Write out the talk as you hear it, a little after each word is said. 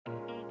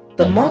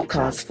The mob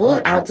cars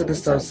fall out of the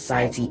Soul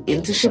Society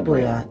into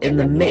Shibuya in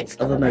the midst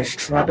of a most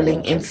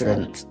troubling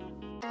incident.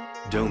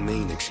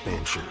 Domain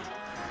expansion.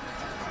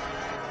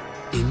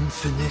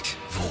 Infinite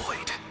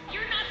void.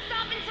 You're not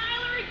stopping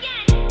Tyler again!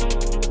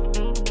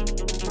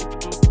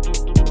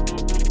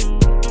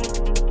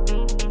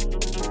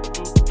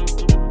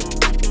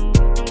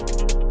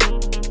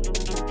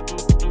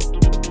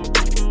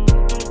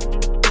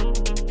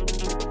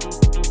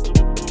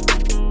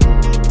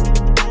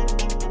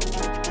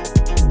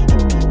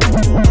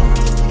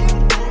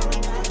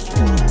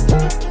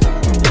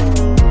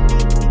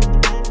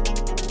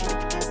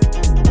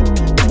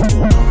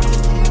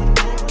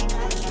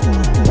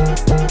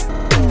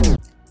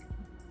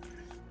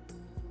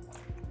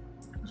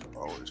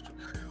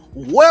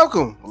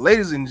 Welcome,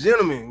 ladies and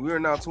gentlemen. We are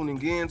now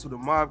tuning in to the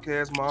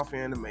Mobcast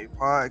Mafia Anime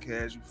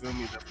Podcast. You feel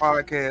me? The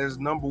podcast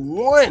number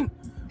one,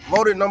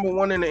 voted number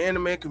one in the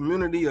anime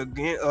community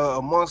again,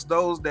 amongst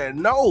those that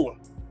know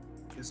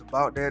it's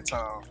about that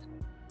time.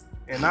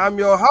 And I'm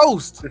your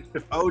host,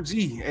 OG,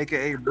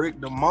 aka Brick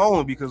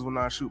Damone, because when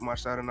I shoot my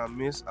shot and I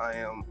miss, I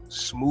am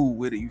smooth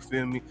with it. You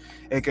feel me?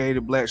 Aka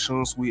the Black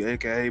Shun Sweet,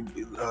 aka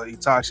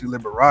Itachi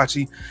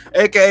Liberace,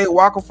 aka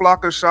Waka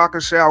Flocka Shaka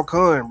Shao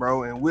Kun,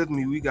 bro. And with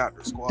me, we got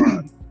the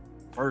squad.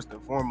 First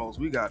and foremost,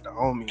 we got the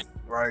homie,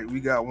 right? We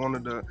got one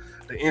of the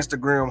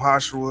Instagram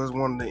Hashuas,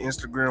 one of the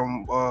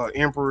Instagram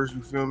emperors,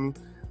 you feel me?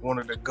 One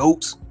of the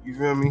goats, you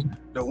feel me?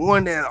 The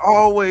one that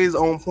always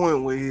on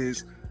point with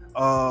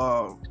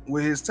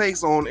his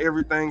takes on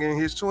everything and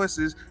his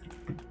choices.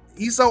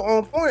 He's so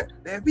on point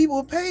that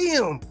people pay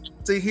him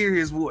to hear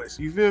his voice.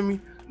 You feel me?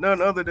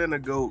 None other than the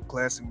GOAT,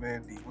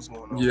 Classicman D. What's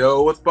going on?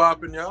 Yo, what's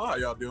poppin', y'all? How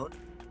y'all doing?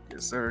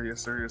 Yes, sir.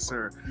 Yes, sir. Yes,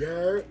 sir.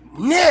 Yeah.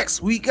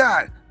 Next, we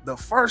got the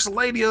first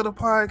lady of the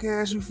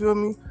podcast. You feel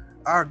me?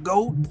 Our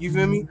GOAT. You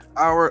feel me?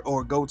 Our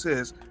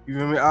GOATess. You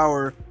feel me?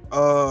 Our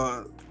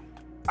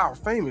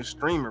famous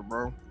streamer,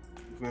 bro.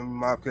 You feel me?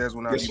 Mobcast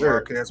would not be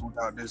Mobcast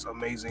without this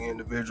amazing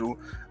individual.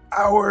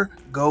 Our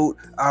GOAT,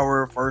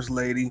 our first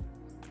lady,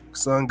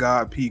 Sun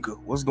God Pika.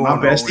 What's going on?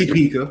 My bestie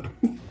Pika.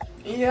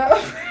 Yeah.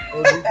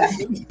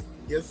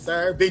 Yes,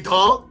 sir. Big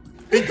dog.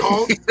 Big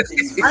dog.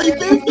 Hey,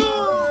 big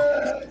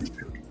dog.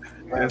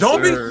 Yes,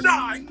 Don't sir. be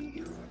shy.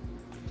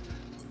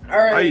 All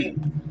right.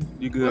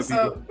 You good, What's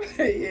Pika? up?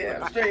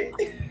 Yeah, straight.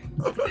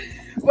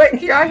 Wait,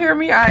 can y'all hear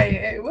me?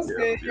 What's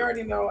good? You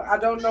already know. I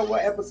don't know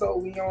what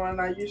episode we on.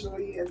 I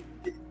usually,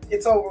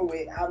 it's over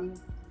with. I'm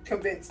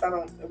convinced. I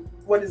don't.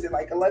 What is it,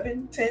 like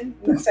 11, 10,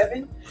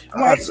 7?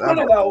 Well, it's one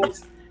of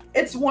those.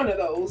 It's one of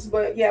those.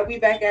 But yeah, we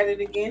back at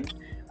it again.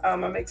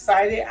 I'm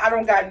excited. I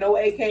don't got no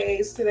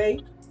AKAs today,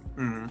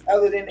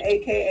 other than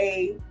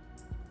AKA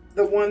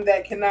the one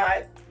that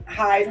cannot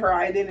hide her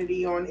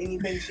identity on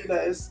anything she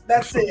does.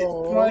 That's it.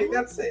 Like,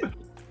 that's it.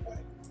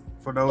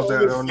 For those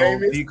that don't know,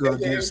 Pika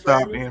gets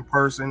stopped in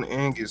person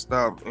and gets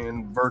stopped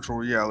in virtual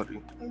reality.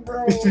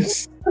 Bro,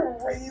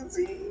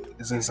 crazy.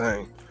 It's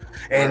insane.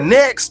 And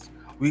next,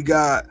 we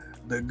got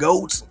the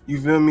GOATs, you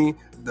feel me?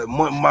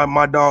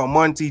 My dog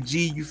Monty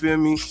G, you feel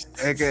me?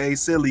 AKA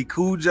Silly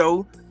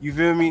Cujo, you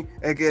feel me?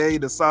 AKA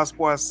the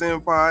Sasquatch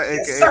Senpai,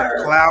 aka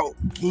the Cloud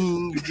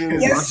King, you feel me?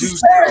 Yes, the Juice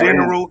sir.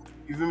 General,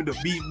 you feel me? The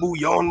Beat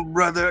Bouillon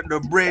brother, the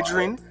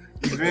brethren,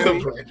 you feel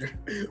me?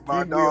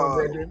 My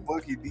dog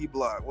Monkey D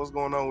Block. What's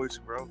going on with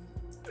you, bro?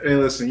 Hey,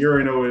 listen, you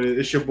already know what it is.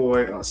 It's your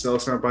boy, Cell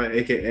Senpai,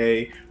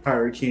 aka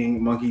Pirate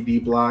King, Monkey D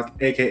Block,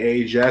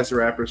 aka Jazz the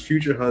Rapper's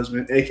future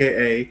husband,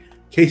 aka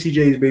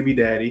KCJ's baby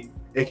daddy,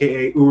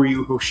 aka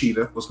Uryu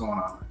Hoshida. What's going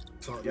on?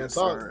 Yes,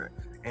 sir.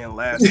 And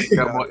lastly,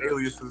 Got more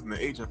aliases than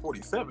the Agent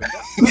 47.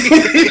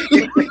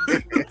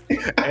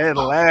 and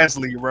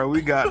lastly, bro,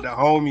 we got the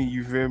homie,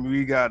 you feel me?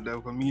 We got the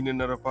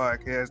comedian of the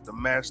podcast, the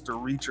master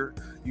reacher,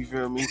 you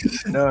feel me?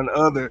 None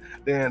other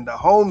than the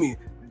homie,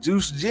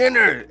 Juice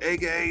Jenner,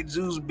 aka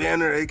Juice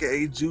Banner,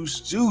 aka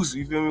Juice,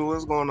 you feel me?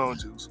 What's going on,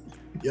 Juice?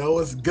 Yo,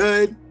 what's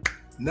good?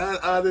 None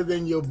other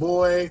than your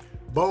boy,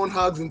 Bone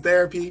Hugs and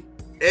Therapy,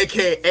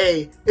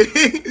 aka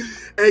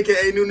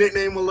new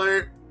nickname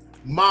alert,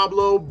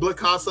 Moblo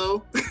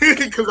Blicasso,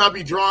 because I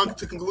be drawn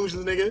to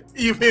conclusions, nigga.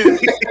 You feel me?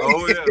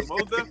 Oh, yeah,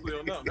 most definitely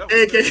on that.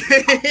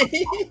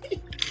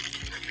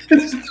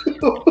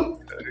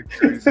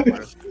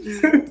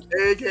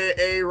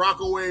 AKA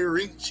Rockaway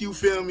Reach, you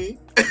feel me?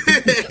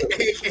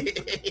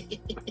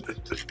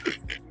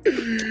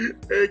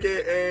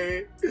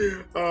 AKA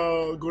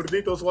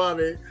Gordito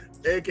Suave,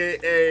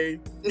 AKA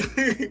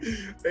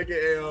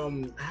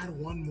I had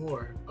one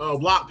more.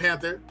 Block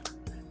Panther.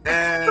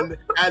 And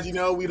as you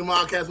know, we the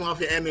Mobcast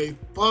Mafia Anime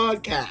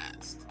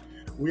Podcast.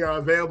 We are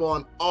available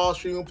on all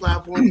streaming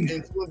platforms,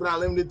 including but not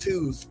limited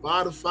to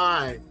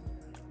Spotify,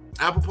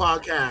 Apple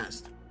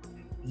Podcast,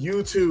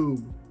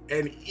 YouTube,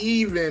 and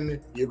even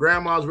your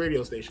grandma's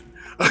radio station.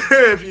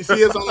 If you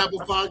see us on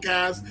Apple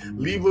Podcasts,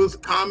 leave us a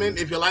comment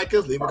if you like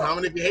us. Leave a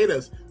comment if you hate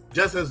us.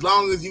 Just as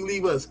long as you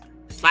leave us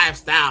 5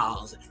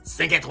 stars,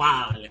 5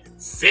 étoiles,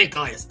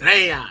 5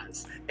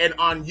 estrellas. And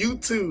on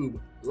YouTube,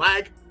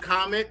 like,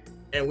 comment,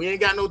 and we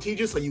ain't got no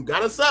teachers, so you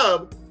got a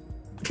sub.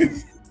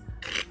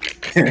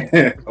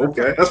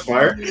 Okay, that's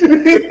fire.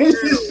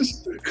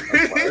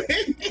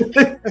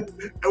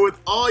 And with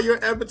all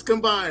your efforts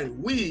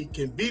combined, we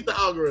can beat the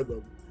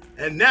algorithm.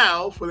 And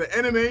now for the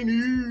anime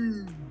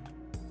news.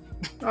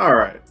 All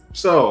right.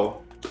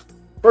 So,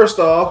 first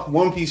off,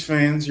 One Piece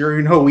fans, you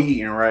already know we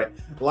eating, right?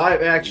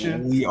 Live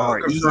action. We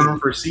are confirmed eating.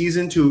 for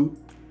season 2.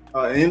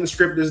 And the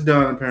script is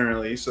done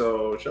apparently.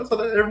 So, shout out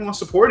to everyone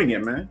supporting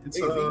it, man. It's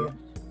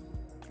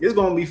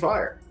gonna be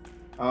fire.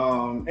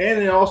 And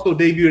it also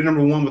debuted at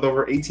number 1 with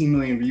over 18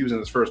 million views in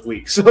its first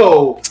week.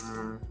 So,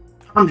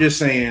 I'm just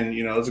saying,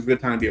 it's a good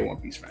time to be a One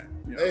Piece fan.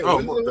 Hey,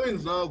 wins are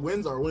wins, dog.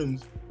 Wins are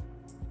wins.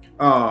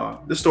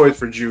 This story's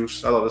for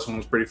Juice. I thought this one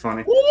was pretty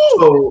funny. Woo!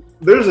 So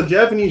there's a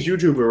Japanese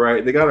YouTuber,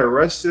 right? They got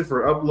arrested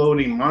for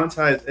uploading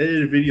monetized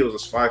edited videos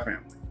of Spy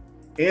Family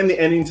and the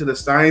ending to the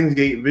Steins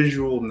Gate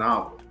visual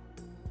novel.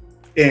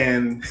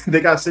 And they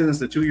got sentenced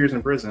to 2 years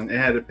in prison and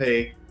had to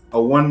pay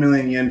a 1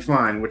 million yen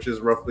fine, which is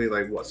roughly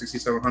like what,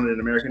 6,700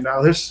 American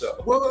dollars.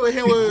 So Wait.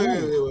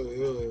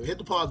 Hit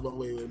the pause button.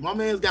 Wait. My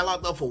man's got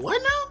locked up for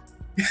what now?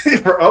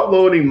 for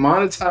uploading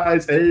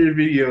monetized edited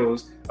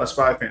videos of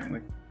Spy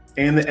Family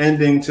and the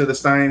ending to the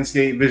Steins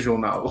Gate visual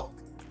novel.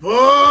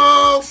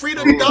 Oh, free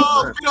the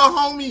dog, free the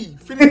homie,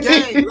 free the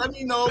gang. Let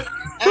me know.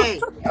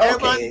 Hey,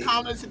 everybody in the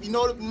comments, if you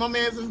know my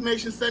man's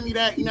information, send me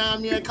that. You know what I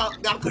mean? I got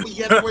a couple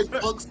yen worth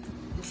books.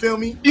 You feel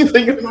me? You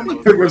think it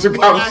was a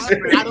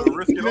conversation? I don't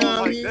risk it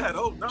all like that.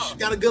 Oh no.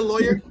 Got a good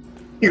lawyer.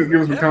 He was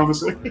giving some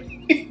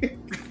conversation.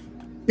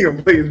 He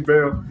gonna pay his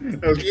bail.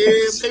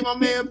 Pay my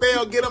man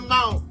bail. Get him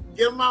out.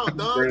 Get him out,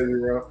 dog. Crazy,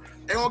 bro.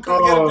 Everyone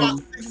come get about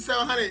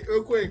 6,700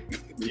 real quick.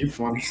 You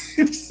funny.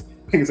 Niggas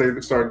say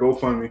to start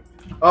GoFundMe.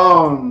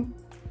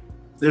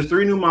 There's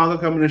 3 new manga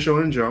coming to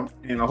Shonen Jump,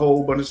 and a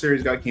whole bunch of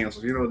series got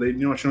canceled. You know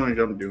what Shonen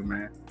Jump do,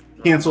 man.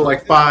 Cancel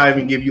like 5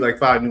 and give you like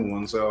 5 new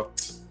ones. So,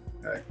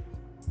 hey,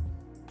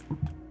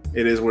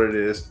 it is what it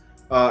is.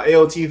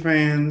 AOT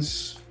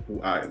fans,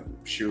 I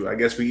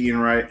guess we eating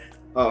right.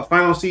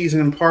 Final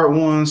season, part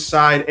 1,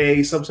 side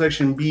A,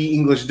 subsection B,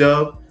 English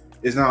dub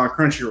is now on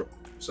Crunchyroll.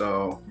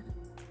 So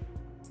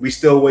we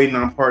still waiting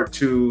on part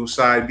 2,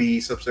 side B,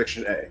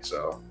 subsection A.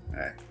 So,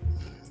 hey,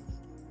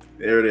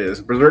 there it is.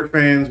 Berserk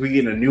fans, we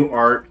getting a new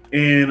arc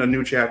and a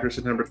new chapter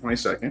September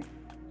 22nd.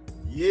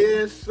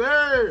 Yes,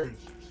 sir.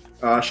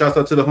 Shout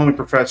out to the homie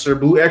Professor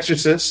Blue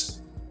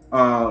Exorcist.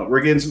 We're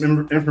getting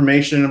some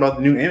information about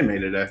the new anime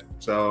today.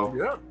 So,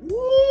 yeah.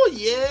 Ooh,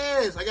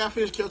 yes. I gotta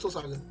finish Kyoto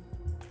Saga.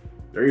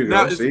 There you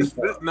now, go. Is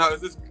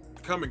this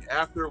coming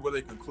after where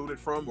they concluded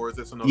from, or is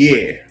this another?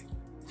 Yeah.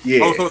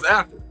 Oh, so it's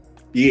after.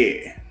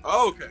 Yeah.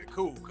 Okay,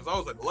 cool. Because I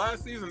was like,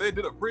 last season they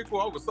did a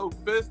prequel. I was so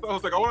pissed. I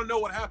was like, I want to know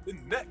what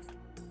happened next.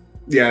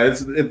 Yeah,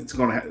 it's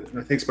gonna happen.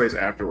 It takes place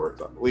afterwards,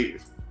 I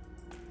believe.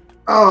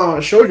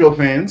 Shoujo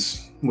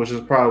fans, which is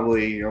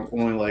probably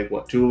only like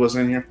 2 of us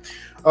in here.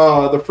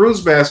 The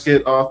Fruits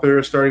Basket author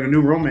is starting a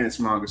new romance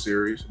manga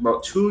series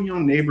about 2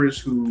 young neighbors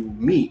who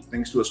meet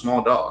thanks to a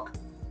small dog.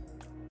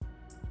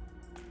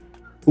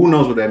 Who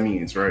knows what that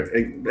means, right?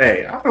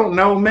 Hey, I don't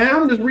know, man.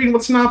 I'm just reading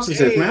what synopsis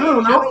is, man. I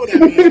don't know. what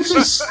that means.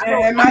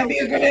 It might be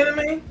a good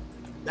anime.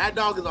 That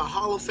dog is a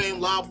Hall of Fame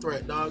lob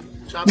threat, dog.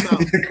 Shout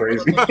out.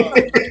 Crazy.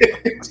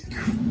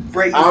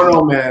 I don't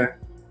know, man.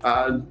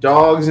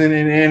 Dogs in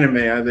an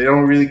anime, they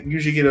don't really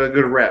usually get a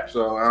good rep.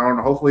 So I don't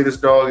know. Hopefully, this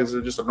dog is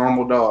just a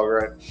normal dog,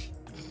 right?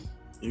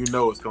 You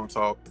know it's gonna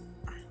talk.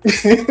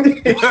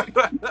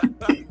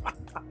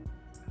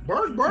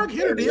 Berg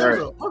hit her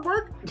DMs up.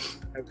 Berg.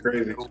 That's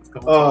crazy.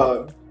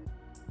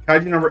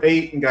 Kaiju number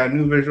 8 and got a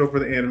new visual for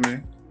the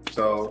anime.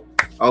 So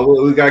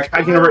we got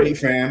Kaiju number 8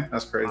 fan.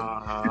 That's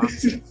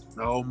crazy.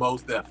 No,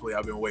 most definitely.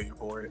 I've been waiting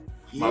for it.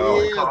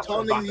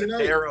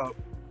 Tear up.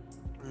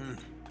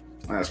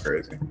 That's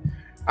crazy.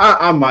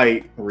 I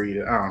might read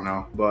it. I don't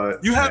know,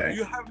 but you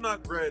have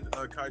not read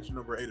Kaiju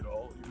number 8 at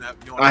all.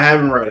 I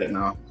haven't read it.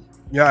 No.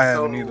 Yeah, I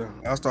haven't either.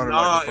 I started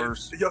like the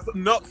first.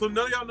 So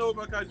none of y'all know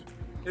about Kaiju.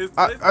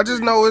 I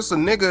just know it's a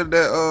nigga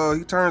that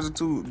he turns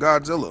into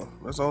Godzilla.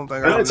 That's the only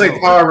thing. It's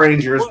like Power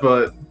Rangers,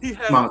 but he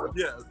has manga.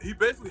 He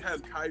basically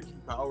has kaiju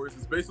powers.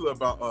 It's basically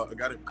about a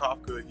guy named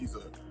Kafka. He's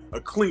a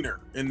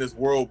cleaner in this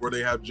world where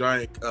they have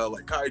giant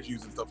like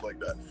kaijus and stuff like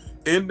that.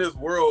 In this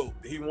world,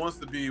 he wants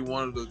to be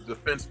one of the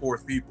defense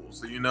force people.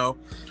 So he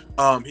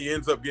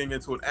ends up getting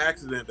into an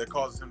accident that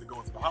causes him to go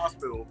into the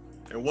hospital.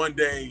 And one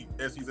day,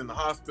 as he's in the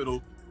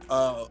hospital,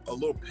 a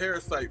little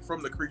parasite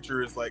from the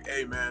creature is like,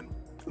 "Hey, man,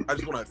 I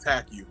just want to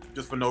attack you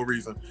just for no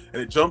reason,"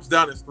 and it jumps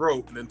down his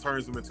throat and then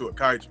turns him into a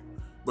kaiju.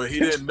 But he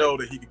didn't know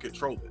that he could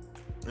control it,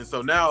 and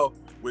so now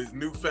with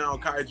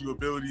newfound kaiju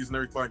abilities and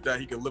everything like that,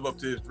 he can live up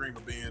to his dream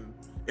of being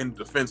in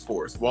the defense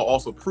force while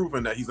also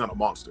proving that he's not a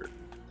monster.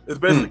 It's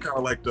basically kind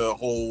of like the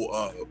whole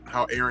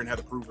how Aaron had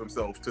to prove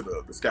himself to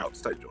the scouts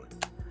type joint.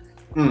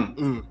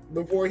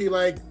 Before he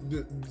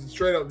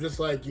straight up just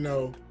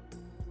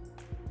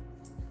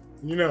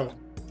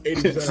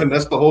 80%. And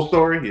that's the whole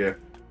story. Yeah,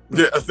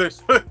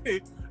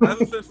 essentially.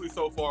 That's essentially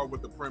so far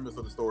what the premise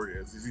of the story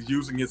is. He's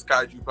using his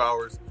kaiju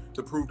powers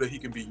to prove that he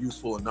can be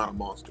useful and not a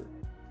monster.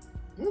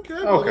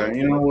 Okay.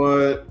 You know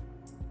what?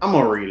 I'm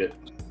gonna read it.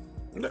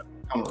 Yeah.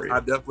 I'm gonna read I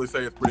it. definitely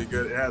say it's pretty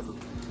good. It has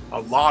a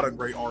lot of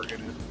great art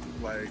in it.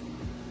 Like,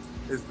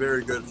 it's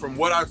very good. From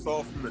what I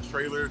saw from the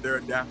trailer, they're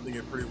adapting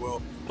it pretty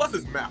well. Plus,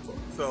 it's Mappa,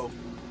 so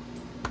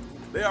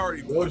they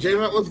already. Well,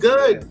 J-Rock was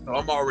good. So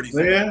I'm already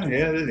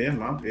saying.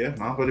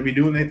 Mom would be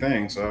doing their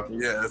thing. So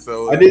Yeah,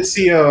 so I did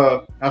see.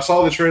 I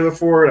saw the trailer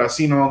for it. I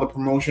seen all the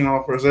promotion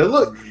offers. It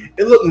looked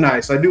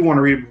nice. I do want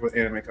to read it before the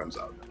anime comes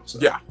out. Though, so.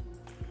 Yeah.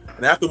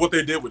 And after what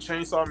they did with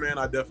Chainsaw Man,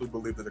 I definitely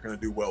believe that they're going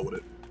to do well with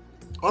it.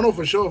 Oh no,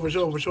 for sure.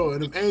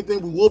 And if anything,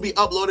 we will be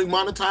uploading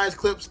monetized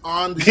clips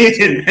on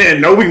the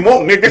No, we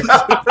won't, nigga.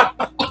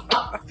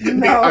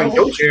 No. On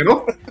your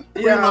channel.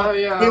 Yeah.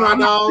 Me and my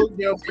dog,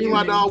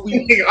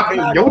 we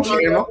On your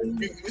channel.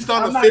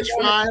 starting to fish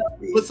fry,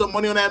 put some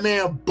money on that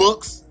man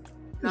books.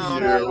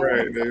 Yeah,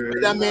 right.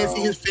 Let that man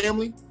see his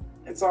family.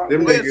 It's all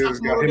Them Wait,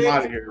 niggas got him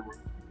out of here.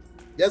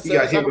 Yes, He sir.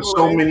 got hit with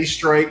so many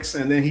strikes,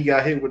 and then he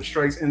got hit with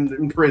strikes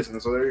in prison.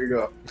 So there you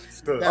go.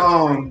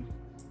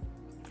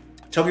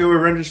 Tokyo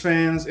Revengers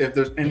fans, if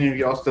there's any of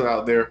y'all still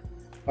out there,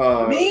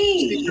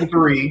 Me. season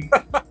 3.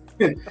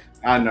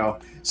 I know.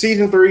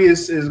 Season 3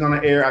 is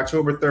going to air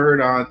October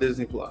 3rd on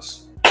Disney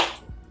Plus.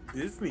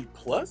 Disney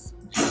Plus?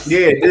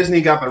 Yeah, Disney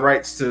got the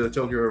rights to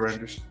Tokyo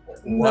Revengers.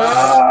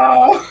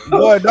 No.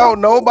 Boy, don't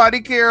nobody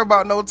care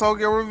about no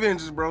Tokyo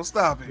Revengers, bro.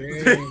 Stop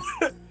it.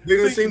 We're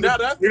gonna sing now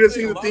the, that's we're gonna the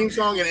sing thing, the a theme lot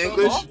song in of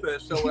people English. off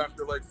that show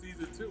after like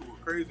season 2.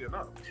 Crazy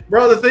enough.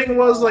 Bro, the thing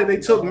was, like, they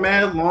took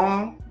mad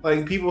long.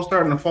 Like, people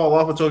starting to fall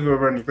off of Tokyo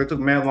Revengers. They took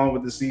mad long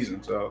with the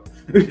season, so.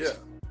 Yeah.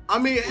 I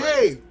mean,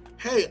 hey,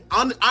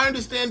 I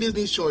understand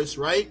Disney's choice,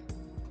 right?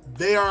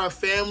 They are a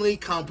family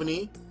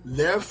company,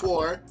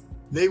 therefore,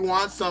 they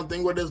want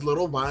something where there's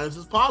little violence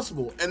as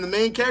possible. And the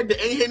main character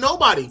ain't hit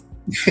nobody.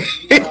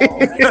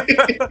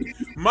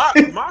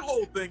 my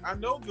whole thing, I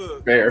know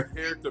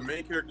the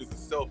main character is a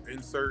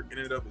self-insert in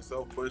and of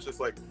itself, but it's just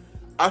like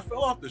I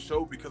fell off the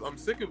show because I'm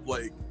sick of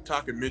like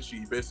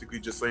Takemichi basically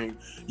just saying,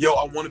 yo,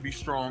 I want to be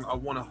strong, I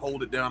want to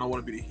hold it down, I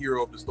want to be the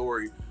hero of the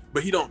story,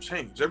 but he don't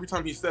change. Every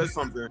time he says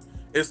something,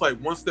 it's like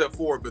 1 step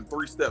forward but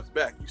 3 steps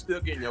back. You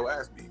still getting your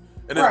ass beat.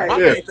 And then my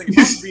main thing,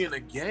 if I'm being a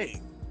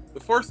gang, the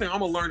first thing I'm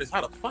gonna learn is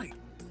how to fight.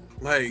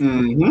 Like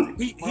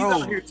he's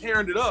out here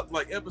tearing it up.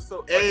 Like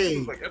episode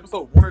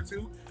 1 or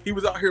 2, he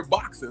was out here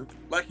boxing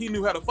like he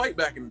knew how to fight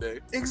back in the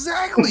day.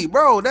 Exactly,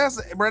 bro.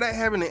 That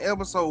happened in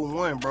episode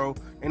 1, bro.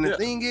 And the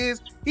thing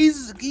is,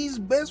 he's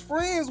best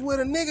friends with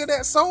a nigga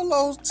that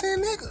solos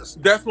 10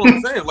 niggas. That's what I'm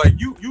saying. Like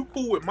you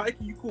cool with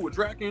Mikey, you cool with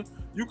Draken,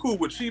 you cool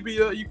with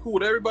Chibiya, you cool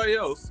with everybody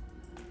else.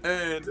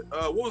 And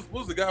what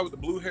was the guy with the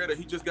blue hair that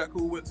he just got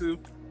cool with too?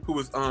 Who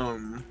was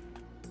the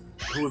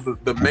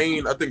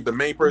main? I think the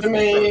main person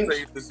who's trying to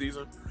save this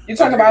season. You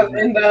talking about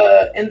in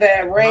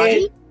that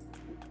red?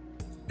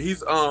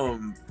 He's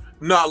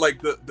not like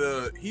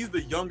he's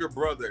the younger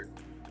brother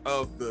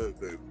of the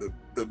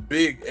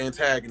big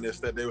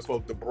antagonist that they were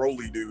supposed to, the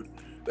Broly dude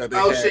that they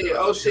had.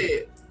 Oh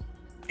shit.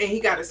 And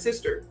he got a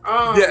sister.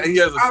 Yeah, he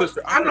has a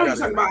sister. I know he's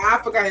talking about.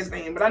 I forgot his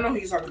name, but I know who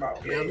he's talking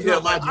about.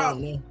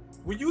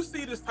 When you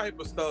see this type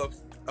of stuff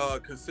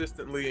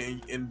consistently,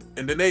 and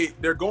then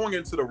they're going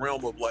into the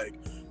realm of like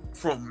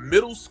from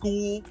middle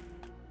school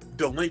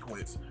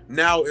delinquents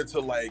now into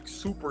like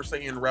Super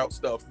Saiyan route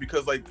stuff,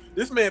 because like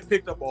this man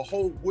picked up a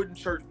whole wooden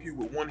church pew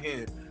with one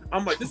hand.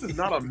 I'm like, this is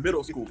not a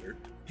middle schooler.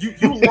 You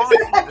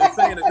lying and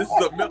saying that this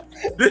is a middle.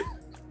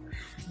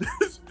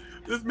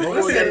 This man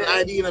has an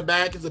ID in the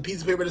back. It's a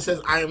piece of paper that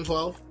says "I am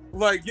 12."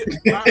 Like,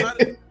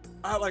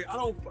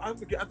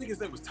 I think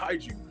his name was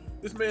Taiju.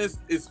 This man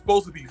is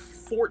supposed to be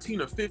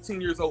 14 or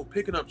 15 years old,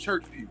 picking up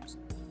church pews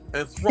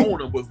and throwing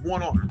them with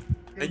one arm.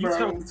 And you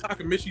tell me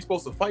Takemichi's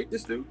supposed to fight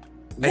this dude?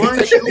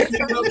 Weren't you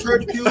picking up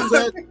church pews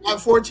at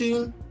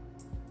 14?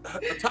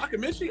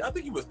 Takemichi, I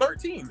think he was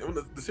 13 when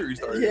the series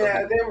started.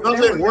 Yeah,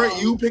 I'm saying,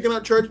 weren't you picking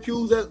up church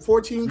pews at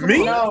 14?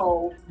 Me?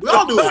 No, we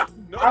all do it.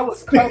 No. I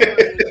was covering.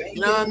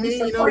 You know what I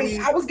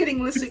mean? I was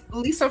getting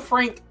Lisa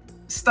Frank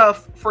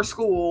stuff for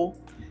school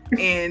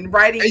and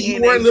writing. And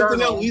you weren't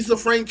lifting up Lisa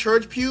Frank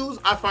church pews?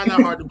 I find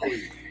that hard to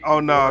believe. Oh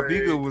no,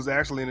 Vika was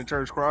actually in the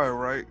church choir,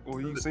 right?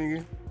 Were you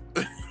singing?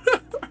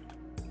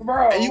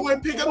 Bro, and you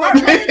went pick up my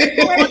church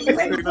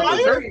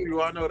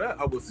pew? I know that.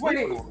 I was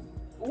sleeping on him.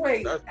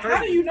 Wait,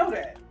 how do you know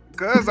that?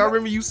 Because I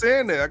remember you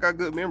saying that. I got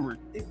good memory.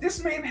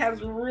 This man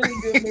has really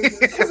good memory.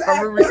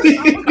 I remember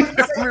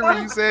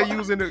you said you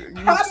was singing.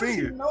 How did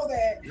you know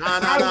that? Nah.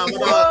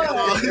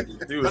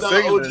 He was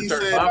singing. OG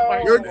said,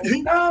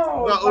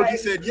 OG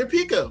said, "You're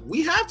Pika.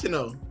 We have to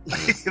know."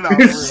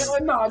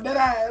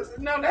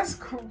 No, that's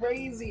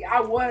crazy. I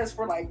was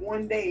for like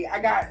one day.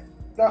 I got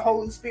the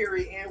Holy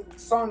Spirit and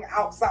sung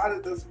outside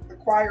of the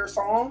choir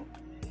song,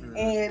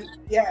 and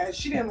yeah,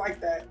 she didn't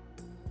like that.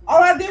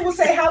 All I did was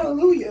say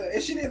hallelujah,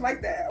 and she didn't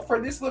like that. For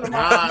this little ain't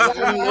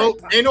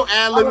no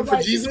ad libbing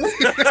for Jesus.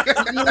 You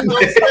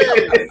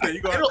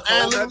gonna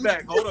hold that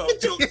back? Hold up.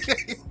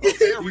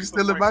 You We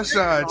still in my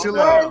shine. Chill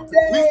Calm out.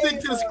 down. We stick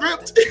to the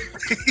script.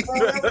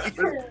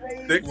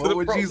 Stick to What the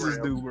would Jesus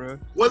program. do, bro?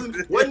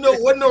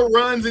 wasn't no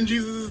runs in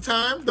Jesus'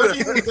 time. No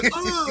Jesus was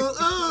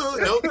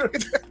like, nope.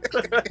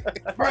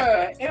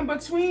 Bruh, in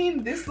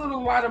between this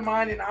little light of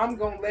mine and I'm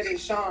gonna let it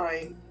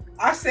shine,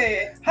 I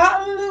said,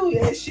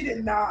 hallelujah. And she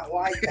did not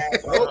like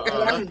that.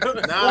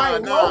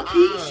 Low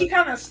key, she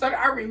kind of stuck.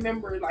 I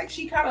remember, like,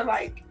 she kind of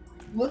like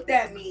looked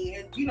at me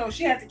and, you know,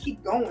 she had to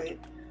keep going.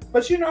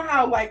 But you know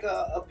how, like,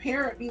 a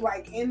parent be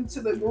like into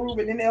the groove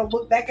and then they'll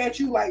look back at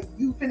you like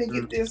you finna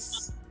get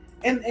this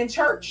in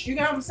church. You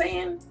know what I'm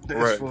saying? That's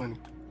Right. funny.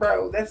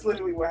 Bro, that's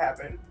literally what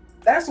happened.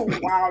 That's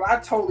wild. I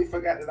totally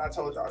forgot that I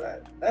told y'all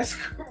that. That's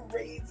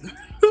crazy.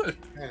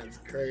 That's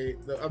crazy.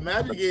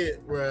 Imagine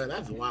it, bro.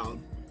 That's wild.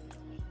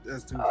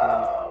 That's too funny.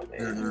 Oh,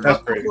 man. That's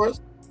Of crazy.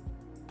 course.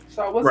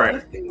 So I wasn't Right.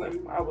 lifting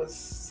them. I was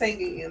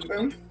singing in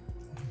them.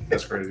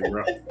 That's crazy,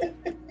 bro.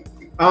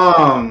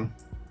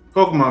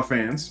 Pokemon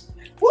fans.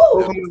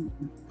 Woo!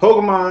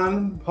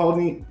 Pokemon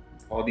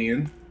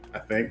Paldean, I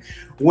think,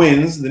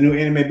 wins the new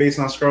anime based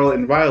on Scarlet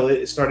and Violet.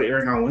 It started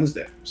airing on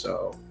Wednesday,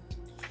 so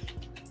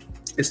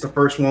it's the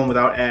first one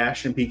without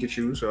Ash and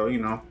Pikachu. So you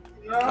know,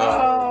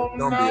 No,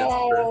 don't be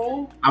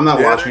no. I'm not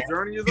watching That it.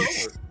 journey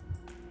is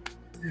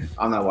over.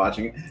 I'm not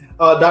watching it.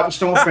 Dr.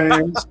 Stone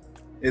fans,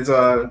 it's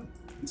the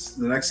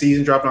next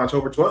season dropping on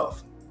October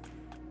 12th.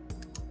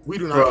 We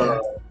do not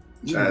care.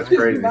 That's We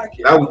do crazy. not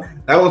care.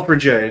 That one's for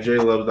Jay. Jay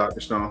loves Dr.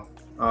 Stone.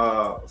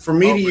 From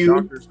me to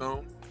you, Dr.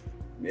 Stone.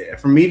 yeah,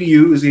 From Me to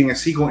You is getting a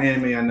sequel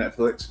anime on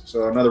Netflix.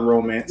 So another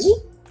romance.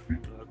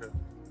 Okay.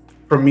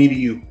 From Me to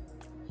You.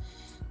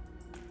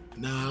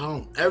 Nah, I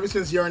don't. Ever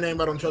since Your Name,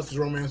 I don't trust his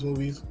romance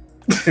movies.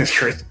 It's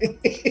crazy.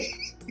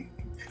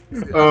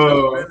 Yeah,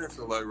 Oh. I've been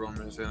into like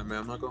romance anime.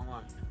 I'm not gonna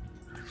lie.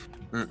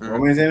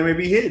 Romance anime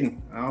be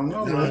hitting. I don't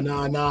know. man.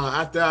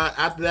 Nah.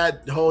 After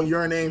that whole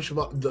Your Name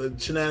the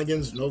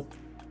shenanigans, nope.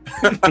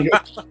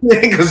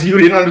 Because you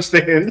didn't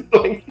understand.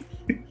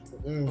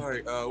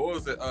 Like, what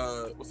was it?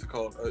 What's it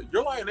called?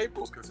 Your Lie in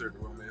April is considered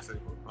a romance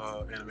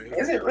anime.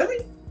 Is it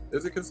really?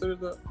 Is it considered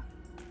that?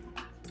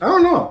 I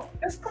don't know.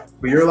 That's cool.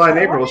 But Your Lie in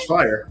April was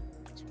fire.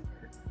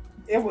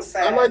 It was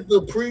sad. I like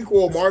the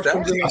prequel. March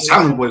comes in.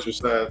 Silent Voice was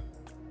sad.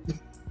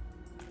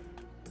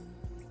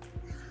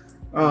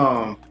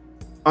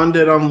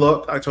 Undead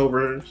Unlocked,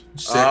 October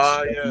 6th.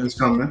 Yeah. It's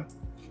coming.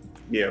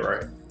 Yeah,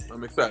 right.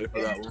 I'm excited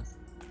for that one.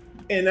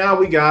 And now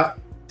we got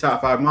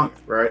top 5 manga,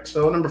 right?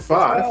 So number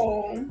 5,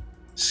 Oh,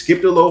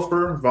 Skip the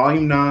Loafer,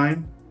 Volume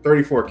 9,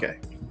 34K.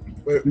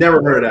 Wait,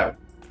 Never heard of that.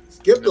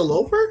 Skip the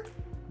Loafer?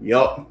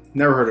 Yup,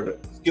 never heard of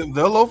it. Skip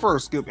the loafer or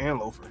skip and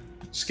loafer?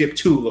 Skip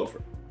 2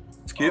 Loafer.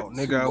 Skip. Oh,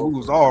 nigga, we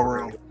was all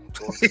around.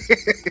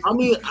 I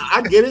mean,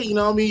 I get it. You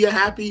know what I mean? You're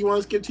happy. You want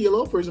to skip to your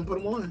loafers and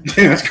put them on.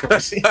 That's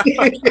crazy.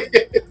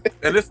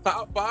 And it's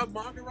top 5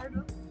 manga right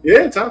now?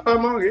 Yeah, top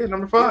 5 manga. Yeah,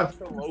 number 5.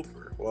 It's a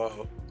loafer.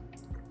 Wow.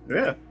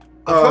 Yeah.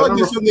 I feel like number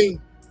there's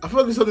something. I feel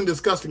like there's something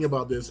disgusting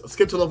about this. A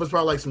skip to loafers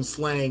probably like some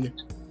slang.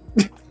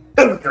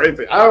 That's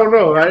crazy. I don't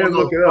know. I didn't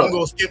look it I'm up.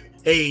 gonna skip.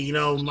 Hey, you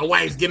know, my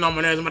wife's getting on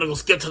my nerves. I'm gonna go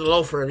skip to the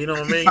loafer. You know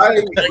what I mean?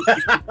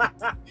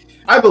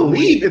 I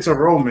believe it's a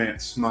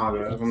romance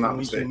manga, if I'm not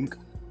mistaken.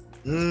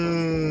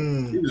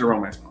 Mm. It was a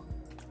romance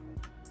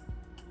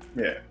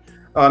manga.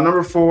 Yeah.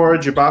 Number 4,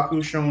 Jibaku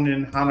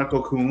Shonen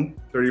Hanako-kun,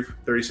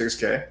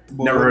 36K.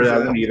 Never heard of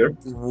that one either.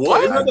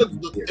 What?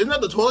 Isn't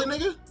that the toilet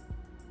nigga?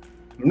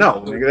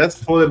 No, nigga, that's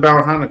Toilet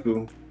Bound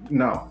Hanako.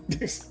 No.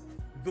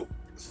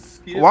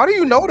 Why do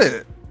you know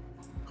that?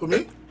 Who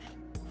me?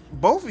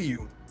 Both of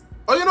you.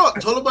 Oh, you know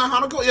what? Toilet by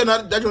Hanako? Yeah,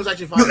 that one's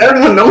actually fine.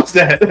 Everyone knows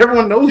that.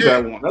 Everyone knows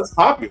that one. That's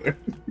popular.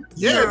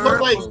 Yeah, Yeah,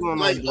 but like, what's going on,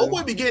 like, bro? oh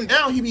boy, be getting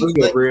down. He be Let's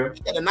go, like, Bria. he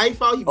got a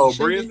knife out. He be Oh,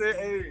 Bria shooting. said,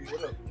 hey,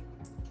 what up?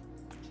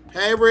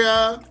 Hey,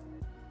 Bria.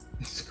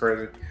 It's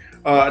crazy.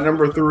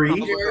 Number 3.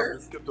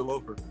 Skip the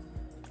loafer.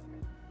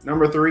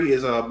 Number 3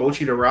 is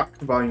Bochi the Rock,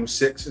 Volume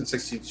 6 and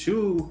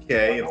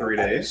 62K in 3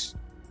 days.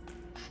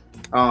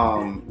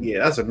 Yeah,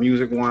 that's a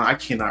music one. I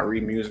cannot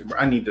read music, bro.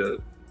 I need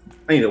to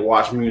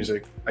watch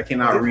music. I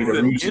cannot read It's a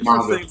an music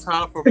manga. interesting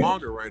time for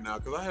manga right now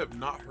because I have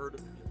not heard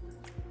of it.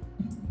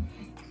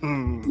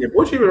 Yeah,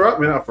 Bochi the Rock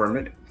been out for a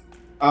minute.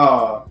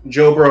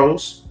 Joe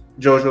Bros,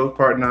 JoJo's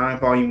Part 9,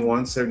 Volume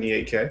 1,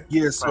 78K.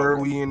 Yes, sir.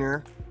 We in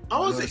there. I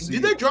was Let's did see.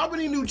 they drop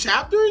any new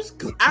chapters?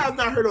 Because I have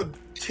not heard a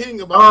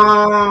ting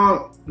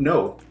about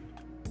No,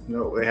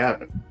 they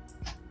haven't.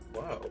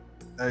 Wow.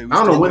 Hey, we I don't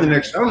know still when the in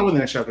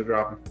next chapter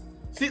dropping. it.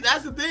 See,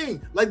 that's the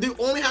thing. Like, they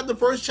only have the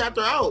first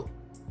chapter out.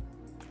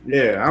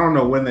 Yeah, I don't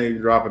know when they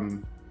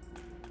dropping.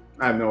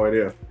 I have no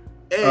idea.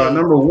 Hey,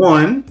 Number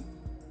 1,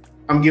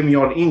 I'm giving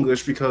y'all the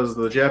English because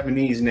the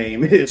Japanese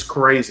name is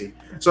crazy.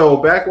 So,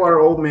 Backwater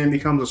Old Man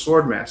becomes a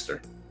sword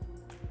master.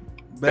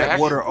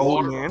 Backwater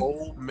old man.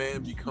 Old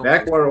man becomes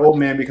Backwater Old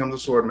Man becomes a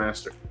sword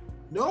master.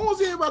 no one was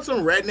hearing about some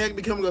redneck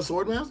becoming a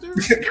swordmaster.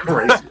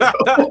 Crazy.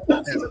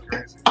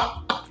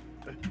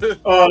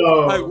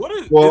 Like, what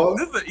is well-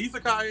 this? An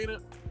isekai in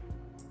it?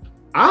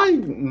 I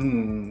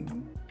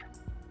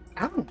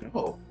don't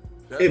know.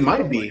 That's It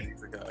might like be.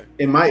 isekai.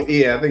 It might,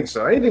 yeah, I think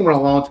so. Anything with a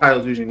long title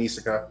is usually an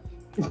isekai.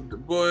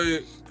 But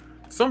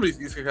some of these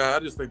isekai, I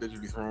just think that you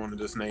be throwing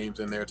just names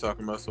in there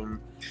talking about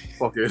some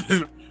fucking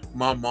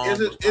my mom.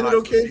 Is it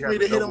okay for me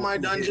to hit on my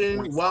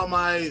dungeon while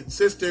my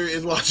sister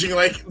is watching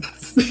like?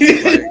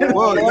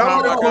 Well,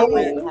 I got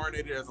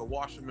reincarnated as a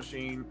washing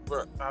machine,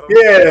 but I don't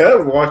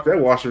that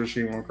washing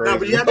machine went crazy. No,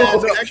 but you have to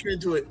add some extra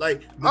into it.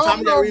 Like the I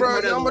time don't you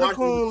know, got bro. reincarnated as a Yamada-kun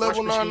washing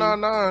level machine.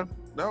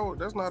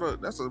 999.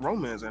 That's a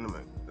romance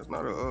anime. That's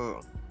not a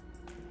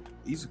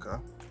isekai.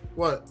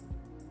 What?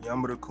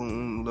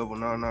 Yamada-kun level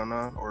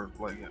 999 or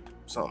like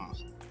something.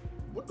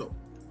 What the?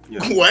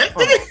 Yeah. What?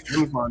 Let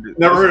me find it.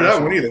 Never heard of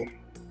that one either.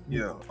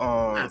 Yeah.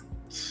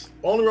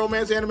 Only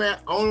romance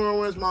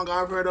manga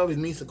I've heard of is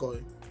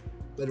Nisekoi.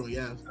 Literally,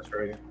 yeah. That's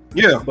crazy.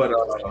 Yeah. But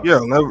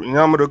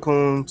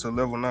Yamada-kun to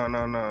level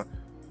 999.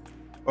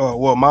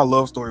 Well, my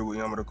love story with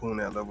Yamada-kun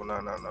at level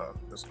 999.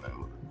 That's the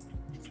name of it.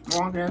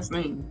 Long ass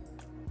name.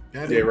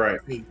 Yeah, right.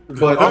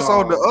 But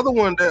Also, the other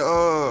one that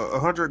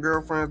 100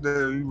 girlfriends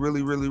that you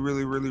really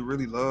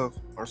love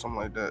or something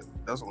like that.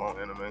 That's a long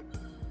anime,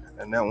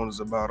 and that one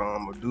is about a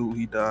dude.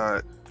 He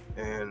died,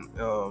 and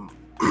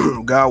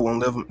God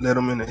won't let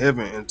him into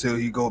heaven until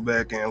he go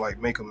back and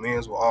like make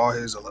amends with all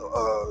his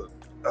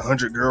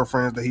 100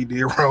 girlfriends that he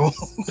did wrong.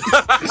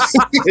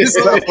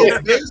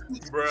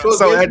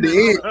 So at the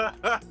end,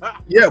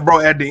 yeah,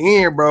 bro. At the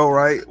end, bro,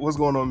 right? What's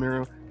going on,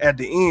 Miriam? At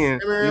the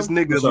end, this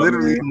nigga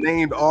literally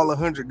named all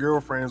 100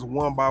 girlfriends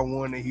one by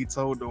one, and he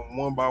told them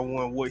one by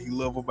one what he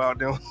loved about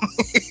them.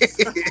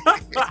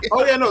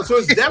 Oh yeah, no. So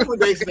it's definitely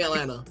based in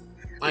Atlanta.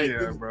 Like,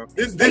 yeah, bro.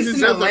 This is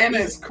just Atlanta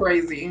is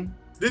crazy.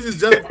 This is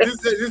just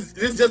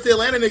the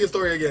Atlanta nigga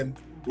story again.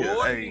 Yeah,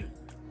 Boy, hey.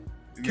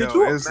 Could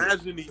you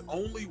imagine the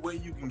only way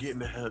you can get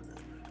into heaven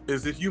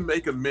is if you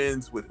make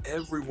amends with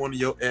every one of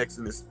your ex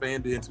and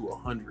expand it into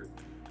 100?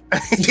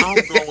 I'm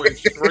going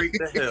straight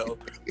to hell,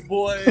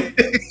 boy.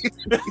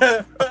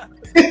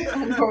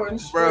 I'm going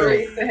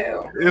straight to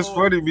hell. It's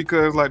funny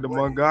because like the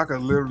mangaka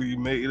literally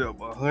made up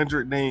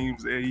 100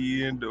 names and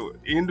he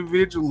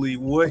individually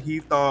what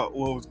he thought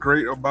was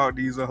great about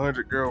these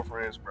 100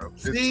 girlfriends, bro.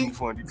 It's too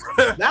funny, bro.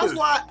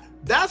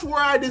 That's where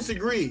I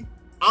disagree.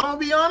 I'm gonna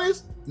be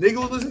honest.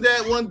 Nigga was listening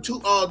to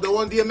that the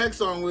one DMX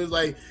song was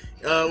like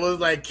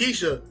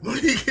Keisha.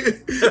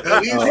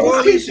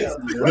 Keisha.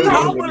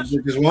 How much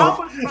time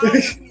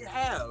does he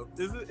have?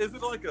 Is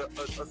it like a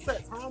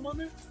set time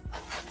limit?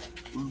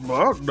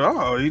 Well,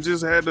 no, he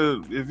just had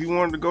to. If he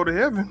wanted to go to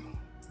heaven,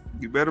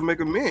 you better make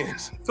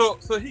amends. So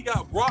he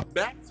got brought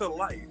back to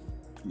life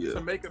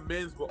to make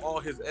amends with all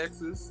his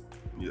exes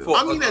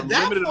for a limited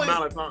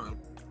amount of time.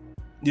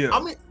 Yeah, I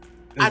mean,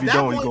 at that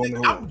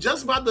point, I'm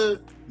just about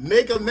to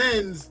make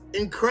amends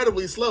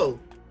incredibly slow.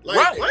 Like,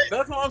 right, what?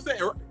 That's what I'm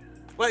saying.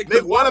 Like,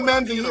 make one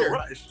amends a year.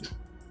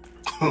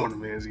 One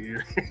amends a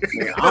year.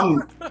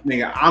 I'm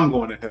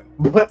going to hell.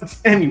 But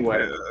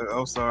anyway,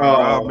 I'm sorry.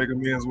 I'll make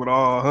amends with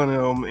all 100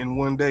 of them in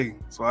one day,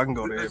 so I can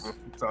go to heaven. What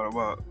you talking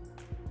about?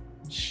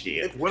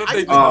 Shit. What if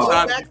they just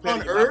decide back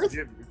on Earth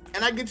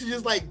and I get to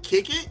just like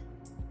kick it?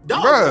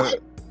 Bruh.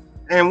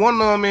 And one of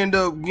them end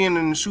up getting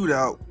in the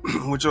shootout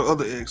with your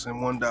other ex, and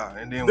one die.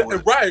 And then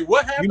what? Right?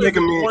 What happens if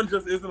one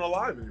just isn't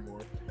alive anymore?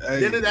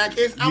 Hey, then in that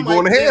case, I'm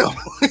going like, to hell.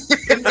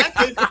 in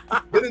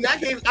that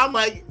case, I'm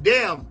like,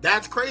 damn,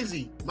 that's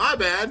crazy. My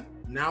bad.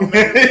 Now,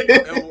 man.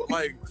 And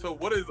like, so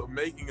what is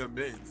making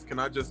amends? Can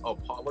I just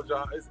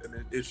apologize, and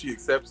then if she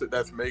accepts it,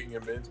 that's making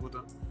amends with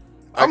them?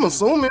 I'm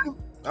assuming,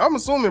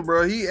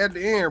 bro. He at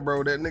the end,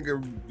 bro. That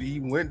nigga, he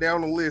went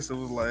down the list. It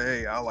was like,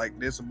 hey, I like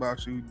this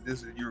about you.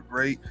 You're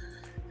great.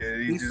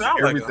 And he just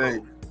everything.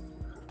 Like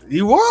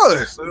he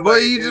was,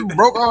 but he just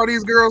broke all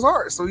these girls'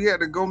 hearts, so he had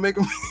to go make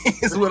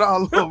amends with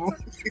all of them.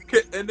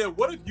 And then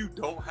what if you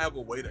don't have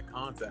a way to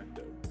contact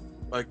them?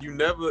 Like you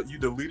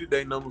deleted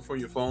their number from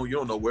your phone. You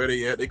don't know where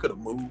they at. They could have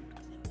moved.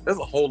 There's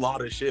a whole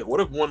lot of shit. What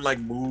if one like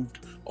moved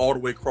all the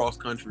way cross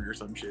country or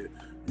some shit?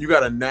 You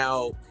gotta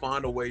now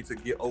find a way to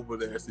get over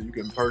there so you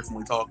can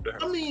personally talk to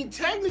her. I mean,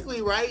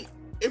 technically, right?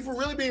 If we're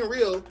really being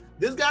real,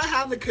 this guy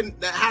has a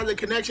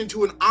connection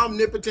to an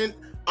omnipotent,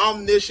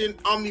 omniscient,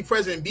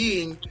 omnipresent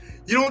being.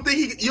 You don't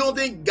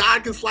think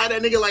God can slide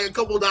that nigga like a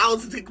couple of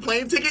dollars to take a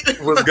plane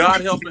ticket? Was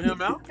God helping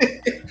him out?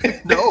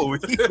 No,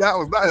 God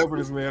was not helping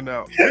this man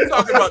out. We're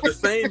talking about the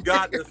same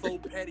God that's so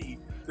petty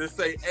to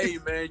say, hey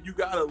man, you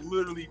gotta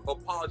literally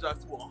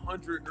apologize to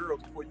 100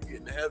 girls before you get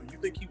into heaven. You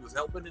think he was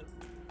helping him?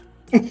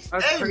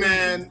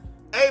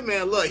 Hey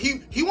man, look,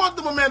 he wants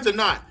the momentum or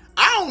not.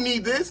 I don't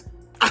need this.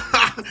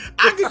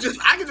 I can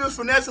just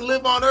finesse and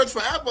live on earth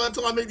forever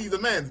until I make these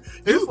amends.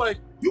 It's like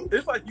you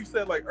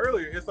said like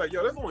earlier. It's like,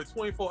 yo, there's only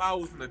 24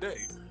 hours in a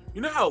day.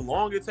 You know how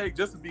long it takes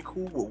just to be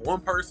cool with one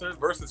person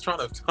versus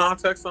trying to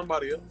contact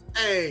somebody else?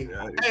 Hey,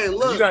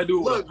 look, you gotta do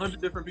it with 100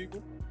 different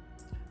people.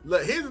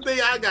 Look, here's the thing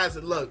I got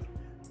to look.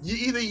 You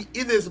either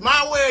it's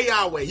my way or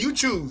Yahweh. You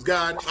choose,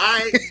 God. All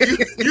right,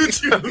 you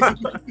choose.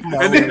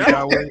 And then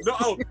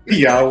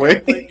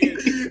Yahweh.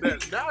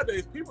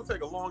 Nowadays, people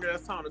take a long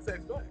ass time to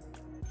text back.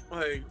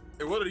 Like,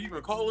 whether you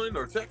even calling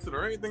or texting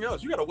or anything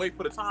else, you gotta wait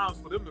for the times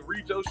for them to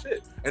read your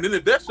shit. And then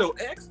if that's your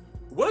ex,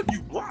 what if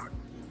you block?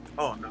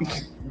 Oh no.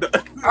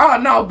 Oh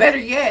no, better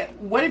yet,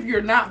 what if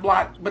you're not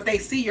blocked, but they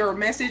see your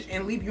message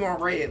and leave you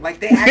on red? Like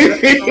they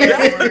actually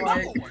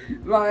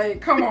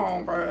like, come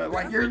on, bro.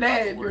 Like you're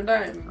dead, you're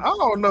done. I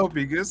don't know,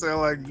 Pete. It sounds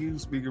like you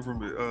speaking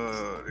from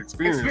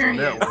experience on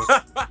that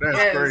one. That's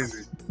Yes.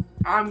 crazy.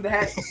 I'm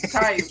that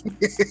type.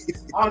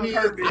 On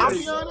purpose. I'll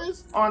be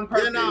honest. On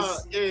purpose.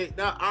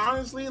 Now,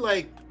 honestly,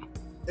 like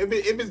if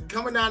it's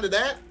coming down to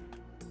that,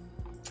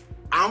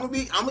 I'm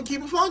gonna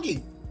keep it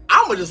funky.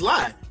 I'm gonna just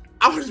lie.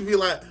 I'm gonna just be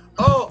like,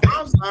 oh,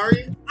 I'm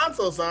sorry. I'm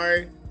so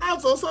sorry. I'm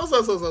so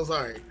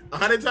sorry.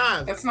 100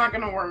 times. That's not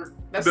gonna work.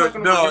 That's No, not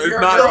gonna no, work. it's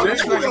You're not a girl, genuine.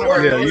 it's not gonna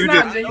work. Yeah, It's you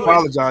not just genuine.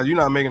 apologize. You're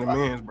not making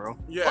amends, bro.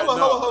 Yeah,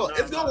 Hold on.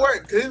 It's gonna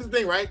work. Cause here's the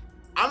thing, right?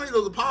 I'm gonna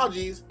those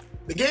apologies.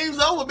 The game's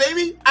over,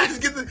 baby. I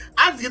just get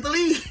to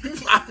leave.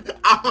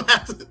 I don't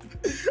have to.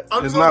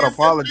 It's not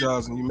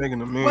apologizing. You're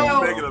making amends.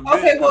 Well, Making a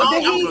okay, well, I'm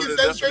then he gonna get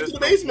sent straight to the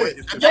basement.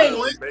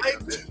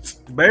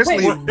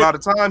 Basically, Wait. by the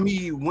time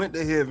he went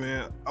to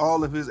heaven,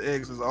 all of his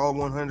exes, all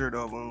 100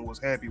 of them, was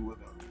happy with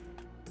him.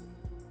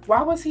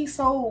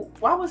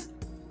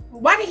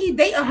 why did he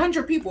date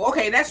 100 people?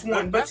 Okay, that's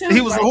one. But two, He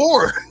was a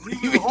whore.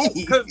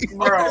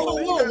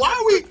 Hold on. Why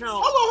are we?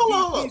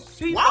 Hold on.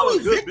 Why are we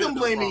victim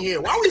blaming here?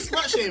 Why are we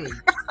slut shaming?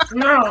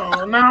 No.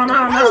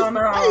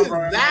 Why is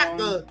bro.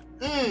 that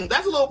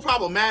that's a little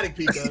problematic,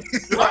 Pika.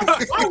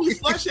 Why are we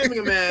slut shaming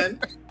a man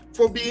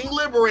for being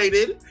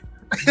liberated?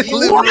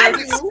 What? Like,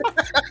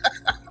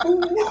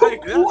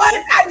 What?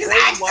 I just a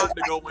asked. lot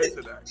to go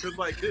into that. Because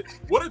like,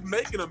 what if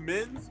making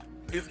amends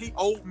is he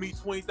owed me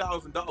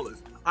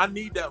 $20,000? I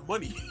need that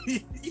money.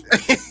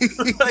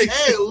 Like,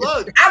 Hey,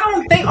 look. I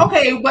don't think.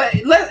 Okay, but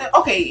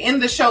in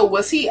the show,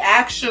 was he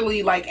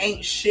actually like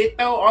ain't shit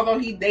though? Although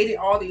he dated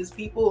all these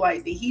people,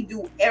 like did he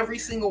do every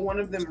single one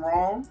of them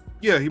wrong?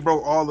 Yeah, he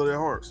broke all of their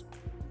hearts.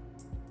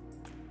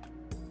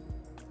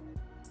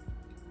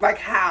 Like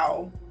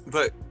how?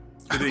 but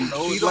did he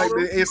cheat Like on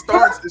her? it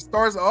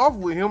starts off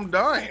with him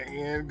dying,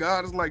 and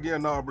God is like, "Yeah,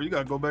 nah, bro, you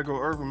gotta go back on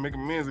earth and make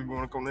amends if you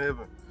want to come to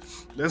heaven."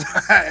 That's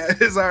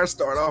how it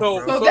start off.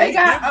 So, bro. So they he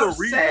got gives a upset.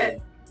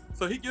 reason.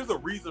 So he gives a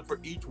reason for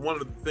each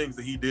one of the things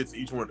that he did to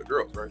each one of the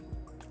girls, right?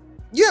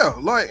 Yeah,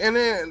 like, and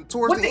then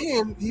towards What the the-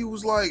 end, he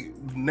was like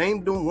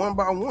named them one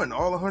by one,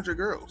 all 100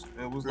 girls,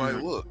 and it was like,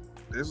 Mhm. "Look,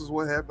 this is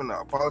what happened.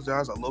 I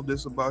apologize. I love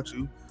this about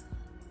you."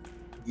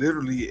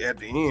 Literally, at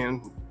the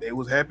end, they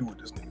was happy with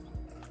this nigga.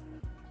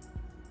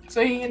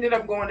 So he ended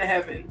up going to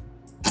heaven.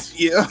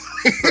 Yeah,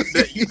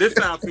 This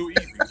sounds too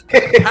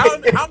easy. How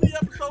many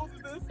episodes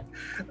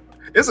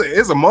is this?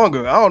 it's a manga.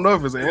 I don't know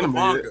if it's an It's a anime.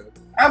 Yet. manga.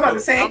 I was about to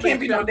say How it can't many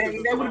be no chapters damn.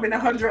 is There the would have been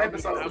manga? 100 How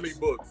episodes. many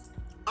books?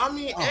 I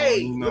mean, Oh,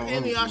 hey, no, look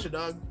at Inuyasha,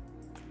 dog.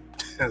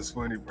 That's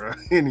funny, bro.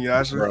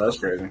 Inuyasha. Bro, that's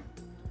crazy.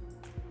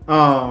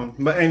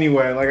 But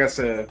anyway, like I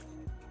said,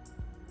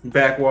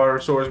 Backwater,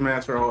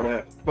 Swordsmaster, all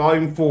that.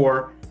 Volume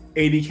 4,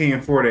 80K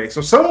in 4 days.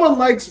 So someone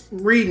likes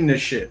reading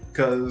this shit,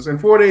 because in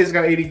 4 days it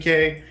got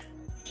 80K.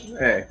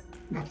 Hey.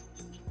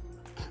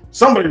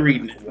 Somebody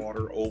reading it.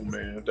 Water, old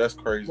man. That's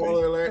crazy.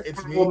 Spoiler alert,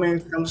 it's Old me. man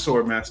becomes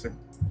Swordmaster.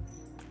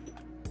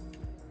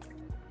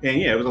 And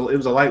yeah, it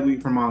was a light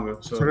week for manga.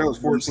 So So that was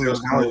 14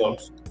 sales kind of low.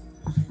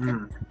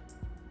 volumes.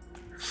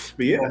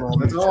 But yeah, Hold on,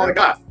 that's let me all I check.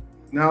 got.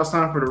 Now it's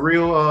time for the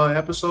real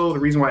episode. The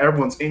reason why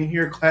everyone's in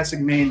here,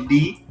 Classicman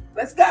D.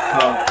 Let's go.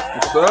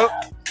 What's up?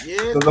 Yeah.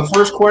 So the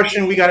first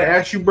question we got to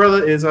ask you,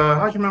 brother, is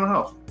how's your mental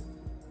health?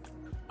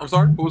 I'm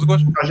sorry. What was the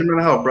question? How's your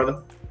mental health,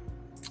 brother?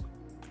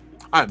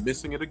 I'm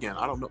missing it again.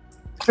 I don't know.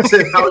 I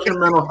said, how's your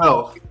mental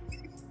health?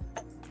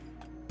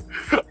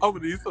 I'm gonna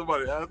need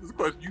somebody to ask this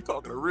question. You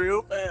talking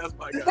real fast,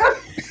 my guy.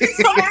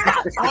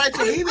 All right,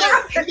 so hey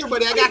there,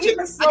 buddy. I got you.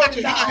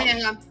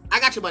 Hang on. I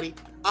got you, buddy.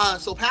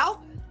 So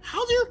pal,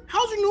 how's your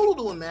noodle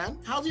doing, man?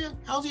 How's your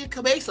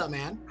cabeza,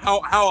 man?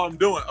 How I'm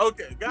doing?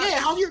 Okay, guys. Yeah,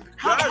 how's your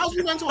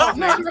mental health,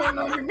 No, man?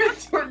 no,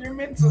 you're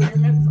mental.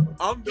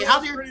 I'm doing Yeah,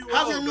 how's your pretty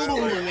well, noodle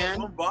man. doing,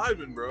 man? I'm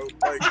vibing, bro.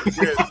 Like,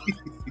 yeah.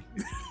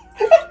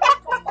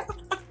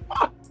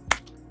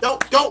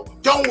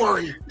 Don't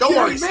worry. Don't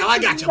worry, son. I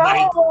got you, buddy.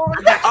 I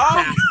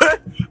got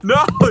you, pal.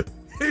 No,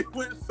 he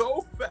went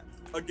so fast.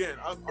 Again,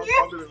 I'm a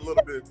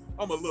little bit.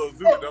 I'm a little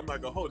zooted. I'm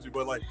not gonna hold you,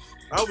 but like,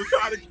 I was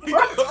trying to keep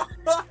up.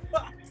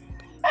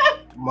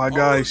 My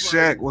guy was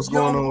Shaq, what's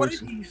going on what with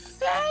did you? he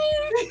say?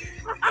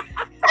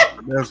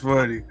 That's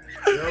funny.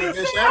 Yo,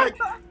 good shot.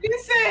 He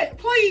said,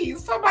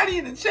 please, somebody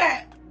in the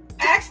chat,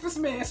 ask this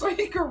man so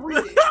he can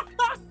read it.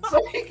 So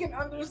he can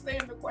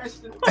understand the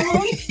question.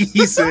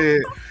 He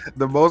said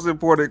the most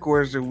important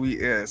question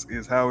we ask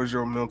is, how is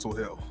your mental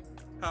health?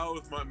 How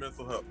is my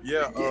mental health?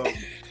 Yeah,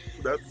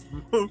 that's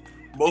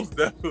most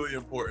definitely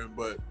important.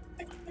 But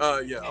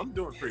yeah, I'm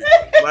doing pretty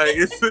good. Like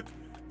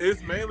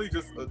it's mainly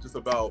just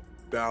about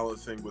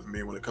balancing with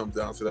me when it comes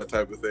down to that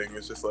type of thing.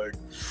 It's just like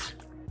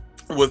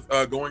with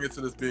going into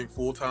this being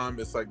full time,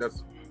 it's like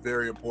that's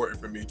very important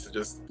for me to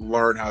just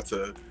learn how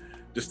to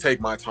just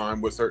take my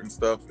time with certain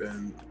stuff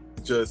and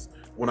just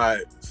when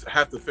I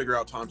have to figure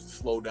out times to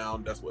slow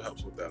down, that's what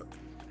helps with that.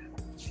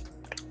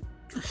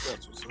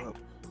 That's what's up.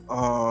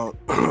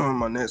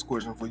 My next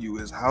question for you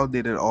is, how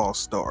did it all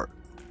start?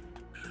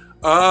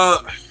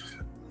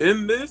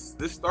 In this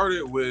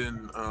started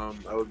when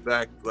I was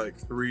back like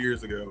 3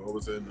 years ago. I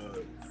was in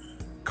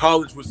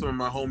college with some of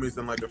my homies,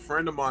 and like a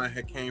friend of mine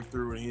had came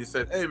through and he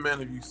said, "Hey man,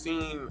 have you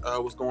seen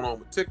what's going on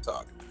with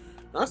TikTok?"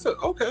 And I said,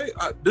 "Okay."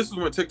 This is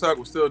when TikTok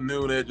was still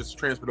new and they had just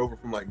transferred over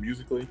from like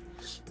Musically,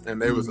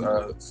 and they was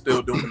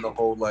still doing the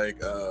whole like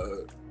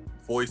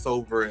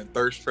voiceover and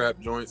thirst trap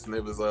joints, and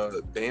they was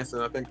dancing,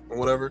 I think, or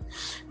whatever.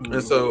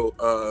 And so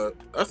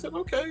I said,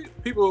 okay,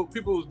 people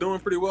was doing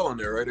pretty well on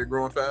there, right? They're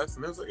growing fast,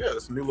 and I was like, yeah,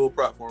 it's a new little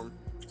platform,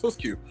 so it's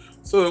cute.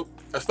 So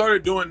I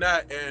started doing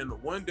that, and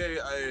one day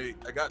I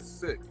got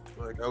sick.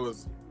 Like, I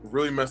was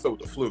really messed up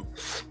with the flu,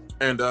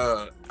 and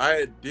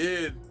I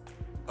did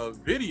a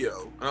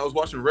video, and I was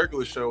watching a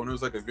regular show, and it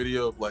was like a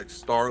video of like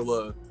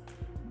Starla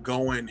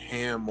going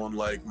ham on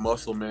like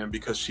Muscle Man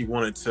because she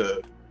wanted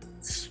to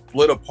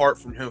split apart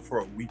from him for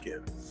a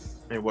weekend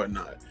and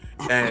whatnot.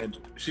 And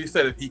she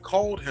said if he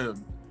called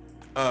him,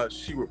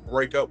 she would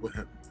break up with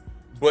him.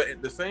 But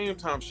at the same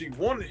time, she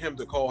wanted him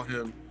to call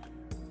him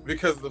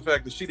because of the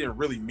fact that she didn't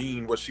really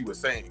mean what she was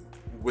saying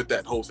with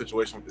that whole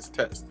situation with this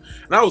test.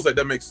 And I was like,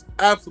 that makes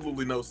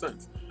absolutely no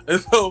sense. And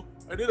so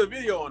I did a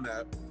video on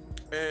that.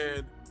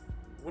 And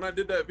when I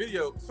did that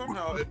video,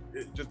 somehow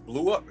it just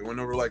blew up. It went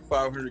over like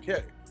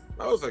 500K.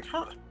 I was like,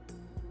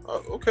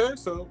 okay.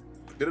 So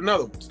did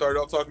another one. Started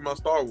out talking about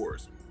Star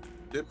Wars.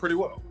 Did pretty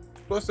well.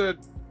 So I said,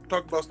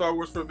 talked about Star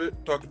Wars for a bit,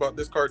 talked about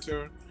this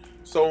cartoon,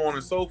 so on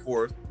and so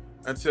forth,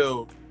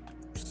 until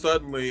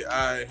suddenly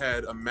I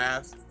had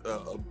amassed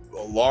a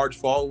large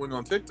following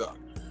on TikTok.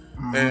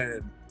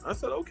 And I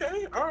said,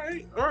 okay, all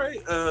right.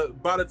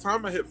 By the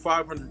time I hit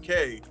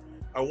 500K,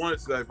 I wanted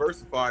to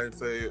diversify and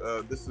say,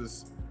 this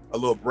is a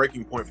little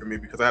breaking point for me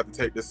because I have to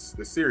take this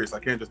serious. I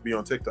can't just be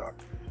on TikTok.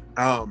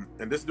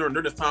 And this during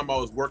this time I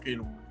was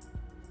working.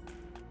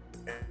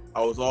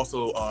 I was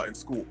also in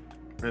school,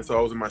 and so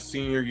I was in my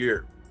senior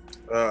year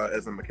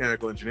as a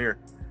mechanical engineer,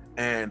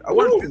 and I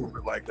wasn't feeling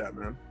it like that,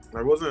 man.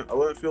 I wasn't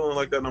feeling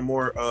like that no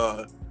more.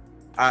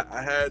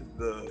 I had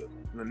the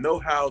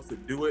know-how to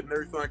do it and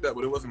everything like that,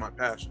 but it wasn't my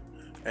passion.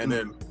 And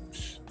then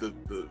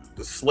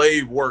the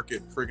slave work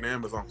at freaking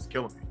Amazon was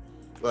killing me.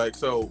 Like,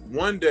 so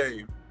one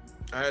day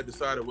I had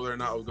decided whether or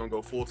not I was gonna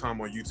go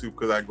full-time on YouTube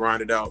because I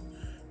grinded out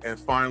and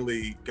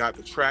finally got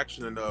the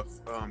traction enough,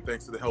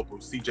 thanks to the help of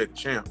CJ the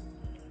Champ.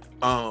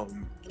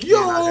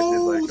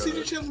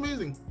 CJ Champ's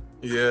amazing.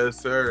 Yes,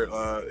 sir.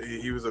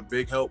 He was a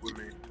big help with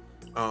me.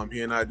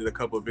 He and I did a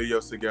couple of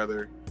videos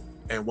together,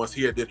 and once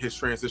he had did his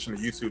transition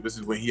to YouTube, this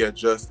is when he had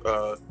just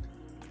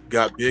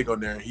got big on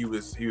there, and he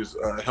was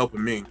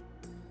helping me.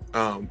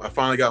 I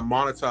finally got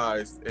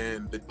monetized,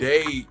 and the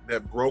day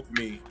that broke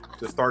me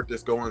to start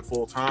this going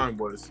full time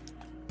was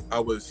I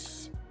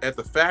was at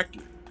the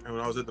factory, and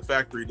when I was at the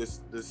factory,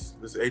 this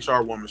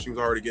HR woman, she was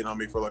already getting on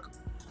me for like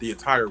the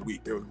entire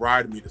week. They was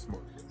riding me this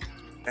month.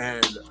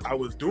 And I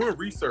was doing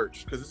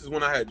research because this is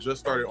when I had just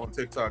started on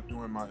TikTok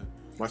doing my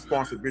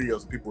sponsored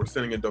videos and people were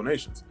sending in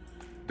donations.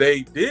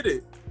 They did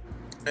it,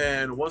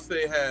 and once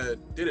they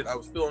did it, I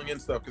was filling in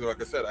stuff because,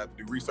 like I said, I had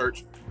to do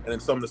research, and then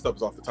some of the stuff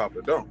was off the top of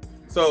the dome.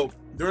 So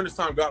during this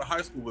time, God of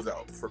High School was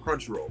out for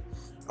Crunchyroll.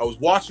 I was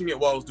watching it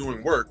while I was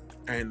doing work,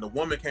 and the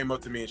woman came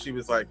up to me and she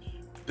was like,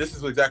 "This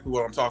is exactly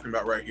what I'm talking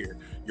about right here.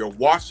 You're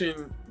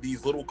watching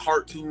these little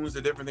cartoons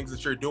and different things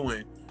that you're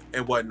doing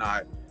and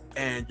whatnot,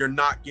 and you're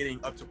not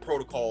getting up to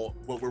protocol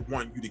what we're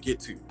wanting you to get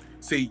to.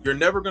 See, you're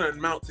never going to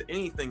amount to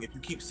anything if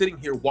you keep sitting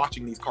here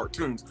watching these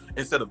cartoons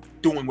instead of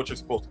doing what you're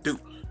supposed to do."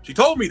 She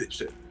told me this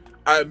shit.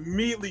 I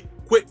immediately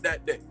quit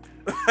that day.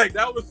 Like,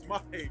 that was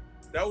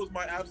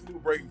my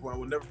absolute breaking point. I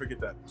will never forget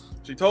that.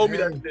 She told me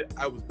that shit.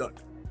 I was done.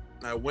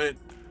 I went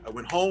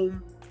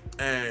home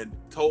and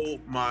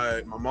told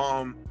my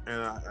mom,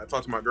 and I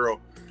talked to my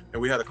girl,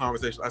 and we had a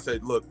conversation. I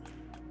said, look,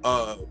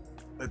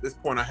 at this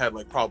point I had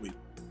like probably,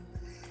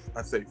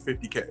 I'd say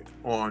 50K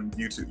on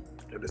YouTube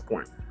at this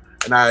point.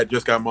 And I had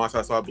just got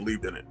monetized, so I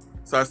believed in it.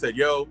 So I said,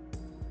 yo,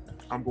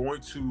 I'm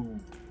going to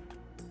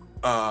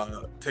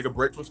take a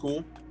break from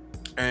school,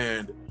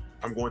 and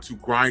I'm going to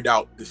grind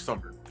out this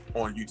summer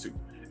on YouTube.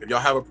 If y'all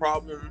have a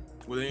problem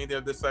with anything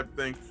of this type of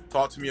thing,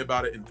 talk to me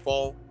about it in the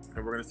fall,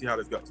 and we're going to see how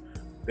this goes.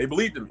 They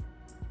believed in me.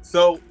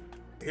 So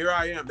here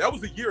I am. That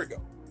was a year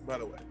ago, by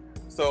the way.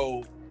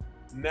 So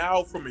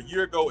now from a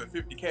year ago at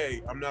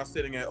 50K, I'm now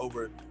sitting at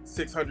over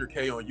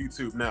 600K on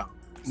YouTube now.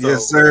 So,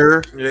 yes,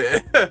 sir. Yeah,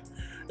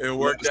 it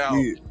worked out.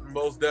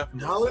 Most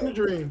definitely. Y'all in the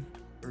dream.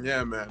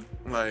 Yeah, man.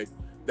 Like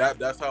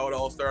that's how it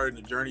all started.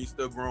 The journey's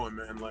still growing,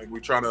 man. Like, we're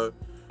trying to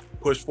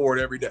push forward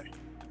every day.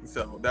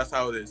 So that's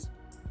how it is.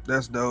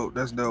 That's dope.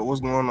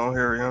 What's going on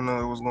here? You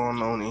know what's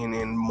going on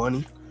in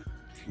money.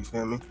 You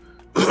feel me?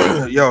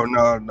 Yo,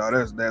 no,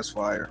 that's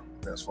fire.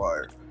 That's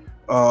fire.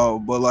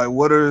 But like,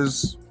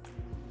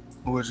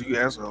 which you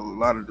answer a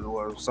lot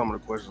of some of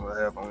the questions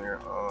I have on here.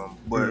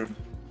 But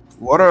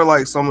what are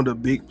like some of the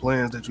big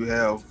plans that you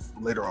have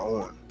later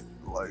on?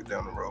 like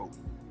down the road?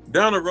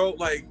 Down the road,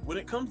 like when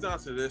it comes down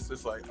to this,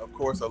 it's like, of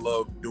course, I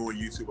love doing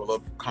YouTube. I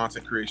love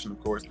content creation,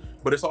 of course,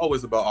 but it's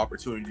always about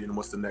opportunity and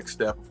what's the next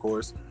step, of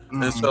course.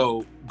 And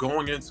so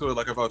going into it,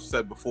 like I've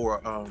said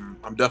before,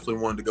 I'm definitely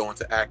wanting to go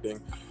into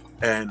acting,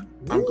 and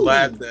I'm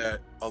glad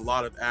that a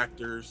lot of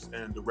actors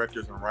and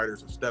directors and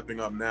writers are stepping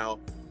up now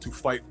to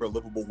fight for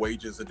livable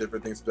wages and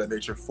different things of that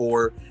nature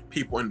for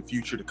people in the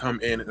future to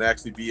come in and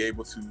actually be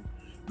able to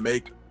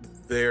make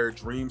their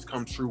dreams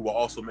come true while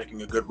also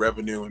making a good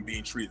revenue and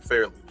being treated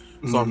fairly.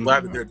 So I'm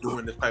glad that they're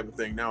doing this type of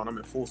thing now, and I'm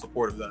in full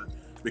support of that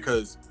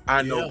because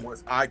I know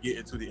once I get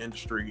into the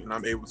industry and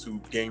I'm able to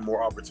gain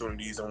more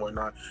opportunities and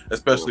whatnot,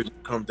 especially when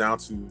it comes down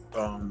to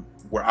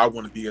where I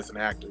want to be as an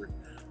actor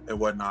and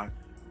whatnot,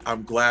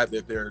 I'm glad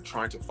that they're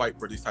trying to fight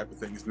for these type of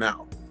things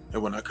now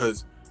and whatnot,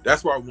 because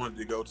that's where I wanted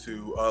to go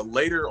to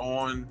later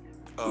on.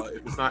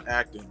 If it's not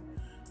acting,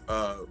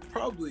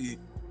 probably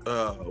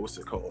what's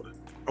it called?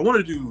 I want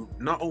to do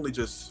not only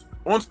just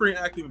on-screen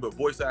acting, but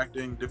voice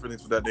acting, different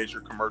things of that nature,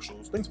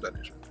 commercials, things of that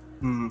nature.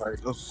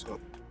 Like, that's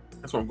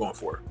what I'm going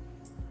for.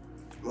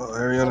 Well,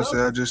 Ariana said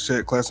I just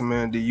checked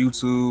Classicman the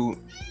YouTube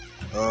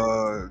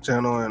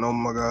channel, and oh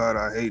my god,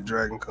 I hate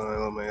Dragon Con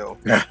LMAO.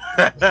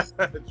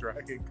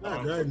 Dragon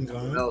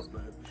Con. Else,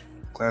 man.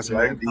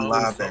 Classicman D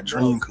live at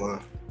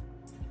DreamCon.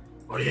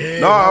 Oh yeah.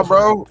 Nah,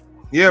 bro.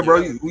 Yeah,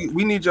 bro.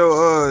 We need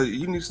your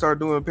you need to start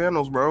doing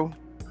panels, bro.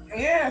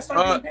 Yeah,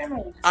 start doing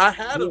panels. I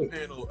had a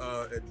panel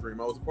at Dream.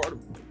 I was a part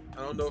of one.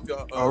 I don't know if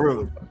y'all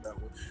really? about that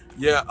one.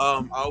 Yeah,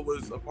 I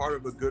was a part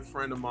of a good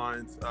friend of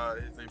mine's.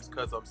 His name's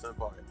Kazam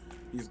Senpai.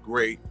 He's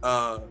great.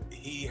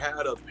 He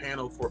had a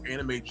panel for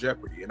Anime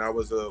Jeopardy, and I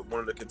was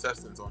one of the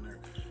contestants on there.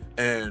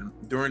 And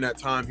during that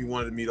time, he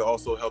wanted me to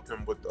also help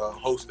him with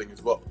hosting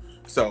as well.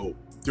 So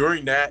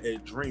during that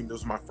at Dream, this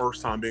was my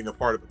first time being a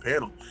part of a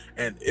panel,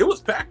 and it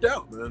was packed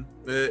out, man.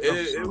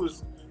 It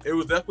was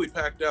definitely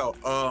packed out.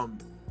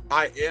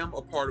 I am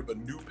a part of a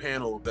new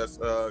panel that's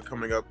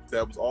coming up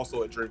that was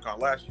also at DreamCon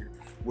last year,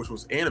 which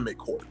was Anime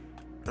Court.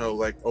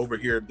 Like over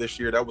here this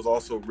year, that was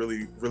also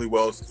really, really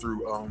well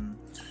through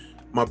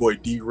my boy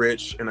D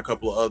Rich and a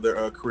couple of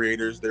other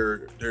creators. They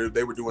were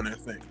doing their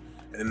thing,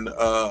 and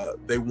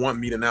they want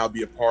me to now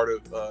be a part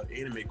of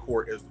Anime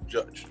Court as the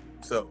judge.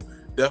 So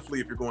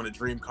definitely, if you're going to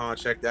DreamCon,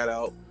 check that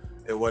out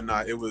and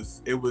whatnot. It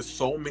was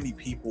so many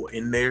people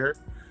in there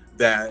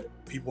that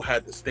people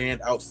had to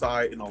stand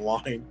outside in a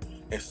line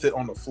and sit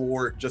on the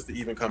floor just to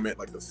even come in.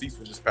 Like the seats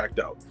were just packed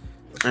out.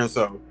 And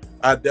so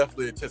I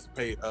definitely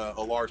anticipate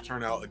a large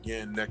turnout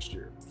again next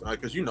year,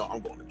 because I'm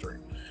going to Dream.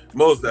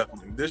 Most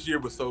definitely. This year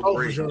was so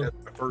great. For sure. That's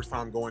my first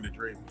time going to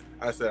Dream.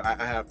 I said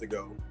I have to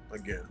go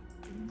again.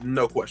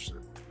 No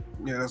question.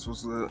 Yeah, that's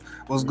what's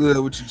good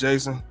with you,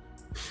 Jason.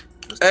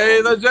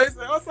 Hey, that's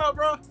Jason. What's up,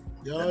 bro?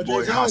 Yo,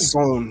 Boy,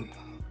 Jason.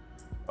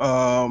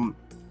 Hassan.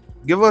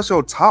 Give us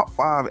your top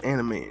 5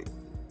 anime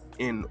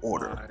in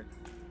order.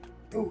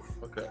 Oof.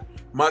 Okay.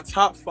 My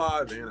top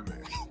 5 anime.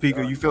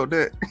 Pika, you felt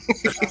that?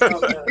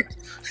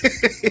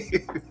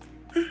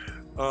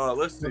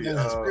 Let's see.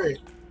 That's great.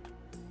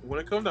 When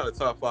it comes down to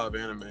top 5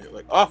 anime,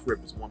 like Off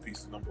Rip is One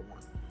Piece number 1.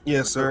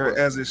 Yes, sir,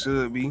 as it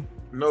should be.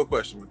 No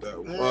question with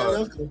that.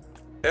 That's cool.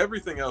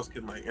 Everything else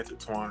can like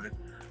intertwine.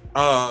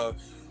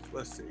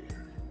 Let's see.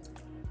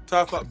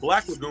 Top 5.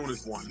 Black Lagoon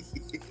is 1.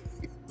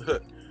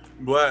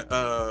 Black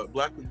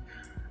Lagoon.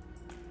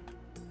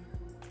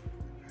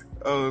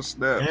 Oh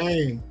snap!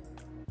 Dang,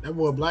 that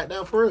boy blacked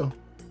out for real.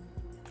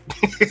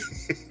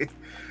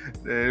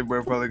 That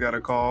bro probably got a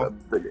call.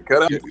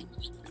 Cut out. You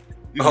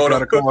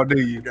got a call,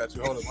 do you? Got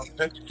you. Hold up.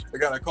 I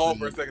got a call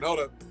for a second. Hold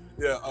up.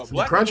 Yeah.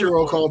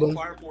 Crunchyroll called him.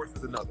 Fire Force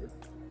is another.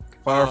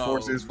 Fire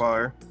Force is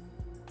fire.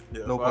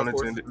 Yeah, no pun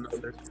intended.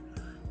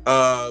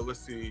 Let's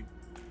see.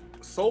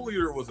 Soul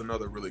Eater was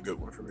another really good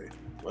one for me.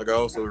 Like I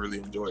also really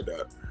enjoyed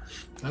that.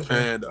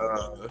 Okay. And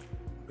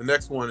the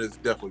next one is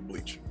definitely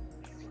Bleach.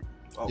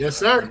 Okay. Yes,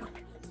 sir.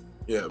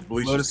 Yeah,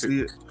 Bleach. Love to see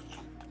it.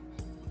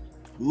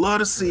 Love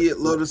to see it.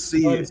 Love to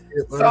see it.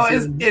 So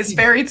is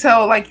Fairy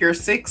Tail like your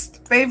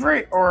 6th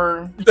favorite,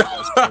 or?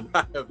 I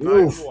have not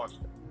even watched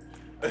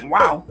it.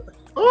 Wow.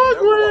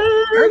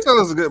 Fairy Tail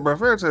is a good, bro.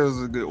 Fairy Tail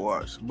is a good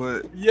watch,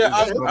 but yeah,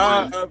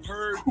 I've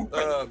heard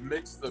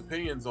mixed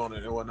opinions on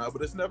it and whatnot,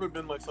 but it's never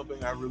been like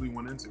something I really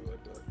went into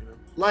like that. You know,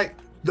 Like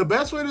the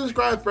best way to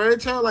describe Fairy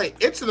Tail, like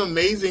it's an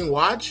amazing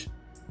watch.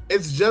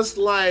 It's just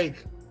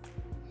like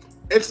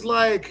it's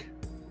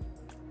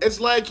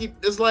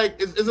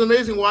an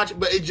amazing watch,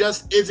 but it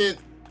just isn't.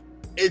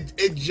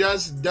 It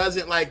just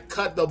doesn't like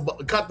cut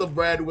the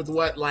bread with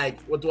what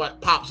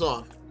pops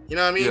off. You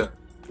know what I mean?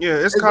 Yeah,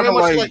 it's kind of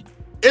like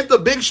it's the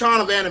Big Sean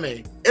of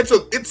anime.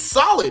 It's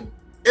solid.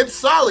 It's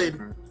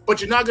solid,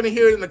 but you're not gonna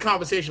hear it in the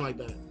conversation like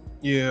that.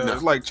 Yeah, No.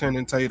 it's like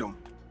Channing Tatum.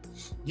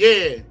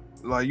 Yeah,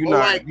 Like you're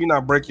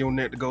not breaking your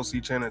neck to go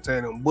see Channing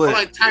Tatum, but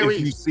like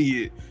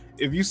Tyrese.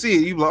 if you see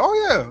it, you be like,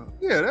 oh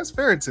yeah, that's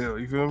Fairy Tail.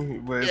 You feel me?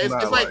 But yeah,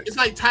 it's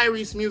like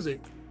Tyrese music.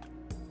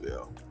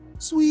 Yeah,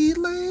 sweet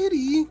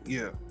lady.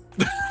 Yeah,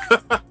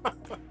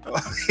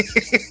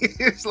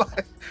 it's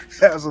like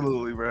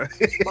absolutely, bro.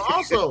 But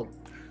also,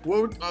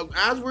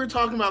 as we're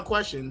talking about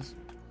questions,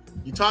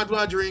 you talked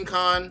about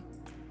DreamCon,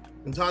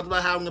 and talked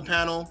about having a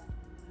panel.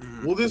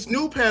 Mhm. Will this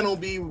new panel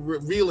be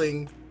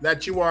revealing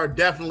that you are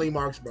definitely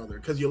Mark's brother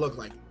because you look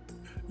like him?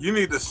 You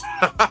need to.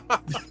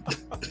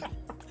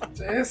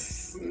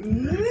 This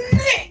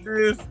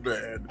This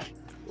man,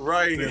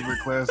 right here. Favorite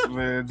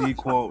Classicman D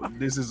quote.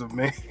 This is a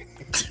man.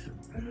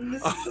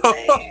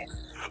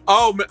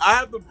 Oh man, I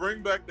have to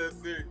bring back that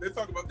series. They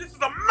talk about this is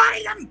a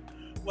man,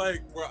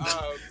 like where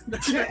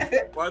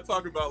I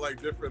talk about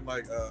like different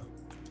like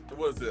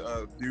what is it,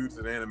 dudes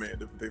in anime and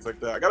different things like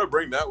that. I gotta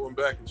bring that one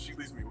back, and she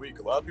leaves me weak.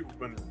 A lot of people have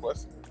been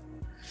requesting it.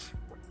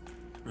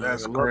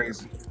 That's I love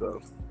crazy. that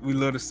stuff. We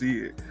love to see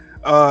it.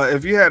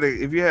 If you had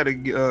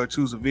to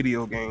choose a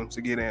video game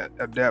to get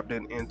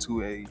adapted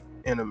into a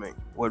anime,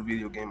 what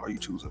video game are you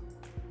choosing?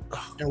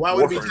 And why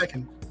would it be Warframe.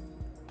 Tekken?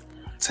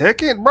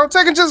 Tekken, bro.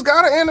 Tekken just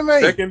got an anime.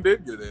 Tekken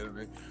did get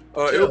anime.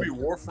 It'll be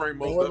Warframe.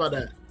 Don't worry about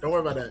that. Don't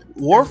worry about that.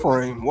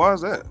 Warframe. Why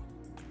is that?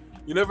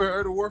 You never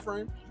heard of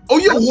Warframe? Oh,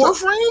 yeah,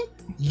 Warframe?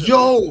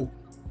 Yo.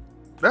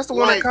 That's the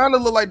one Like- that kind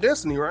of look like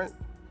Destiny, right?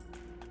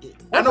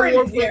 I know Warframe,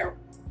 Warframe.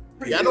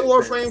 pretty Yeah, I know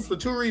good. Warframe for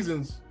 2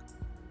 reasons.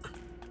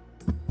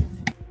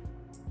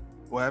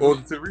 What What was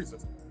happened? the 2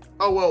 reasons?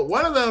 Oh, well,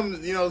 one of them,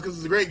 because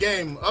it's a great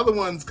game. Other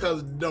ones,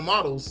 because the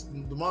models.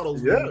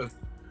 Yeah.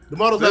 The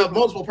models have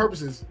multiple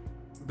purposes.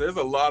 There's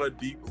a lot of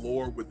deep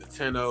lore with the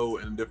Tenno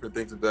and different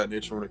things of that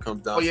nature when it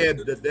comes down Oh, yeah,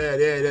 to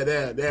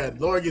the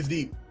lore gets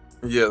deep.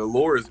 Yeah, the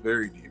lore is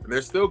very deep, and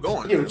they're still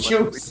going. You man. Like,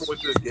 choose. even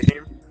with this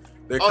game,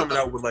 they're Oh, coming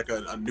out with like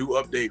a new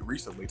update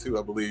recently too,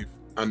 I believe.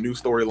 A new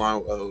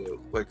storyline,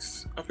 like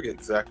I forget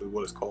exactly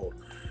what it's called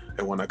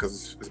and whatnot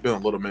because it's been a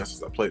little minute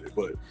since I played it.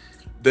 But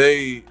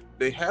they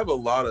have a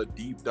lot of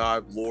deep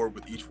dive lore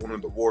with each one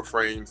of the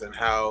Warframes and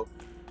how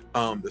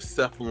the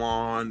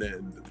Cephalon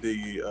and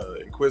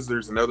the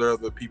Inquisitors and other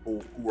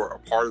people who are a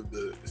part of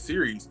the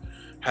series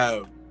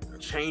have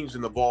changed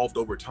and evolved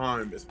over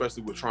time,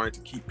 especially with trying to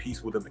keep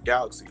peace within the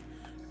galaxy.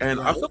 And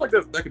I feel like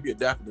that could be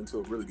adapted into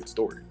a really good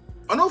story.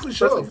 I know for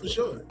sure, for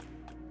sure.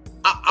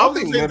 I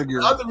think was thinking Metal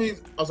Gear- other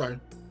reason. Oh, sorry.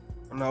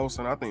 And I was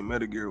saying, I think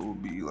Metagear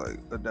would be like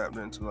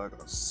adapted into like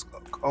a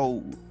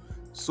cold,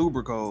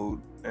 super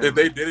cold. If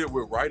they did it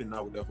with writing,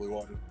 I would definitely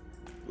watch it.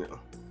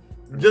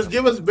 yeah. Just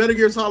give us Metal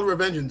Gear Solid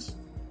Revengeance.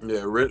 Yeah,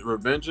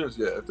 Revengeance.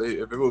 Yeah,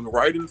 if it was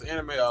writings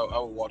anime, I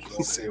would watch it. He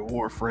all said day.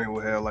 Warframe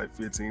would have like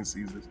 15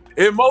 seasons.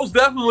 It most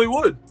definitely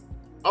would.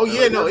 Oh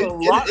yeah, no, There's a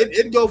lot.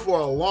 it'd go for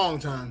a long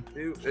time.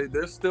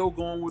 They're still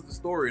going with the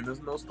story, and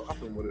there's no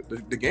stopping with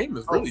it. The game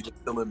is really just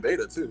still in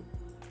beta too.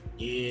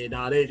 Yeah,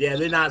 no,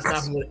 they're not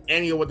stopping with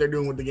any of what they're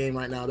doing with the game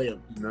right now. They are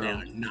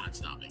No. not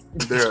stopping.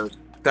 There are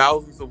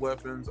thousands of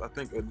weapons. I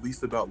think at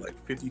least about like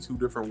 52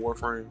 different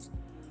Warframes.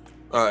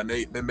 And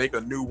they make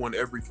a new one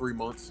every 3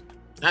 months.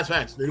 That's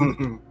facts, dude.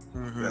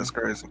 Mm-hmm. That's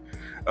crazy.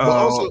 But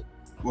also,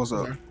 What's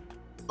up?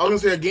 I was gonna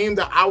say a game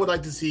that I would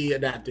like to see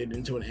adapted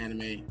into an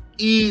anime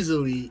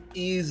easily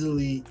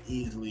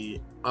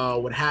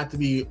would have to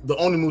be the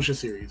Onimusha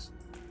series.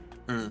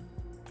 Mm.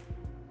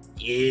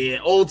 Yeah,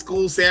 old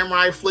school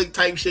samurai flick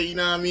type shit, you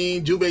know what I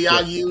mean? Jubei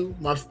Yagyu,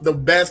 the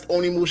best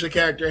Onimusha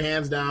character,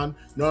 hands down.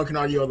 No one can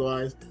argue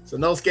otherwise. So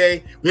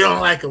Nosuke, we don't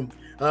like him.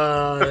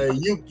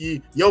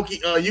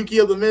 Yuki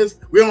of the Mist,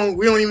 we don't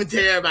even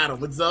care about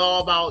him. It's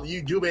all about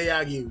you, Jubei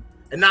Yagyu,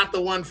 and not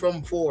the one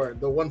from 4,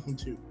 the one from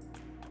 2.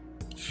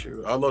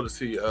 Shoot, I'd love to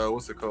see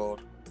what's it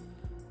called?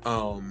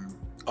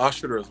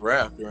 Ashura's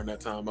Wrath during that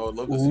time. I would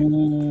love to see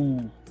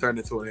it turned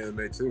into an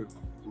anime too.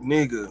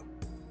 Nigga.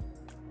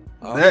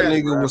 Oh, That yeah,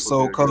 nigga Wrath was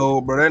so very good.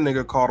 cold, bro. That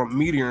nigga caught a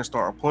meteor and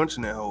started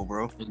punching that hoe,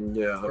 bro.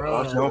 Yeah, Bro.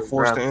 Ashura's Jump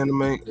Force Wrath the was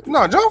anime. good.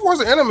 No, Jump Force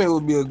the anime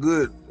would be a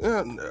good.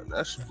 Yeah,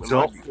 that's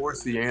Jump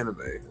Force the anime.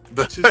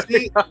 To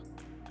see,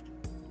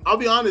 I'll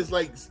be honest.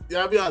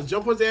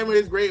 Jump Force the anime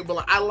is great, but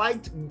like, I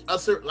like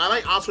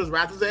Ashura's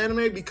Wrath as an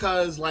anime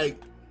because like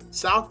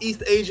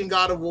Southeast Asian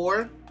God of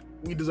War,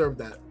 we deserve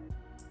that.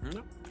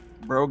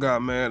 Bro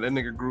got mad. That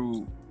nigga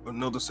grew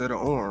another set of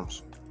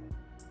arms.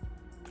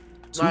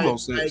 Two Like- more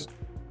sets.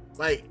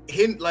 Like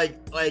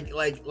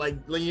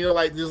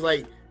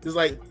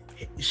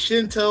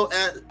Shinto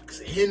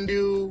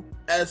Hindu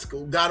esque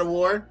God of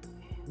War.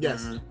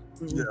 Yes, Mhm.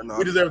 Yeah, no,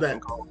 we deserve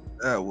that.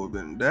 That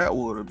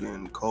would have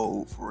been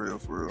cold for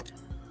real.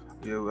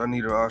 Yeah, I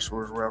need an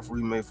Ashura's Wrath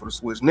remake for the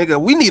Switch.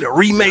 Nigga, we need a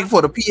remake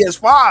for the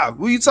PS5.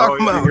 What you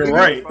talking Oh, yeah, about? You're nigga?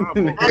 right. I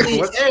mean,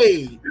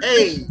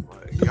 hey,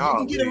 Like, you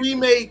can get a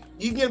remake.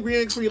 You can get a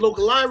remake for your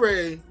local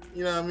library.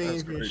 You know what I mean?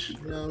 That's crazy,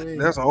 You know what I mean?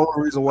 That's the only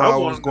reason why I was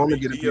wanted going to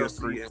be get a DLC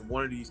PS3. in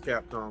one of these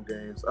Capcom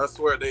games. I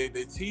swear they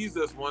teased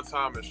us one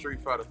time in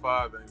Street Fighter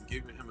V and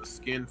giving him a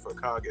skin for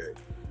Kage.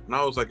 And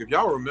I was like, if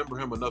y'all remember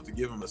him enough to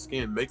give him a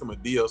skin, make him a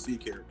DLC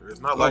character. It's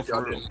not like for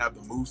y'all real. didn't have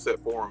the moveset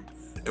for him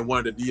in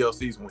one of the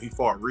DLCs when he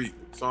fought Ryu.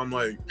 So I'm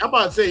like, I'm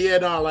about to say, yeah,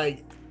 no,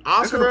 like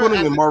I should have Oscar. put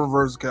him in Marvel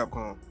vs.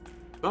 Capcom.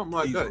 something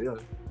like that, yeah.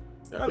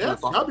 That'd Yeah, been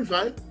fine. I'll be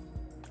fine.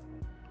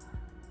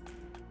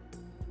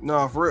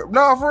 No, for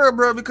real,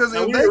 bro. Because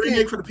Now, if we need a they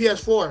remake can, for the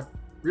PS4.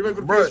 Remake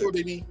for the Bruh. PS4,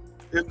 baby.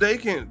 if they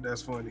can,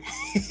 that's funny.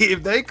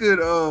 If they could,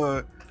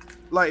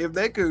 like if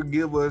they could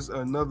give us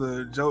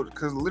another JoJo,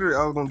 because literally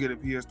I was gonna get a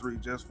PS3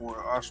 just for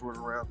Ashura's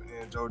Wrath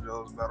and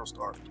JoJo's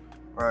Battlestar,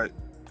 right?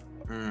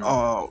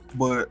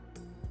 But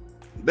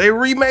they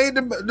remade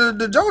the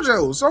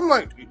JoJo, so I'm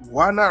like,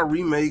 why not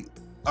remake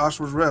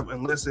Ashura's Wrath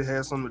unless it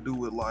has something to do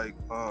with like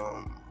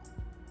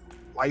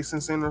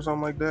licensing or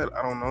something like that?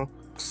 I don't know.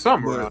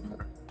 Somewhere.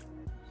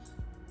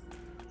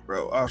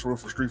 Bro, Ashura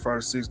for Street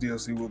Fighter 6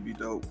 DLC would be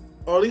dope.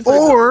 Or at least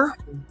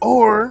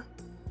Or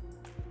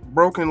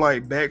Broken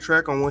like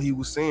backtrack on what he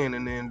was saying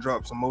and then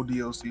drop some more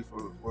DLC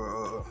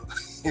for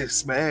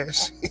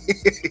Smash.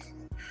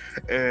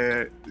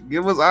 And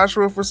give us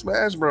Ashura for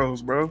Smash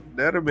Bros, bro.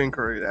 That'd have been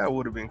crazy. That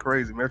would have been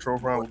crazy. Metro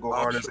Prime would go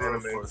hard as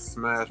anime. For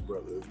Smash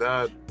Brothers.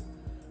 That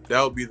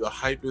would be the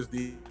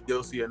hypest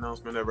DLC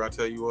announcement ever. I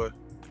tell you what.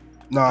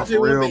 Nah,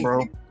 for real,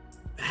 bro.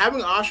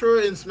 Having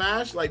Ashura in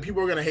Smash, like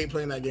people are gonna hate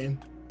playing that game.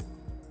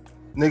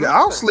 Nigga,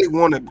 I'll sleep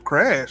one to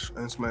crash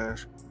and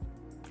Smash.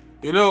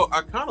 You know,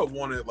 I kind of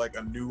wanted like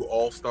a new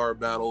All-Star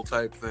Battle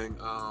type thing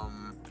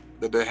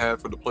that they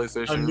had for the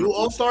PlayStation. A new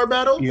All-Star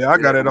Battle? Yeah, I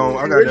got it on.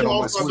 I got it on my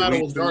All-Star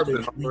Battle was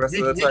garbage.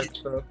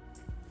 Stuff.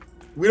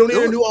 We don't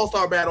need a new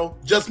All-Star Battle.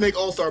 Just make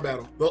All-Star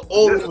Battle. The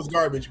old one was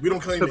garbage. We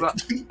don't claim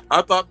it.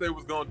 I thought they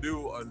was gonna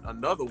do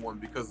another one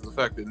because of the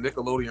fact that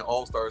Nickelodeon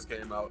All-Stars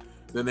came out.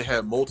 Then they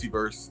had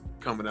Multiverse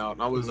coming out,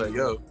 and I was like,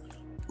 yo,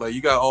 like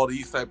you got all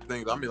these type of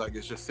things. I mean, like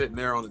it's just sitting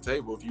there on the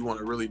table if you want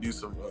to really do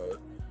some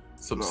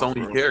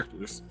Sony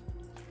characters.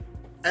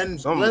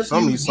 And some of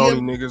these Sony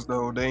niggas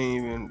though, they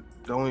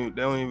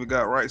don't even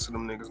got rights to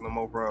them niggas no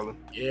more probably.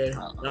 Yeah,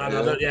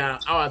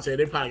 I would say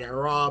they probably got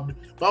robbed.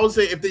 But I would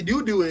say if they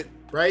do it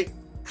right,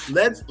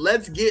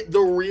 let's get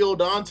the real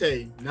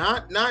Dante,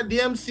 not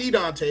DMC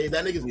Dante.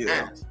 That nigga's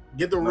ass.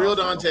 Get the real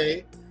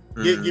Dante.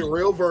 Get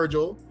real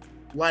Virgil.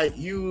 Like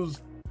use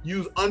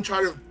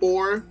Uncharted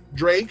 4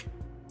 Drake.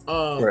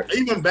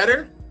 Even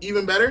better.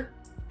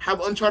 Have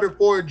Uncharted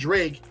 4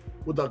 Drake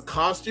with a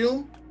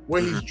costume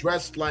where he's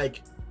dressed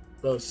like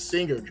the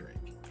singer Drake.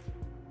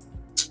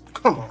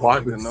 Come on, why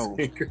no,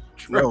 bro,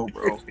 no,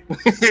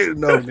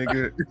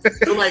 nigga.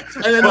 So like,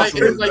 and then like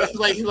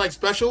he's like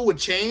special would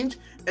change,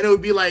 and it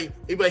would be like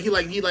he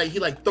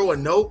throw a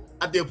note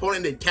at the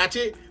opponent and catch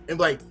it, and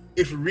be like,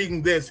 if you're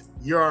reading this,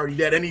 you're already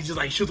dead, and he just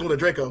like shoots with a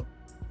Draco.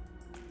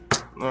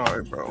 All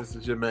right, bro. This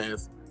is your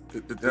man's.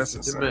 That's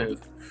insane.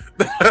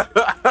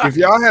 If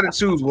y'all had to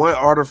choose one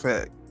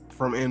artifact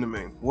from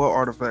anime, what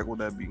artifact would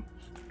that be?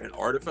 An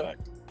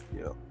artifact?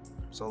 Yeah.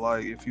 So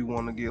like, if you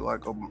want to get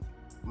like a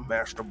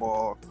Master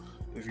Ball,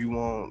 if you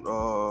want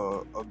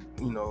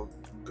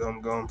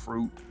gum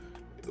fruit,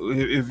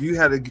 if you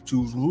had to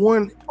choose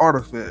one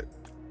artifact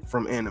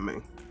from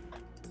anime,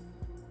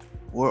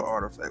 what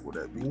artifact would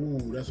that be? Ooh,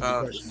 that's a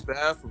good question. The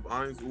staff of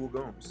Ainz Ooal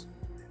Goms.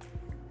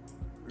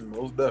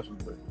 Most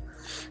definitely.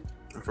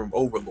 From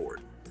Overlord.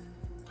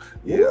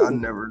 Yeah, I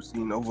never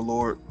seen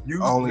Overlord.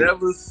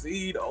 Never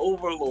seen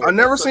Overlord. I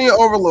never seen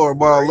Overlord,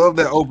 but I love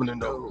that opening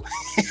though.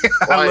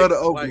 I love the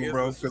opening, like,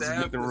 bro, because it's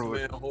nothing this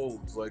ruined. man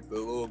holds like the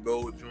little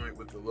gold joint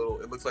with the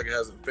little. It looks like it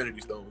has infinity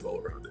stones all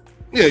around it.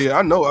 Yeah,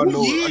 I know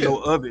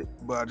of it,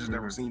 but I just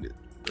never seen it.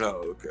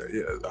 Oh, okay,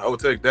 yeah, I would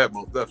take that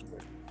most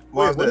definitely.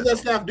 Wait, what does that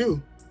staff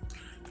do?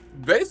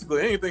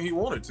 Basically, anything he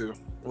wanted to.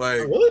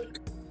 Like,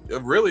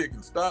 really, it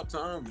can stop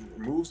time,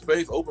 remove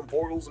space, open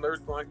portals, and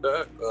everything like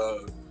that.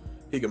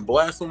 He can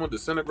blast someone,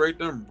 disintegrate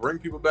them, bring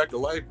people back to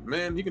life.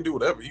 Man, he can do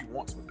whatever he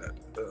wants with that.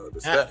 The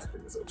staff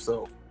is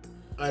himself.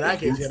 That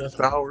case, yeah, that's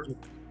power.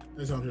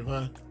 That sounds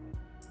fine.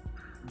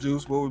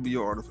 Juice, what would be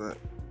your artifact?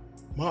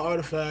 My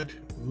artifact,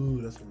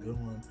 ooh, that's a good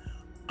one.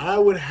 I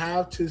would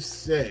have to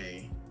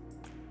say,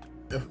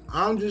 if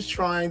I'm just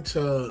trying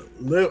to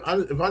live,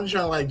 if I'm just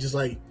trying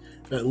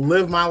to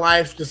live my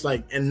life, just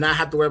like and not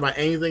have to worry about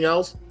anything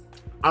else,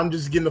 I'm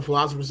just getting the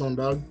Philosopher's Stone,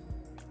 dog.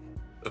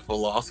 The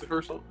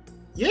Philosopher's Stone?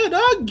 Yeah,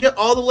 dog. Get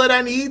all the lead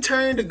I need,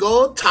 turn to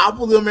gold,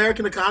 topple the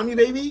American economy,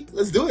 baby.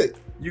 Let's do it.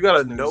 You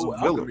gotta know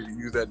alchemy to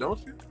use that, don't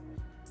you?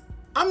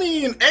 I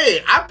mean,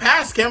 hey, I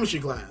passed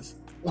chemistry class.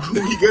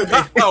 We good.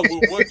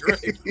 What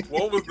grade?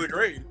 What was the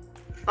grade?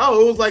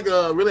 Oh, it was like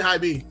a really high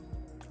B.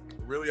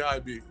 Really high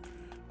B.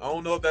 I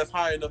don't know if that's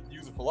high enough to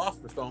use a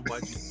Philosopher's Stone,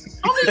 like.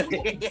 I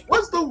mean,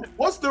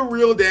 what's the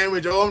real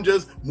damage? Oh, I'm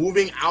just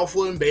moving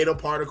alpha and beta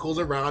particles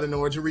around in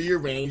order to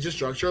rearrange the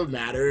structure of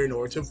matter in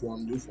order to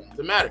form new forms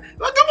of matter.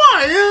 Like, come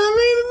on, you know what I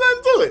mean? There's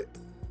nothing to it.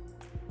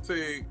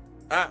 See,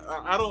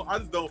 I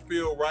just don't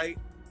feel right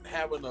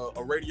having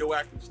a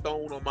radioactive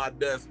stone on my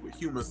desk with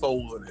human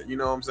souls in it. You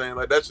know what I'm saying?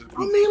 Like that's just.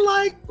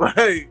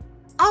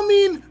 I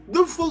mean,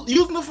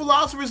 using the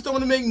Philosopher's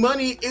Stone to make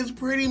money is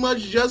pretty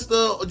much just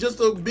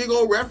a big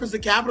old reference to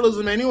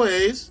capitalism,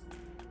 anyways.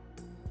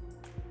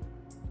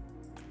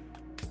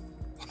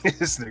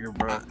 This nigga,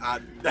 bro.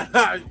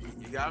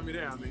 You got me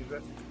there. I mean,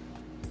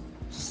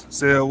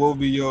 Sal, what would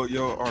be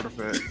your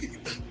artifact?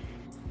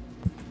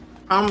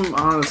 I'm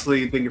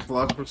honestly thinking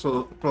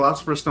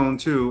Philosopher's Stone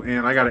too,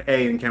 and I got an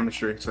A in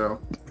chemistry, so.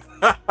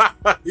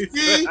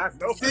 See,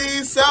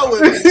 sell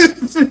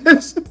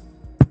it.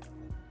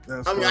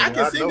 That's I mean, funny. I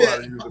can sing know how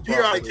to that use it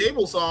periodic properly.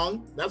 table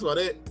song. That's about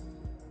it.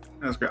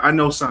 That's great. I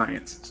know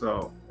science,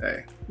 so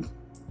hey.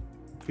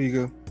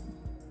 Pika.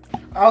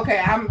 Okay,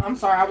 I'm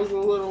sorry. I was a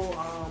little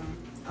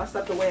I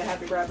stepped away. I had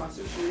to grab my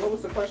sushi. What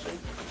was the question?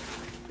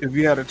 If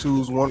you had to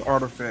choose one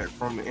artifact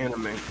from the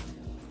anime,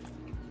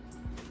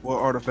 what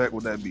artifact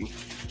would that be?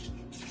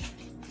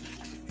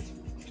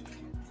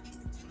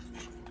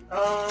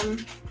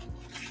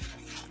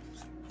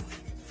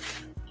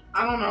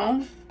 I don't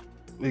know.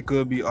 It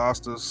could be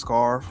Asta's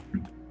scarf.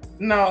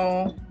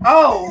 No.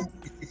 Oh,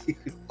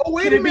 Oh,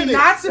 wait can a it be minute.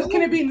 Natsu?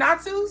 Can it be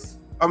Natsu's?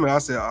 I mean, I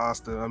said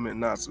Asta. I meant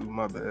Natsu.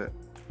 My bad.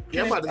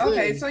 Yeah, I'm about to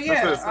Okay, say. so What's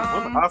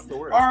yeah, Asta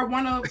wear? or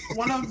one of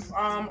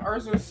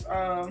Urza's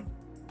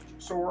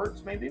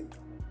swords, maybe.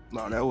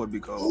 No, that would be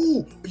cold.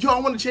 Ooh, yo, I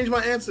want to change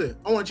my answer.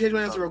 I want to change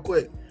my answer real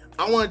quick.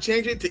 I want to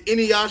change it to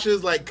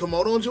Inuyasha's like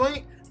kimono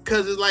joint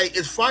because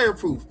it's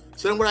fireproof.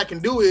 So then what I can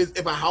do is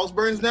if a house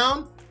burns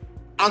down,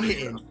 I'm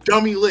hitting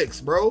dummy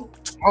licks, bro.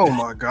 Oh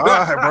my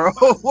god,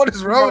 bro! What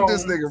is wrong with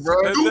this nigga,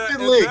 bro? At Stupid that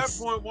licks.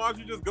 point, why don't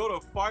you just go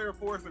to Fire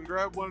Force and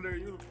grab one of their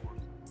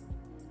uniforms?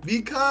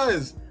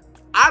 Because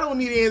I don't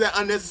need any of that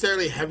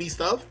unnecessarily heavy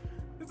stuff.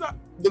 It's not-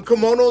 The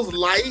kimono's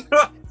light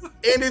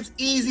and it's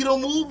easy to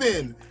move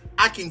in.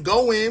 I can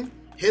go in,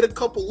 hit a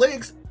couple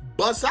licks,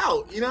 bust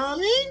out. You know what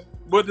I mean?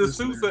 But the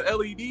suits are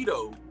LED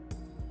though.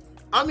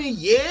 I mean,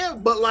 yeah,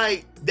 but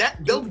like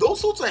that,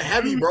 those suits are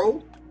heavy,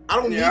 bro. I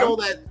don't need all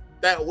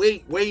that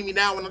weight weighing me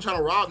down when I'm trying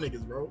to rob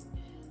niggas, bro.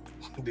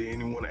 Did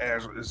anyone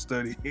actually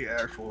study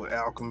actual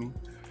alchemy?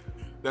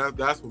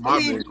 That's what my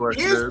big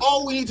question here's is.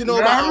 all we need to know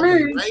about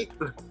alchemy, right?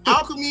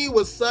 Alchemy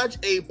was such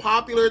a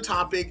popular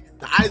topic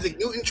that Isaac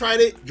Newton tried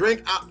it,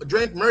 drank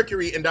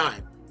mercury, and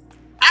died.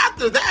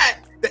 After that,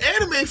 the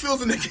anime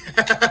fills in the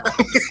gap.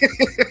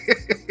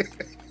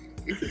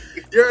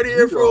 You already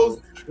hear,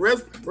 fools.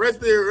 Rest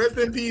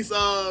in peace,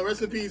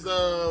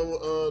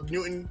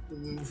 Newton,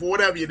 for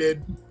whatever you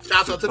did.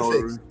 Shouts out to the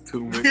six.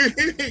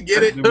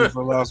 Get it? The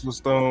Philosopher's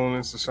Stone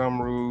and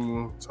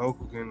Sesshomaru,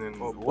 Tokugan, and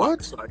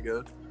What? I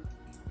guess.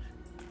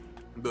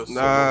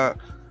 Nah,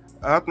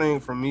 I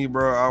think for me,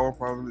 bro, I would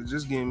probably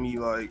just give me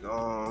like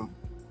I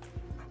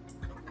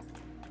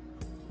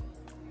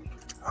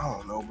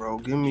don't know, bro.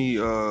 Give me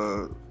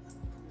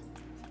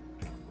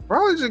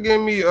probably just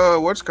give me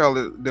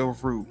Devil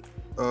Fruit,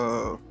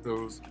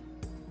 Those.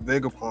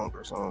 Vegapunk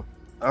or something.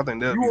 I think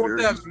that'd You be want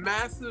very that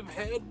massive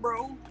head,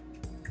 bro?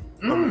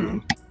 I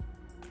mean,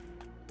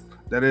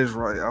 that is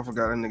right. I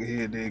forgot that nigga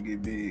head did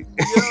get big.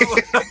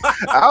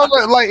 I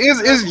was like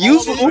it's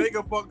useful.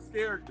 Vegapunk's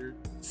character.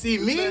 See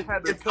me,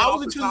 had to if cut I off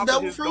was to the choose top of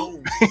Devil his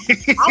Fruit,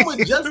 dome. I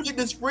would just get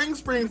the spring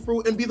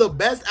fruit and be the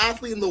best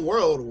athlete in the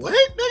world. What,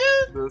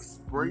 nigga? The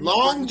spring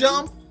Long spring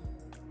jump,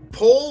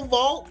 pole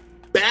vault,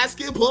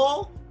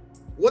 basketball.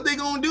 What they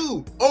gonna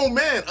do? Oh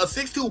man, a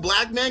 6'2"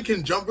 black man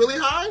can jump really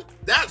high?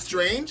 That's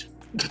strange.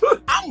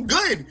 I'm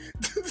good.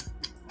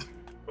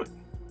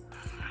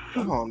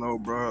 I don't know,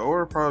 bro.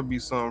 Or it'd probably be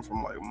something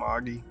from like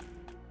Magi.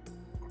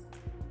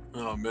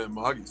 Oh man,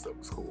 Magi stuff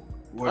was cool.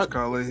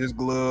 His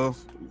glove,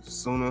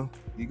 Suna.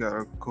 He got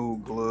a cool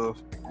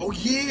glove. Oh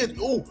yeah.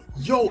 Oh,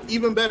 yo,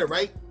 even better,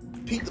 right?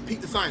 Peek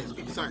the science,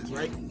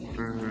 right?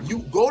 Mm-hmm. You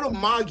go to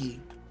Magi,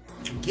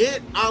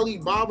 get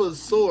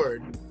Alibaba's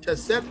sword to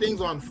set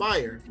things on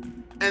fire,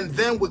 and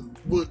then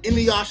with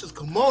Inuyasha's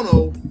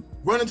kimono,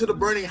 run into the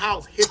burning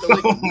house, hit the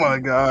liquid. Oh my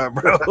god,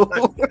 bro.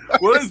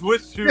 What is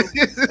with you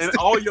and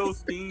all your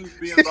schemes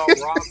being about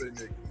robbing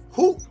niggas?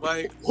 Who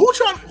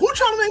trying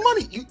to make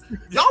money?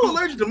 Y'all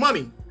allergic to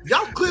money.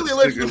 Y'all clearly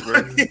allergic to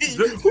money.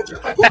 who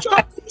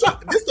trying?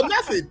 This the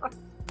method.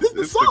 This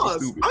the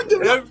sauce. I'll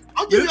give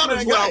y'all the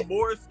got sweat.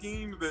 more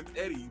schemes than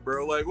Eddie,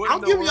 bro. Like, what? I'll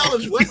give y'all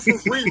the sweat for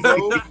free,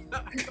 bro.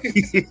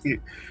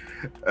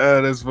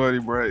 That's funny,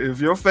 bro. If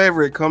your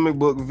favorite comic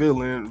book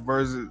villain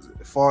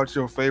fought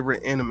your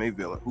favorite anime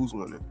villain, who's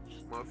winning?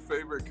 My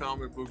favorite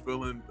comic book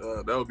villain,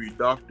 that would be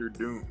Doctor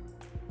Doom.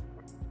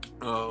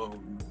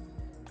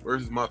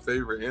 Versus my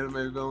favorite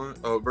anime villain.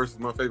 Versus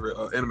my favorite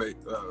anime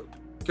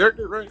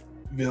character, right?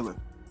 Villain.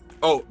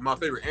 Oh, my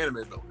favorite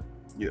anime villain.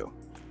 Yeah.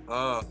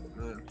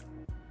 Man.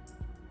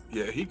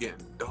 Yeah, he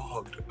getting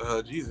dogged.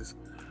 Jesus.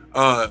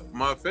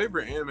 My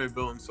favorite anime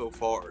villain so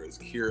far is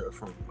Kira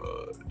from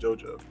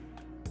JoJo.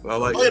 I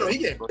like. Oh, he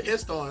getting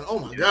pissed on. Oh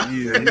my god.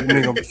 Yeah, you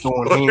nigga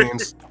throwing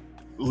hands,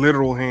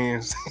 literal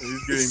hands,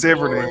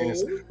 severed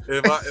hands.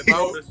 If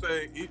I were to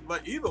say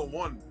like either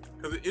one,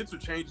 because it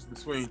interchanges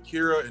between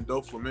Kira and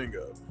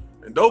Doflamingo,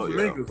 and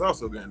Doflamingo is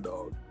also getting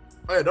dogged.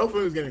 Oh yeah,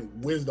 Doflamingo's getting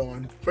whizzed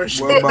on for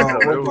sure.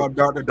 What about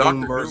Dr.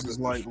 Doom versus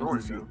like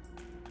Luffy?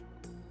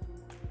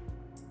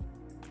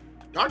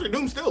 Dr.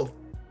 Doom still.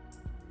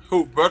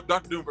 Who?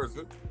 Dr. Doom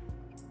versus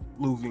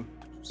Luffy.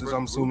 Since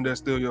I'm assuming that's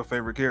still your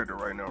favorite character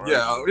right now, right?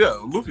 Yeah.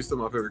 Luffy's still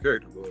my favorite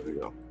character, but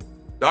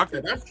Dr.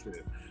 Yeah, Doom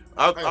shit.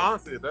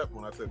 Honestly, at that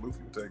point, I'd say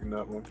Luffy would taking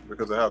that one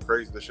because of how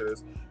crazy this shit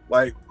is.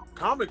 Like,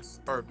 comics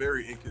are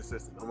very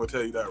inconsistent. I'm gonna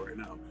tell you that right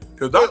now,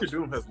 because Dr.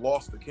 Doom has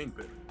lost the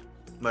Kingpin,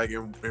 like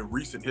in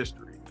recent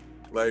history.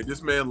 Like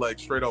this man, like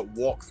straight up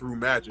walked through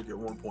magic at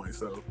one point.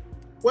 So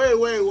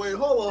Wait.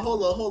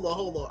 Hold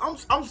on.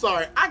 I'm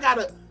sorry.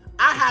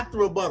 I have to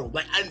rebuttal.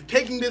 Like, I'm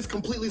taking this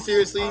completely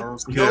seriously.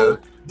 Yeah.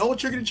 No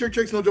tricky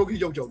tricks, no jokey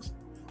jokes.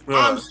 Yeah.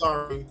 I'm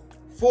sorry.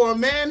 For a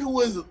man who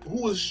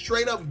was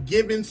straight up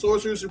given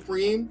Sorcerer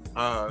Supreme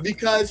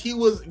because he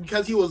was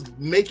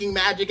making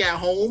magic at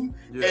home,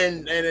 Yeah.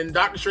 and then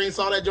Doctor Strange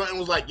saw that joint and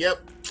was like, "Yep,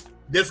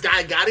 this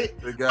guy got it."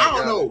 The guy I don't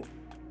got know, it.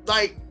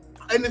 like,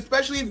 and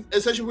especially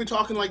we're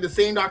talking like the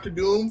same Doctor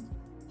Doom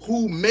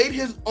who made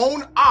his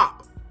own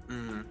op,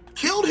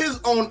 killed his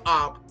own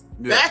op,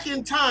 back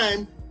in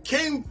time,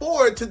 came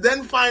forward to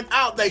then find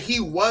out that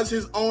he was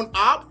his own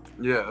op.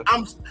 Yeah.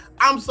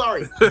 I'm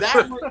sorry. That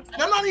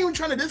and I'm not even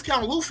trying to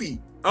discount Luffy.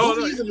 Oh,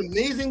 Luffy is an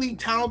amazingly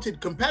talented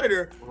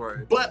competitor,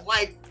 Right. but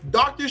like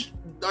Doctor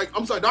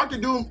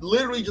Doom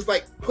literally just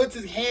like puts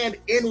his hand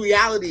in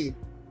reality,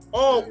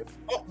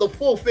 the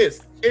full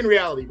fist in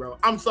reality, bro.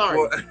 I'm sorry.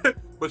 Well,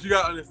 but you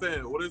gotta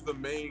understand, what is the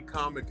main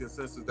common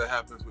consensus that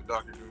happens with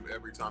Doctor Doom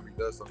every time he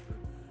does something?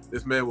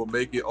 This man will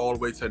make it all the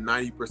way to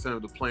 90%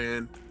 of the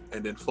plan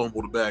and then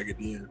fumble the bag at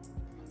the end.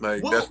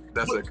 Like,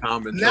 that's a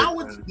common. Now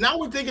we're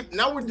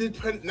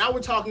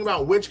talking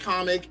about which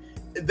comic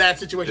that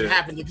situation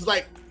happened,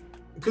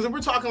 because if we're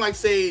talking like,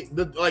 say,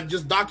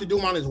 just Doctor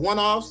Doom on his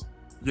one-offs,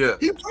 he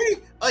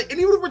pretty like, and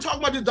even if we're talking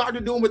about just Doctor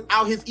Doom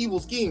without his evil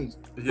schemes,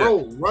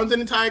 bro, runs an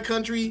entire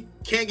country,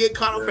 can't get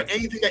caught up for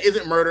anything that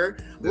isn't murder.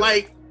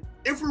 Like,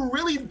 if we're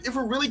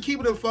really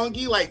keeping it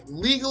funky, like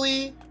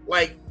legally,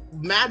 like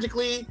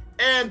magically,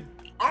 and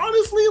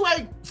honestly,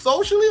 like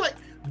socially, like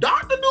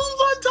Doctor Doom's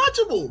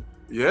untouchable.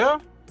 Yeah.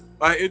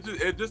 Like,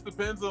 it just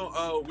depends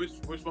on which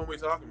one we're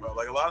talking about.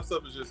 Like, a lot of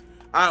stuff is just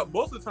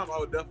most of the time I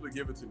would definitely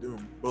give it to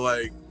Doom. But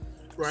like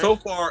so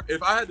far,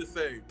 if I had to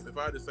say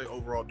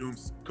overall,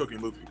 Doom's cooking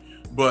Luffy.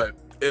 But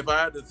if I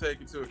had to take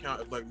into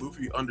account if like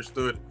Luffy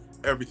understood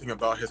everything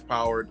about his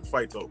power, the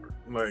fight's over.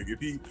 Like, if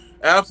he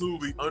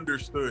absolutely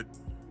understood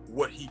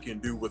what he can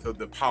do with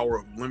the power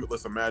of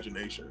limitless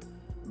imagination,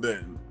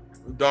 then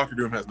Doctor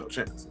Doom has no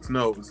chance.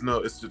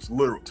 It's just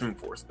literal Toon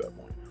Force at that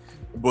point.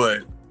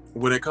 But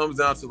when it comes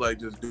down to like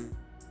just do,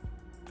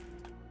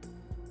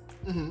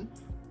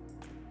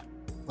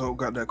 Oh,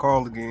 got that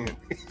call again.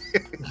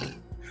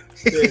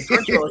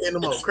 Crunchyroll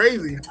hitting them up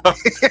crazy.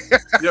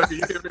 Yeah, can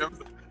you hear me?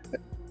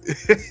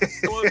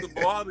 It wants to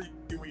bother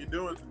you when you're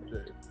doing some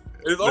shit.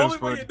 It's only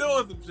when you're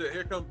doing some shit.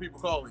 Here come people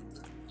calling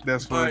you.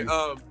 That's funny.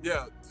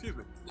 Yeah, excuse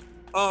me.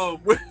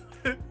 When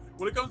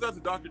it comes down to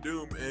Doctor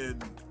Doom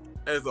and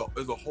as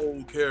a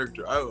whole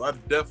character, I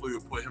definitely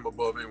would put him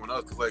above anyone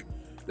else, because like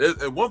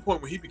at one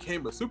point when he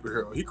became a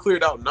superhero, he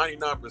cleared out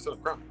 99%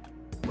 of crime,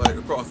 like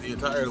across the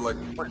entire like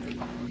planet,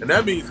 and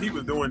that means he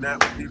was doing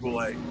that with people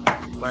like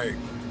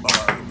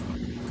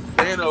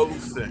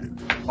Thanos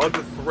and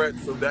other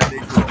threats of that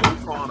nature, or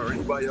Ultron or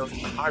anybody else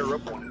higher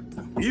up on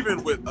him.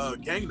 Even with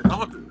Kang the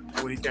Conqueror,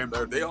 when he came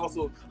there, they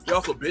also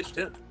bitched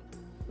him.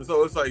 And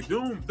so it's like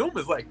Doom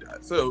is like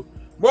that. So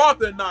more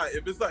often than not,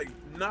 if it's like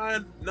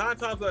nine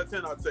times out of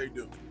 10, I'd say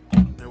Doom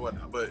and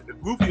whatnot. But if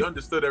Luffy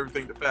understood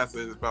everything the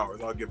facet of his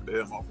powers, I'll give it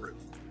to him off rip.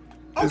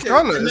 It's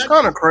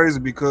kind of crazy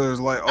because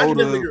like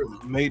Oda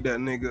made that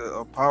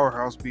nigga a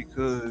powerhouse,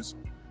 because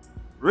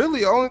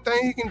really only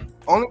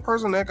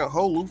person that can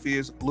hold Luffy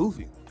is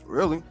Luffy.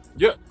 Really?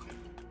 Yeah.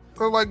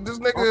 Cause like this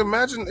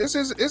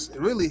nigga it's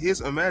really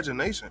his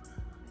imagination,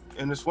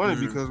 and it's funny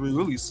because we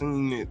really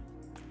seen it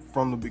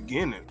from the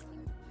beginning.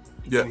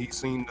 Yeah. He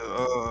seen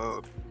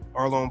the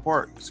Arlong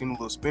Park. He seen the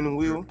little spinning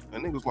wheel,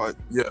 and niggas like,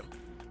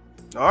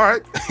 all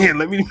right,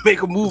 let me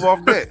make a move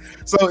off that.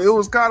 So it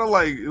was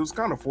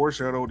kind of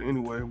foreshadowed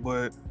anyway.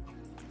 But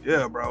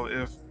yeah, bro,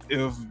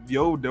 if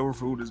your devil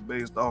fruit is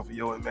based off of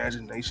your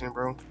imagination,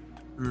 bro,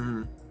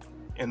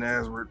 and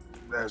as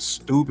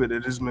stupid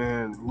as this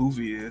man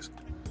Luffy is,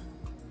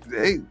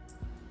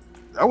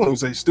 I wouldn't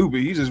say stupid.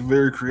 He's just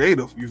very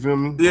creative. You feel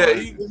me? Yeah,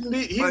 he's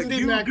like, indeed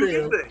you not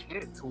creative. get a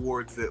hint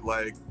towards it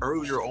like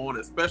earlier on,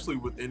 especially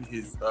within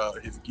his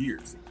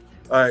gears.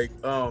 Like,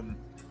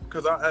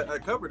 because I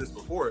covered this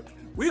before.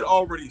 We had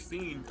already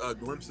seen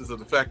glimpses of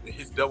the fact that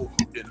his devil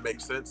fruit didn't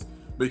make sense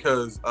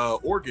because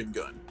organ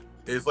gun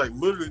is like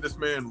literally this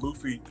man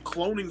Luffy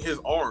cloning his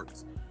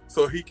arms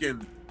so he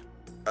can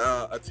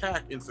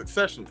attack in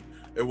succession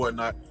and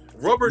whatnot.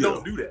 Rubber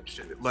don't do that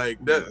shit.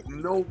 Like that.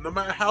 No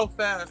matter how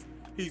fast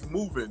he's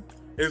moving,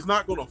 it's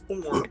not going to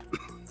form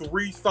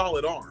 3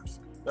 solid arms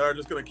that are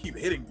just going to keep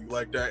hitting you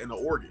like that in the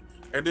organ.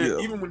 And then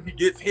even when he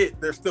gets hit,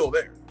 they're still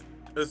there.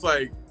 It's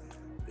like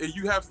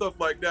you have stuff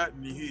like that,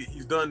 and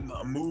he's done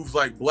moves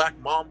like Black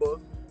Mamba,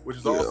 which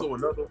is also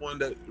another one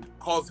that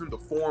causes him to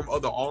form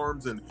other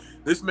arms. And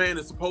this man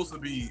is supposed to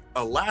be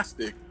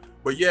elastic,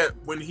 but yet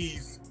when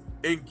he's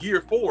in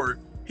gear 4,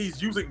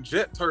 he's using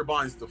jet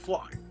turbines to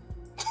fly.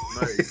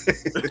 Like,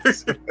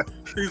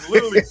 he's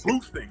literally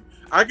boosting.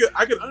 I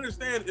could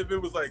understand if it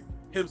was like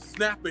him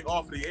snapping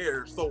off the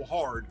air so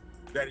hard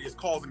that it's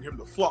causing him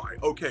to fly.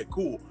 Okay,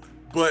 cool.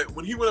 But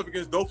when he went up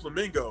against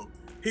Doflamingo,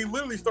 he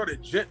literally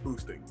started jet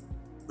boosting.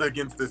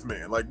 against this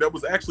man. Like, there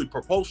was actually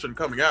propulsion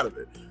coming out of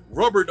it.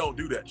 Rubber don't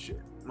do that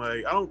shit.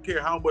 Like, I don't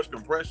care how much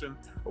compression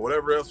or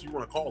whatever else you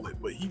want to call it,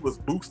 but he was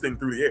boosting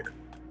through the air.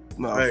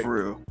 Nah, like,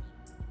 for real.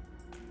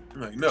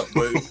 Like, no,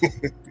 but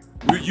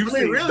you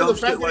see really, dumb the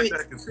shit fact like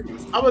that that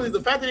continues. I believe the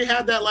fact that he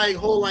had that like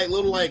whole like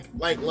little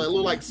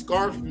little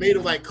scarf made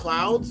of like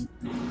clouds.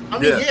 I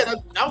mean,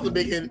 that was a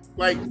big hit.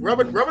 Like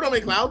rubber don't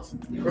make clouds.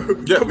 Yeah, Rubber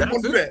that's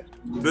don't do it.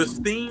 that. The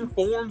steam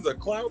forms a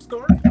cloud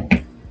scarf,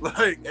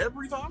 like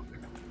every time.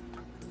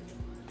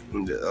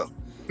 Yeah.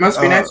 Must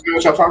be nice to know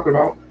what y'all talking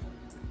about.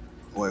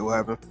 Wait, what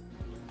happened?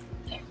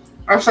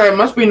 I said it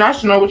must be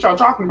nice to know what y'all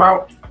talking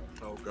about.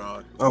 Oh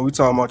God. Oh, we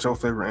talking about your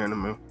favorite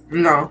anime.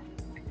 No.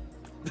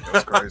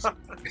 That's crazy.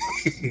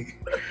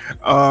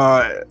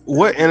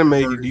 What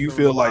anime do you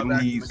feel like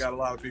needs? Got a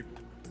lot of people.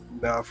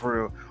 Nah,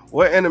 for real.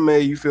 What anime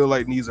you feel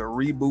like needs a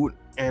reboot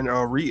and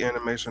a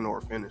reanimation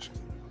or finish?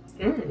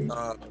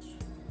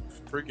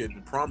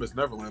 Freaking Promise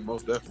Neverland,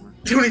 most definitely.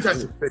 Junie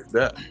Tyson. Fix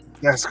that.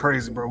 That's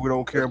crazy, bro. We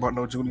don't care about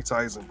no Junie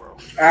Tyson, bro.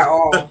 At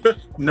all.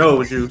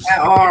 No, Juice. At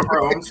all,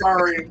 bro. I'm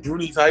sorry.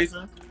 Junie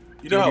Tyson.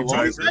 You know how long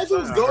Junie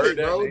Tyson's goated,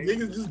 bro.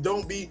 Niggas just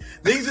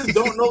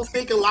don't know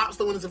steak and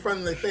lobster when it's in front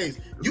of their face.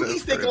 You eat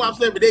steak and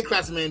lobster every day,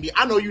 Classicman.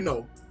 I know you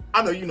know.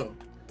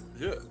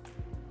 Yeah.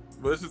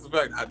 But it's just the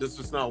fact that this is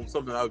just not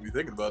something I would be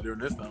thinking about during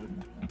this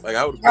time. Like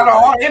I would Got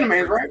all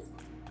animes, right?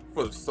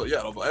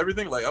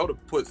 Everything. Like I would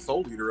have put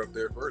Soul Eater up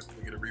there first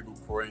to get a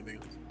reboot before anything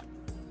else.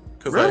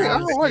 Really, I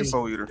don't like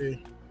Soul Eater.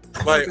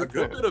 Like a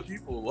good bit of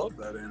people love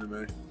that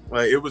anime.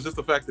 Like it was just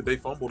the fact that they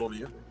fumbled on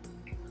the ending.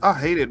 I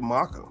hated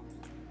Maka.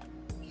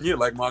 Yeah,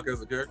 like Maka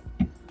as a character.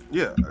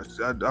 Yeah,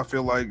 I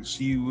feel like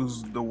she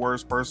was the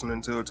worst person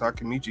until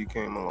Takemichi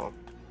came along.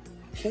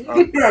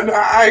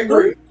 I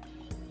agree.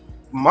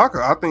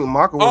 Maka, I think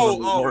Maka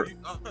was.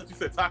 I thought you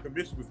said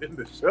Takemichi was in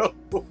the show.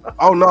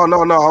 Oh no!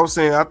 I was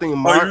saying I think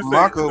Maka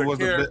the was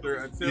character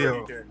until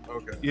he came.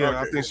 Okay. Yeah, okay.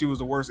 I think she was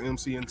the worst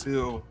MC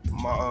until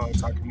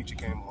Takemichi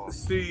came along.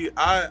 See,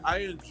 I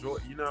enjoy.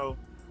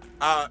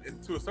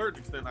 And to a certain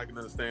extent, I can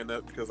understand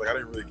that because like I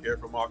didn't really care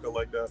for Maka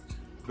like that.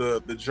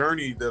 The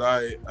journey that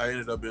I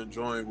ended up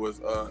enjoying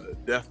was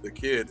Death the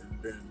Kid and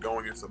then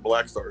going into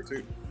Black Star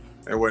too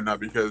and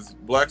whatnot because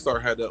Black Star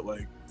had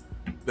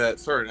that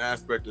certain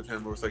aspect of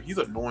him where it's like he's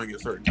annoying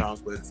at certain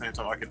times, but at the same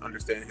time I can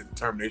understand his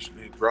determination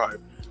and his drive.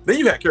 Then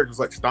you had characters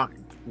like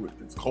Stein with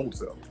his cold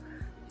cell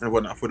and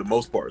whatnot for the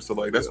most part. So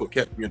like that's what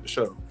kept me in the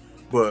show.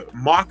 But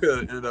Maka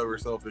in and of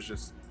herself is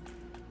just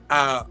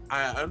I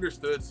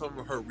understood some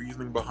of her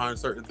reasoning behind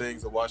certain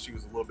things and why she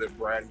was a little bit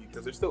bratty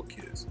because they're still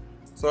kids.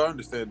 So I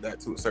understand that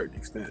to a certain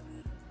extent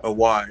of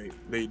why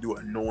they do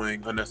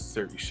annoying,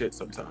 unnecessary shit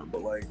sometimes.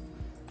 But like,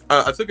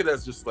 I took it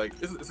as just like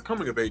it's a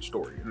coming of age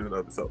story in and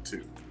of itself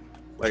too.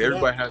 Like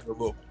everybody has their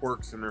little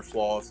quirks and their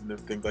flaws and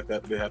things like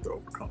that they have to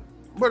overcome.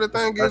 But the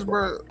thing is,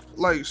 bro,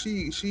 like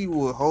she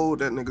will hold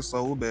that nigga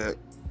so back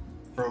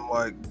from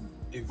like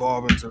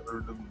evolving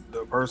to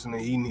the person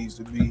that he needs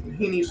to be.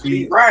 He needs to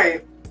be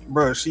right.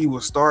 Bro, she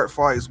would start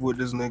fights with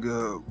this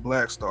nigga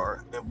Black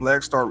Star, and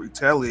Black Star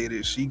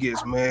retaliated. She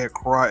gets mad,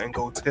 cry, and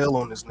go tell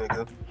on this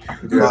nigga.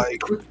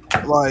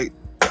 Like,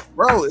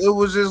 bro, it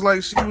was just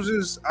like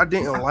I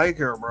didn't like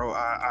her, bro.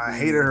 I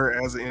hated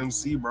her as an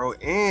MC, bro.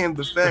 And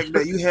the fact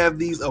that you have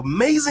these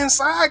amazing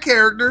side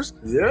characters,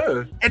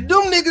 yeah, and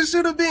them niggas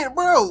should have been,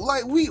 bro.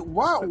 Like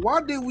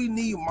why did we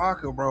need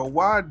Maka, bro?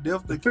 Why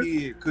Death the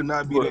Kid could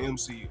not be the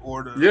MC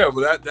or the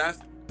but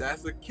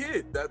that's a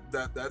kid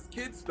that's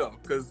kid stuff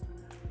because.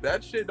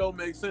 That shit don't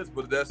make sense,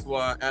 but that's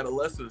why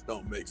adolescents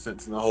don't make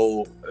sense in the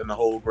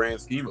whole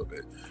grand scheme of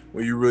it.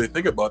 When you really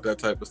think about that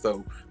type of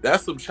stuff,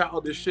 that's some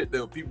childish shit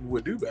that people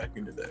would do back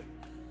in the day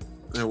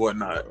and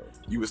whatnot.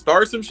 You would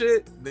start some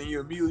shit, then you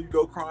immediately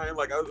go crying.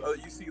 Like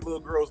you see little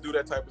girls do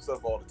that type of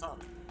stuff all the time,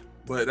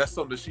 but that's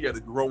something she had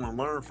to grow and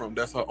learn from.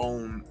 That's her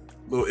own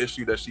little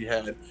issue that she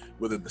had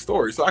with the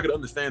story. So I could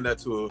understand that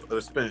to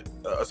a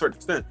certain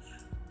extent,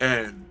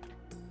 and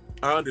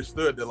I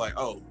understood that like,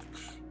 oh.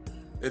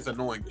 It's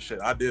annoying as shit.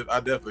 I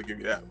definitely give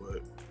you that,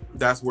 but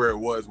that's where it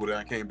was when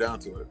I came down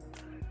to it.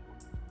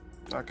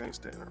 I can't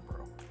stand her,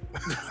 bro.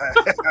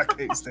 I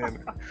can't stand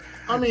her.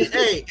 I mean,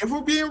 hey, if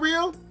we're being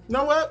real, you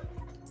know what?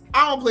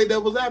 I don't play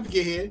devil's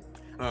advocate here.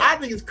 I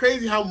think it's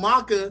crazy how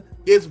Maka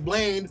gets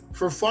blamed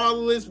for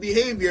fatherless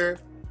behavior,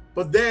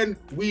 but then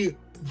we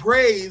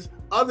praise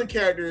other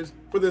characters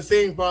for the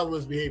same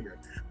fatherless behavior.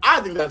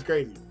 I think that's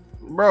crazy.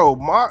 Bro,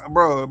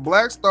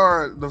 Black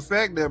Star, the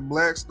fact that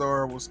Black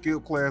Star was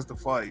skilled class to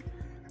fight.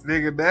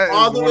 Nigga, that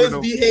fatherless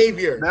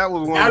behavior. That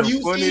was one Have of the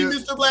you funniest.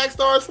 seen Mr. Black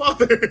Star's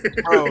father?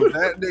 Bro,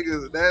 that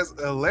nigga, that's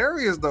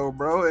hilarious though,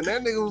 bro. And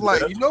that nigga was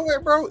like, you know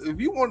what, bro?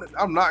 If you want,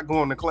 I'm not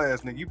going to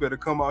class, nigga. You better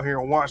come out here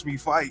and watch me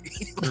fight.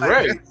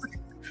 Right.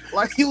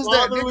 Like he was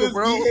fatherless that nigga,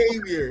 bro.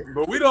 Behavior.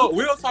 But we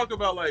don't talk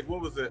about like what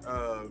was it?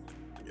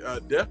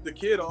 Death the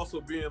Kid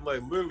also being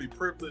like literally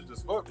privileged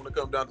as fuck when it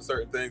comes down to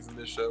certain things in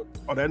this show.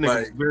 Oh, that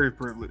nigga is very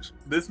privileged.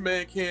 This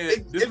man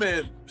this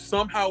man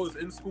somehow is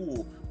in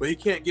school, but he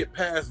can't get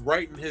past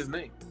writing his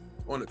name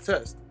on a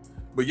test,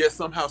 but yet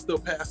somehow still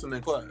passing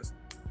in class.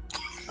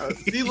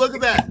 See, look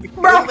at that.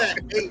 Bro. Look at that.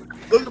 Hey,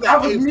 look at that.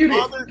 I was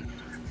muted.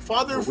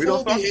 Father We don't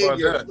full talk about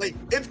behavior. that. Like,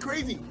 it's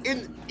crazy.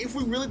 And if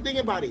we really think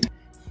about it,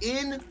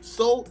 in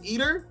Soul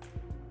Eater,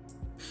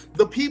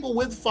 the people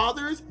with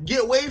fathers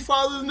get way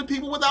farther than the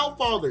people without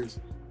fathers.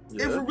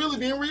 Yeah. If we're really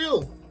being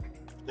real.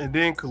 And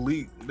then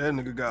Khalid, that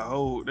nigga got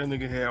old. That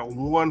nigga had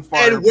one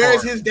fire. And where's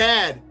part. his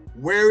dad?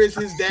 Where is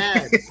his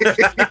dad?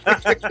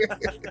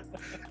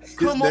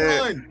 Come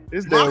on.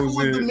 His dad Mako was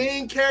was the in.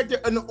 main character,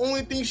 and the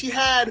only thing she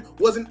had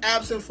was an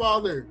absent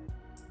father.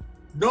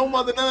 No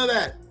mother, none of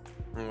that.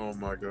 Oh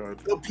my god.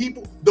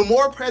 The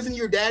more present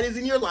your dad is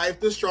in your life,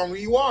 the stronger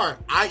you are.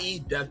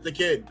 I.e., that's the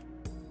kid.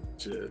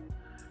 Shit.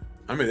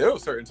 I mean, there were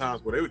certain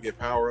times where they would get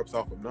power ups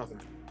off of nothing.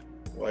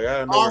 Like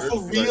I know Off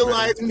of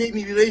realizing they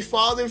needed a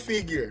father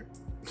figure.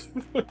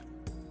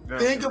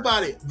 Think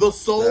about it. The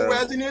soul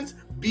resonance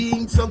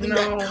being something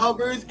that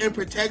covers and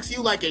protects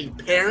you like a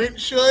parent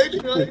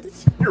should. Come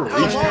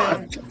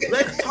on.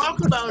 Let's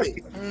talk about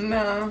it.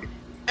 No.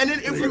 And then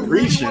if we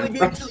really want to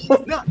get into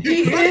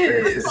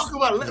let's talk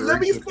about it. Let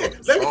me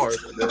spit. Let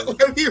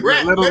me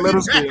rap. Let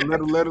him spit.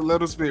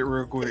 Let him spit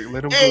real quick.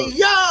 Let him Hey, cook.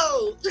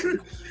 yo!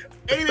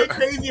 Ain't it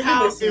crazy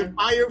how in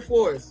Fire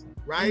Force,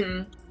 right?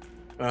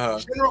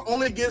 General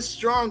only gets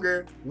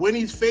stronger when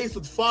he's faced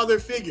with father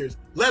figures.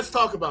 Let's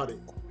talk about it.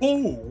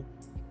 Ooh.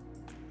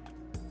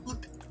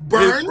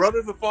 Burns? His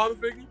brother's a father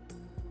figure?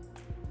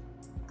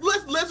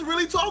 Let's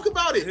really talk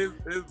about it. His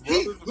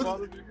brother's a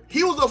father figure?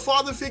 He was a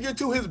father figure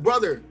to his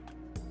brother.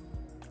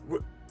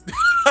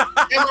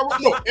 Am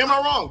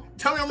I wrong?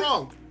 Tell me I'm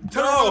wrong.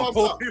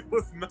 No, he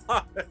was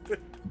not.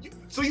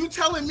 So you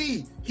telling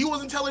me he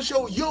wasn't telling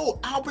show, yo,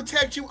 I'll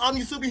protect you, I'm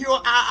your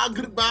superhero, I'll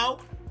goodbye,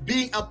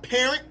 being a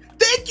parent?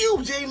 Thank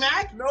you,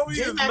 J-Mac. No,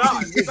 he is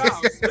not.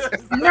 Stop.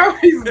 No,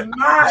 he's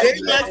not.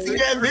 J-Mac see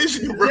that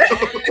vision, bro.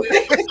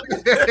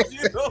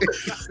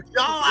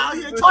 Y'all out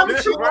here talking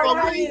shit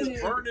about me.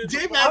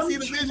 J-Mac see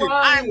the vision.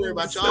 I ain't worried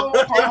about y'all.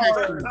 So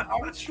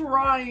I'm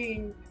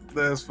trying.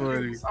 That's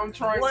funny. I'm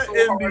trying What so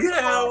in hard. the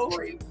hell?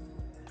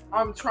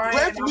 I'm trying.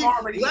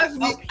 Let's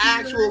be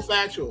actual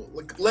factual.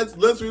 Like, let's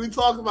really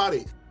talk about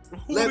it.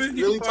 Let's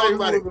really talk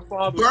about it.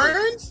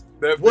 Burns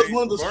was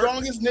one of the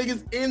strongest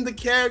niggas in the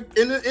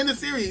in the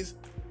series,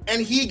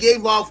 and he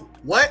gave off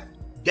what?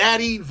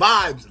 Daddy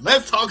vibes.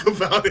 Let's talk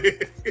about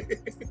it.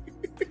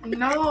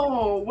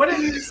 No, what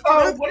is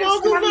like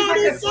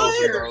a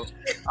teacher?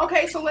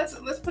 Okay, so let's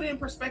put it in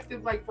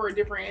perspective, like for a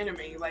different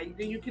anime. Like,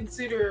 do you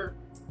consider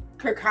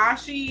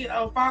Kakashi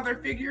a father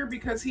figure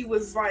because he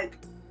was like,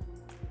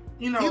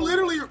 you know, he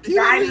literally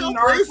guiding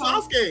operated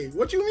Naruto? Sasuke.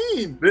 What you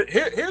mean?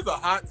 Here's a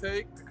hot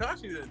take.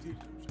 Kakashi didn't teach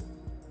them shit.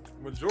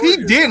 Majority He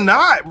did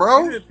not,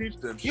 bro. He didn't teach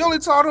them shit. He only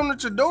taught him the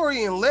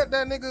Chidori and let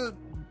that nigga.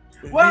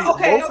 Well,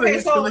 okay,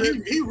 so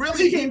he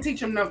really didn't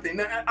teach him nothing.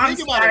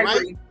 Think about it,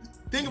 right?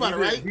 Think about it,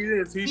 right? He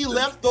didn't teach He them.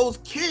 left those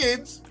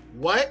kids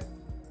what?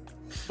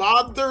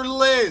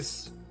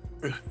 Fatherless.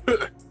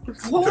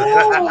 What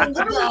are you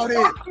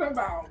talking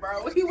about,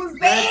 bro? He was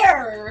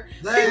there.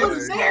 He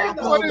was there.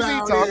 What is he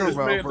talking This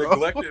about, man bro?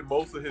 neglected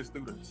most of his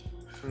students.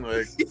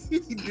 Like,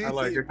 I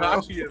like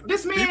Kakashi.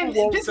 People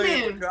won't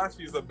say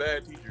Kakashi is a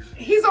bad teacher.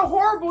 He's a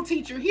horrible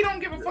teacher. He don't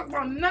give a fuck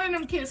about none of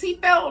them kids. He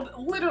failed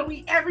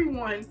literally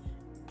everyone.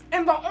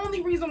 And the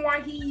only reason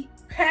why he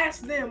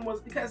passed them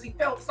was because he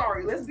felt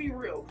sorry. Let's be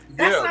real.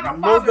 That's not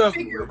a father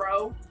figure,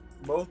 bro.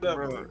 Most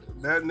definitely.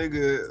 Bro, that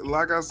nigga,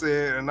 like I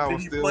said, and I will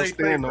still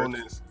stand on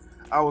this.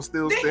 I will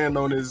still stand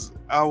on this.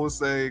 I would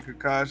say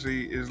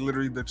Kakashi is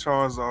literally the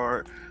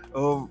Charizard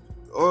of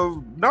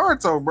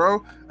Naruto,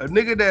 bro. A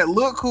nigga that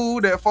look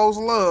cool, that folks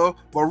love,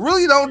 but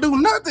really don't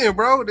do nothing,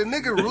 bro. The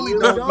nigga really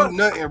don't do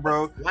nothing,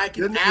 bro. Like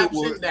an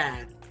absent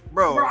dad.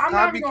 Bro, I'm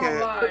not even gonna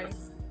copycat. lie.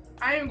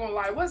 I ain't gonna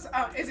lie. What's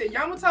is it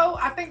Yamato?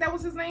 I think that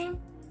was his name.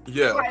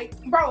 Yeah. Like,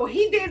 bro,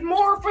 he did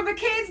more for the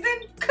kids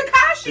than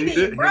Kakashi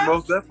did, bro. He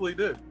most definitely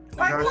did.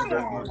 Like, come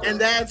on. And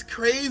that's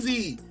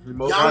crazy.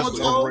 Most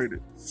Yamato,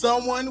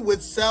 someone with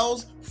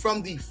cells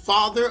from the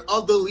father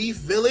of the Leaf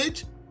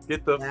Village.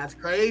 That's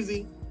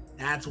crazy.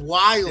 That's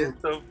wild.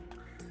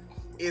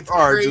 It's all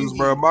right, crazy. Juice,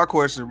 bro. My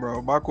question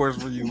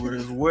for you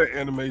is, what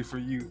anime for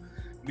you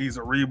needs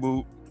a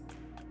reboot,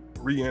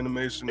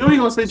 reanimation? You ain't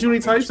gonna say Junie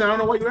Tyson. I don't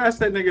know why you asked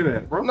that nigga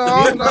that, bro. No.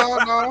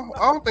 I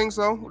don't think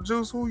so.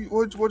 Juice,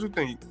 what you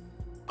think?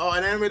 Oh,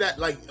 an anime that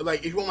like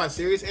if you want my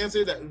serious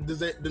answer,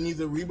 that needs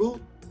a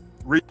reboot.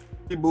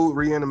 Reboot,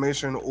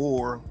 reanimation,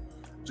 or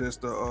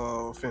just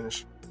a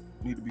finish?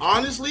 Need to be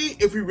honestly,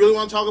 if we really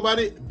want to talk about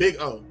it, Big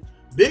O.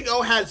 Big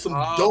O had some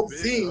dope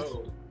things.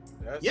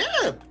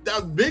 Yeah,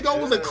 that Big O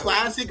was a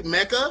classic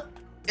mecha.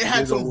 It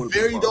had some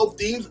very dope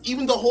themes.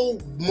 Even the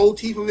whole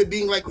motif of it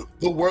being like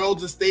the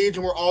world's a stage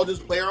and we're all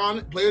just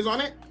players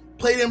on it,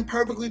 played in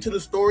perfectly to the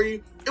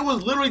story. It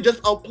was literally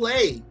just a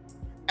play.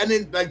 And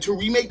then like to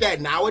remake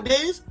that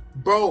nowadays,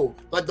 bro,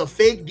 like the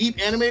fake deep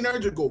anime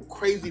nerds would go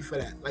crazy for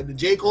that. Like the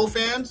J. Cole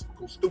fans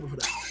go stupid for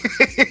that.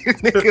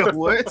 Nigga,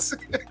 what?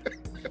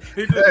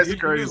 He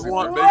just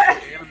want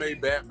basic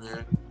anime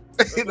Batman.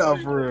 No,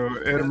 for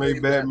real.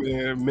 Anime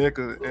Batman,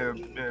 Mecha,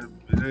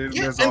 and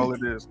Yeah, that's and- all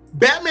it is.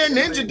 Batman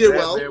Ninja did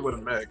well. Batman with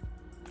a mech.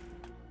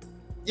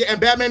 Yeah,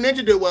 and Batman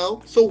Ninja did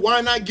well. So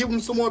why not give him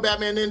some more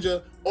Batman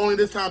Ninja? Only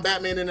this time,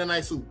 Batman in a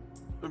nice suit.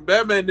 And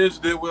Batman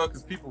Ninja did well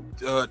because people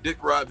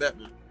dick ride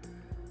Batman.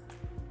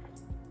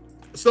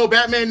 So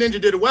Batman Ninja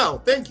did it well.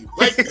 Thank you.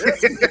 Like,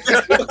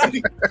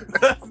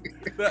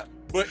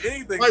 But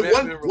anything like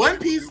Batman One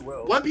related Piece, do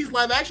well. One Piece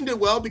live action did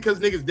well because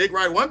niggas dick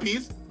ride One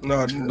Piece.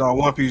 No,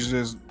 One Piece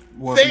just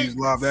One Same- Piece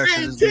live action.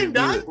 same is thing, good.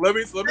 dog. Let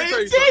me tell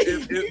you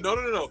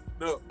something.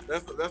 No.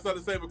 That's not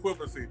the same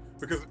equivalency.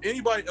 Because if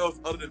anybody else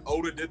other than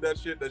Oda did that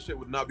shit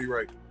would not be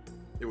right.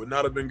 It would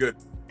not have been good.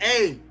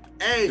 Hey,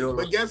 Yeah.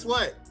 but guess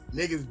what?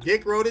 Niggas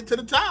dick rode it to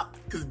the top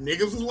because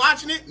niggas was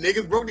watching it.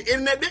 Niggas broke the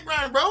internet dick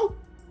riding, bro.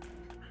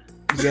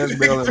 Jazz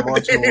Bell and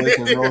Martial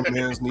Awakening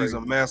Romance needs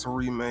a massive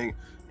remake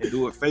and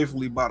do it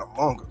faithfully by the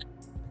manga.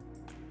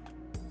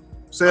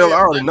 Sel, I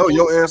already know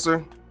your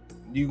answer.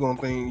 You gonna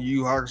think Yu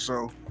Yu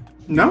Hakusho?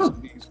 No.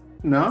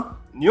 No.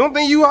 You don't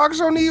think Yu Yu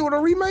Hakusho need with a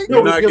remake?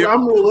 No, because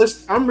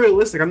I'm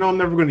realistic. I know I'm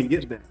never going to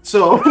get that.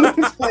 So,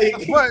 it's like,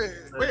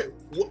 Wait,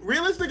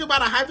 realistic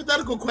about a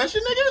hypothetical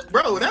question, nigga?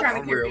 Bro, that's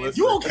I'm realistic.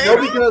 you okay? no,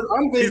 bro? because I'm I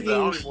don't thinking,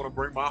 even want to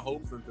bring my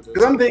hopes into this.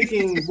 because I'm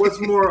thinking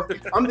what's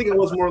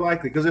more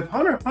likely. Because if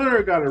Hunter x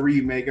Hunter got a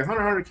remake, and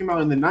Hunter x Hunter came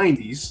out in the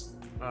 90s,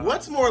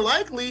 What's more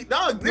likely,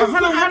 dog? But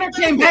Hunter x Hunter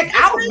came back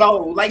out though.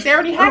 Like they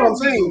already that's had what I'm it.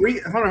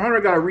 saying. Hunter x Hunter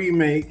got a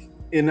remake,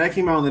 and that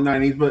came out in the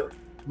 90s, but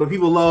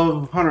people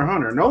love Hunter x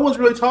Hunter. No one's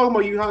really talking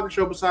about Yu Yu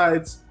Hakusho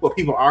besides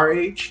people our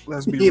age.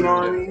 Let's be You real. know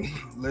what I mean?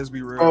 Let's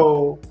be real.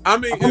 So, I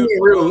mean, I'm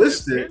being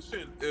realistic.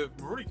 If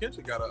Rurouni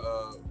Kenshin got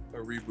a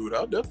reboot,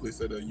 I'll definitely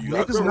say that.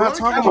 Niggas not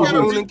talking about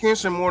Rurouni and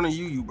Kenshin more than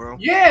Yu bro.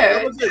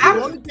 Yeah, I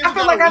One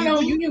feel like I know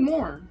you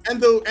more. And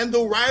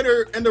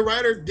the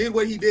writer did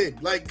what he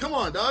did. Like, come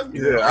on, dog.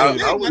 Yeah,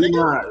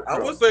 I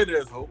would say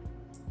there's hope.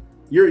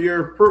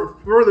 You're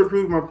further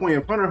proving my point.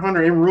 If Hunter x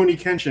Hunter and Rurouni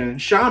Kenshin,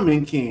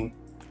 Shaman King.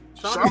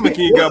 Shaman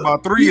King got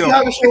about 3 Yu of Yu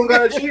them. Hakusho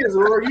got a chance,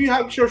 or Yu Yu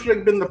Hakusho should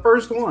have been the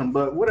first one,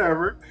 but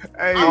whatever.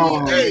 Hey,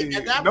 hey,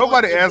 at that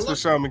nobody point, asked for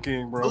Shaman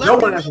King, bro. Let's No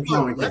be one real, asked for though.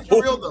 Shaman King. Let's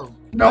be real though.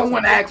 No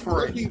one asked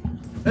for it.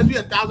 Let's be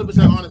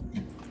 1,000% honest.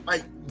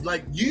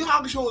 Like Yu Yu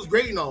Hakusho was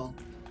great and all,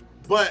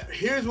 but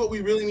here's what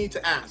we really need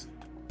to ask: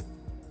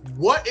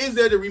 what is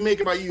there to remake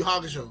about Yu Yu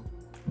Hakusho?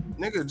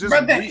 Nigga, just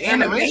But the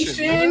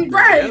animation, animation,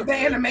 right? The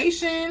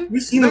animation. We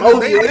seen them Nigga,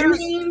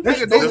 OVAs.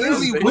 they They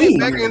literally just went clean.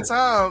 back in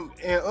time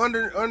and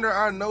under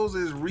our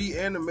noses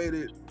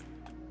reanimated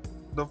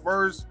the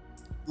first,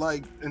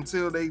 like,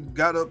 until they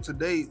got up to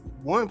date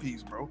One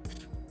Piece, bro.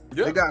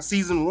 Yeah. They got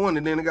season 1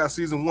 and then they got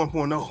season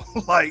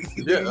 1.0. Like,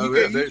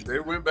 They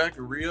went back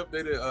and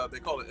re-updated. They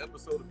call it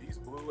episode of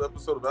East Blue,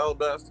 episode of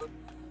Alabaster.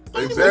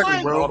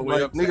 exactly, bro. All the way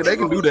Like, up to nigga, they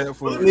can do that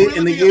for But you.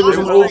 And they gave us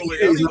some Really,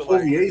 OVAs, and the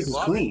OVAs is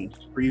like, clean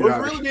for you But if guys.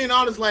 we're really being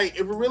honest, like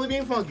if we're really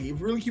being funky, if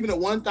we're really keeping it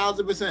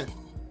 1,000%, them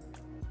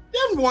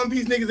One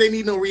Piece niggas ain't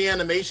need no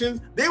reanimations.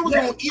 They was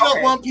gonna eat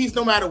up One Piece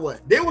no matter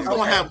what. They was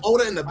gonna have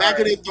Oda in the back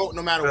of their throat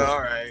no matter what.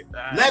 All right.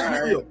 Let's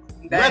be real.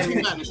 That Let's be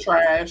animation is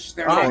trash.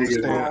 They're I don't not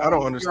understand. good. I don't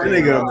That understand.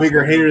 nigga a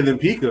bigger hater than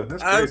Pika.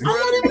 That's crazy. I'm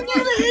not even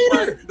being a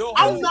hater.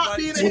 I'm not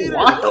being a hater.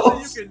 Wow.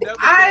 One thing you can never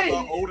say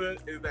about Oda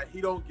is that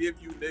he don't give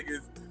you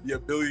niggas the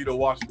ability to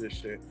watch this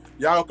shit.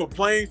 Y'all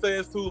complain, say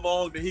it's too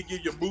long, then he give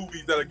you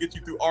movies that'll get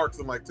you through arcs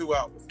in like 2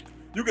 hours.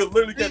 You can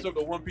literally catch up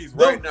to One Piece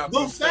right now.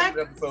 The from fact,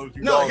 the episodes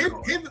you no, dogged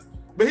on.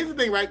 here's the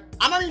thing, right?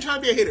 I'm not even trying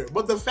to be a hater,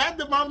 but the fact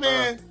that my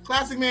man,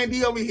 Classic Man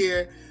D over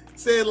here,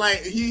 said like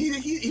he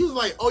was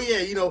like, oh yeah,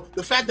 you know,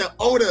 the fact that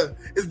Oda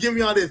is giving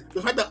y'all this,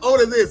 the fact that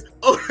Oda this,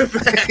 Oda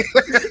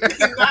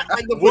that, not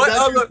like the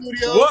production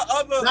studio, what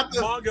other not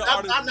the manga not,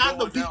 artists not,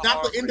 going the out not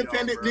hard the for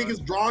independent y'all, bro?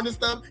 niggas drawing and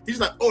stuff. He's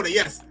like, Oda,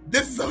 yes,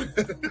 this is Oda.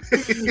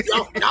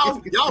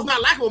 y'all's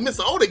not like what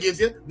Mr. Oda gives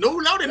you.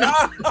 No, they're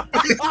not.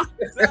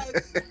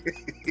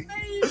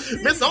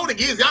 Mr. Oda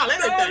gives y'all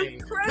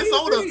everything. Mr.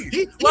 Oda,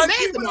 he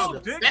made the manga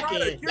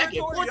back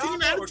in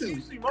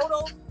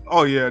 1492.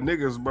 Oh yeah,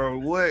 niggas, bro.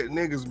 What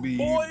niggas be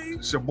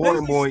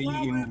Shaboing boy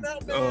eating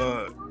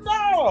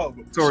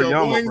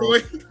Toriyama, bro.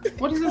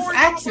 What is this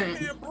accent?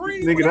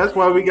 Nigga, that's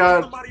why we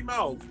got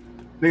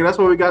Nigga, that's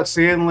why we got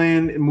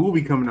Sandland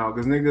movie coming out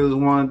because niggas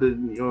wanted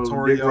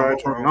to dick ride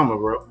Toriyama,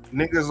 bro.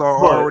 Niggas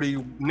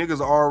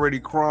are already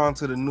crying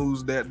to the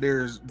news that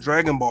there's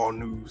Dragon Ball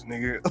news,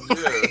 nigga.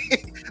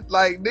 Yeah.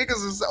 Like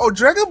niggas is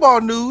Dragon Ball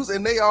news,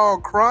 and they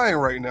all crying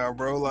right now,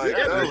 bro. Like,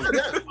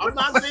 I'm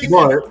not saying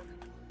But that.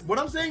 What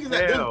I'm saying is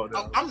that Hell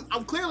no.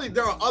 I'm clearly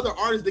there are other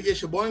artists that get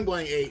Shaboing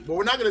Boing ate, but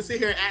we're not gonna sit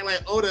here and act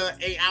like Oda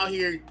ain't out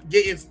here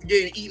getting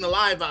eaten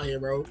alive out here,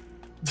 bro.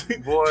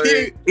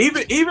 Boy,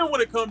 even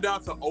when it comes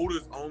down to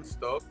Oda's own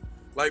stuff,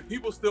 like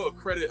people still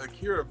accredit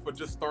Akira for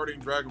just starting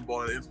Dragon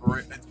Ball and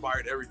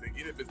inspired everything,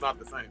 even if it's not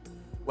the same.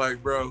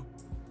 Like, bro,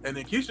 and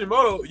then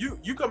Kishimoto,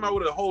 you come out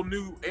with a whole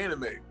new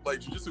anime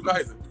like Jujutsu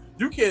Kaisen.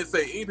 you can't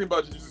say anything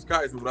about Jujutsu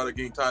Kaisen without it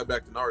getting tied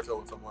back to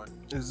Naruto in some way.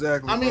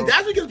 Exactly. I mean, bro.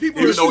 that's because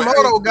people. Even though it has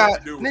Kishimoto nothing got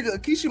to do with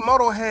nigga.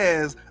 Kishimoto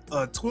has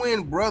a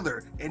twin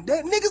brother, and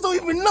that niggas don't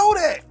even know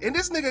that. And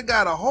this nigga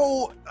got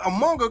a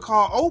manga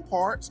called O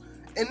Parts,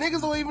 and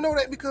niggas don't even know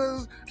that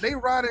because they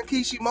riding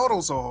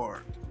Kishimoto so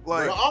hard.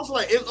 Like, But also,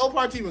 like, is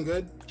O-Parts even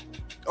good?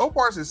 O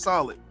Parts is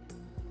solid.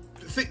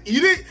 See,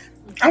 you didn't.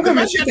 I'm the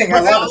gonna fact that think it's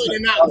I love solid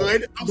and not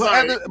good. I'm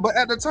sorry. But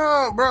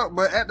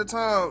at the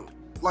time,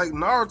 like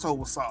Naruto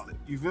was solid.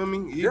 You feel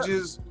me? It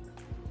just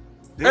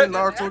then And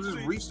Naruto actually-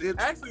 just reached it.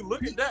 Actually,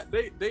 look at that.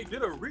 They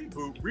did a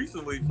reboot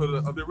recently for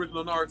the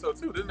original Naruto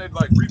too. Didn't they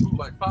like reboot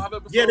like 5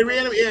 episodes? Yeah, the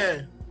reanimate.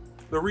 Yeah.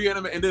 The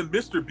reanimate, and then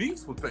Mr.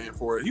 Beast was paying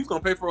for it. He's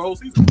gonna pay for a whole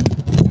season.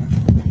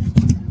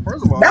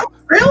 First of all, That's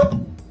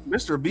real.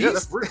 Mr. Yeah, Beast,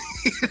 that's real.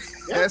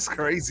 that's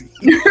crazy.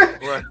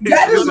 Right.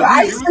 That is-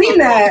 I He was seen talking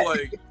that. about,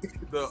 like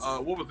the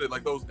what was it?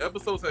 Like those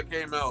episodes that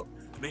came out,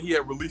 and then he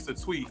had released a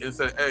tweet and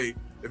said, "Hey,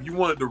 if you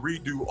wanted to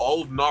redo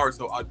all of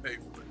Naruto, I'd pay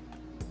for it."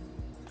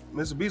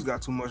 Mr. Beast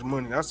got too much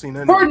money. I seen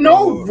that For nigga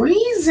no put,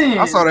 reason.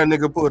 I saw that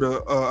nigga put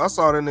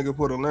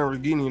a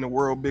Lamborghini in the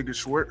world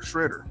biggest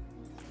shredder.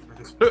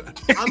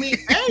 I mean,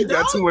 hey, He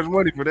dog. got too much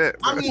money for that.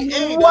 I bro. mean,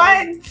 hey, dog.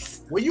 What?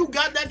 When you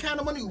got that kind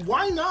of money,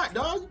 why not,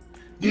 dog?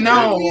 You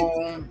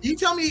No.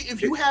 tell me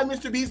if you had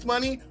Mr. Beast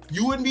money,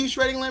 you wouldn't be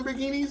shredding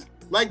Lamborghinis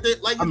like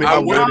that. Like I mean, I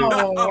No, wouldn't.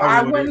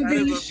 I wouldn't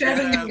That be is a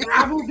shedding. bad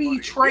I would be way.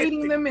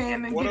 trading them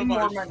in and What getting am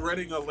more I money.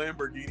 shredding a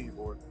Lamborghini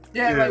for?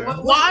 Yeah, Yeah. like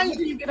what Why? what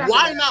do you get out of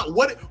Why that? not?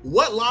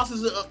 What loss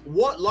is it?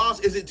 What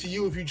loss is it to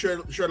you if you shred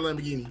a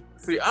Lamborghini?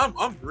 See, I'm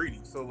greedy,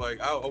 so like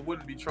I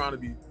wouldn't be trying to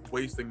be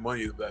wasting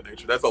money of that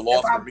nature. That's a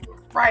loss If I- for me.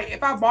 Right,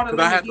 if I bought a 'Cause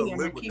I have to Lamborghini, I'm live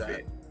gonna with keep that.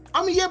 it.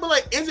 I mean, yeah, but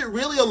like, is it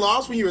really a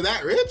loss when you're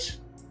that rich?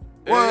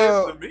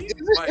 Well, To me, is it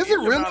any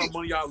amount really? of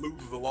money I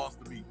lose is a loss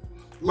to me.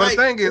 But the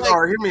thing is, all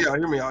right,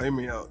 hear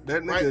me out.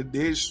 That nigga Right.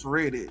 did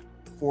shred it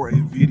for a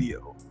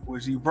video,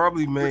 which he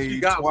probably But made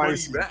you got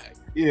twice. money back.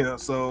 Yeah,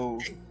 so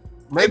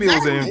maybe it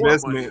was an Exactly.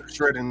 investment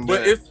shredding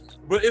But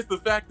that. it's the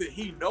fact that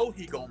he know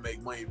he gonna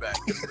make money back.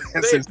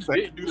 That's Instead, he insane.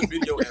 didn't do the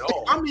video at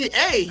all. I mean,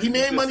 hey, he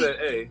made just money. Said,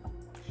 hey,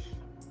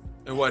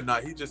 and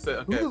whatnot. He just said,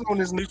 okay. Who's on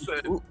this? He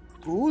said,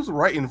 Who's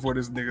writing for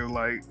this nigga?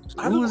 Like,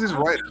 I who is don't his know.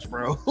 writers,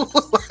 bro?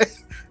 Like,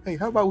 hey,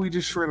 how about we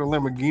just shred a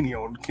Lamborghini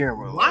on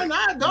camera? Why Like,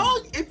 not,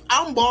 dog? If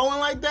I'm balling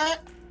like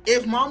that,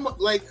 if my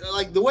like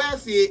the way I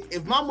see it,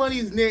 if my money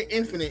is near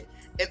infinite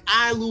and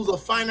I lose a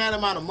finite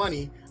amount of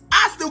money,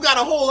 I still got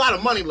a whole lot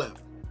of money left.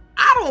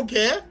 I don't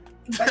care.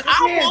 But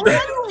I'll ball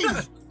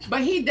anyways.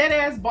 But he dead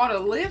ass bought a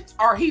lift,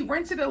 or he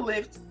rented a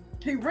lift.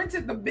 He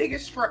rented the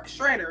biggest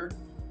shredder.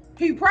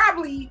 He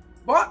probably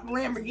bought the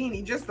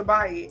Lamborghini just to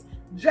buy it.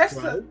 Just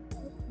to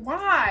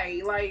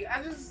why? Like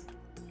I just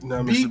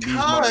nah, Mr. Beast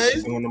might be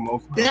Because doing the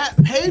most. that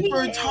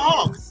paper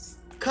talks.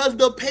 Cause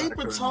the I paper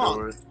couldn't do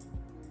talk. it.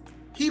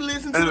 He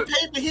listened to And the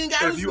paper. He ain't got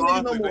to if listen you to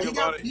it no honestly more. think He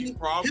got about it, he his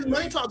probably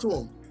money talked to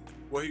him.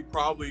 what he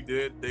probably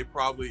did. They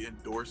probably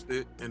endorsed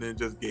it and then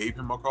just gave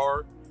him a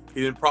car.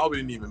 He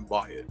didn't even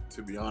buy it.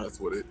 To be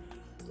honest with it,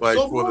 like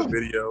So for the boom.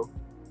 video,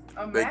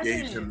 they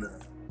gave him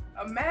that.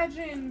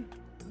 Imagine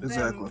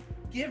Exactly. them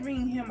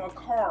giving him a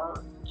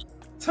car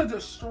to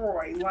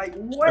destroy. Like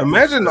what?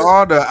 Imagine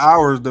all the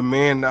hours, the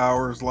man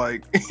hours,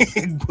 like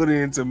put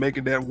into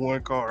making that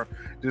one car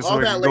just so All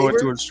it that can go labor?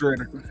 into a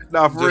shredder.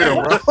 Nah, for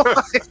Yeah. real, bro.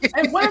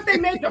 And what if they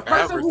made the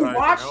person who Advertising,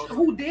 watched, I don't know.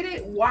 who did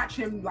it, watch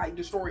him like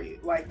destroy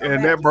it? Like And that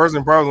imagine.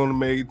 person probably only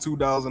made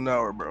 $2 an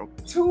hour, bro.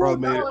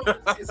 probably made it.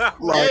 $2 is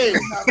Like-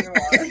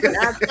 crazy.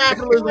 That's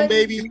capitalism,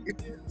 baby.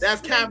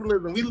 That's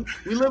capitalism. We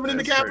living in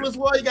the That's capitalist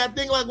world. You got to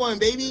think like one,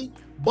 baby.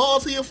 Ball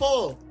till you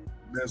fall.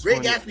 That's Great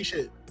funny. Gatsby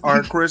shit. All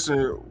right,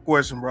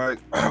 question, right?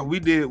 we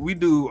do,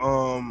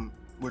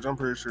 which I'm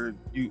pretty sure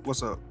you.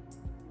 What's up?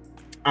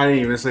 I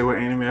didn't even say what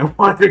anime I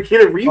wanted to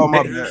get a remake. Oh,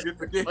 my You bad. get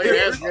the game. Oh, yeah,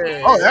 that's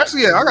good. Oh,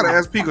 actually, yeah, I gotta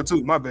ask Pika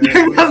too. My bad.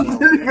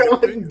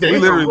 We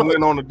literally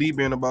went on the deep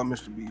end about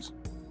Mr. Beast.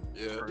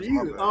 Yeah.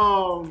 My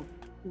bad.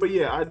 But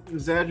yeah,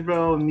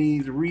 Zadgabel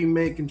needs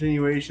remake,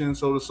 continuation,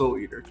 so does Soul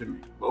Eater to me.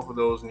 Both of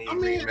those need I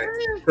mean, remake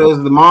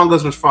because the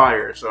mangas was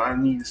fire, so I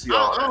need to see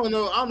all I that. don't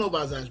know. I don't know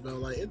about Zash Bell.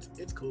 Like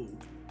it's cool.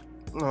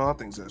 No, I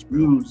think Zasperel.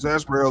 Ooh.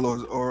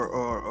 Zasperel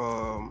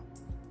or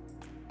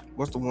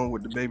what's the one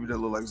with the baby that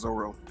look like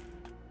Zorro?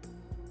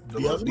 The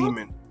little Beelzebub?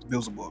 demon,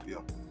 Beelzebub. Yeah.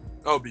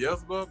 Oh,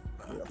 Beelzebub.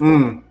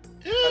 Mm.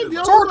 Yeah, just-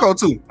 Beelzebub. Toriko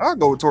too. I'll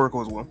go with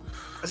Toriko as well.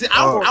 See,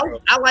 I like I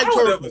would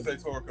definitely Toriko. say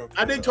Toriko.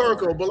 I dig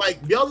Toriko, but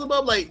like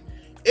Beelzebub, like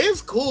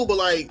it's cool, but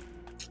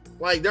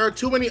like there are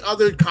too many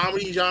other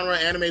comedy genre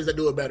animes that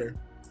do it better.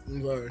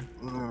 I'm sorry.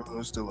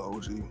 It's still an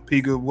OG.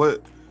 Pika,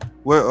 what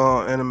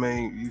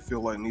anime you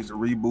feel like needs a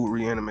reboot,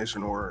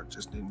 reanimation, or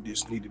just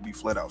need to be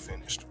flat out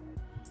finished?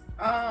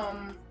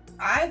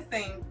 I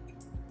think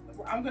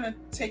I'm gonna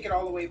take it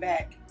all the way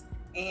back,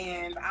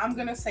 and I'm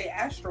gonna say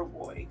Astro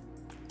Boy.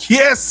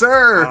 Yes,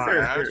 sir.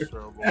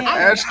 Astro Boy. And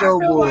Astro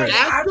I feel Boy. Like,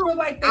 I feel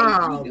like they Oh.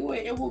 redo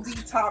it. It will be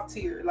top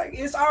tier. Like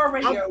it's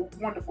already a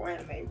wonderful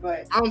anime,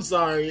 but I'm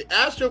sorry,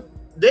 Astro.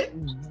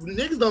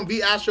 niggas don't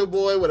beat Astro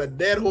Boy with a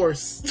dead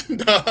horse.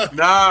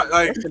 Nah,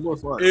 like Astro Boy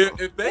fire.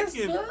 if they It's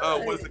can,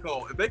 good. what is it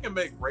called? If they can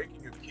make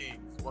Ranking of Kings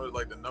one of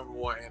like the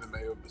 #1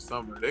 anime of the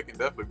summer, they can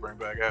definitely bring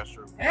back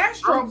Astro.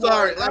 Astro I'm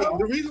sorry. Boy, Like bro.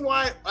 the reason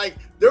why, like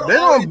They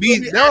don't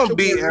beat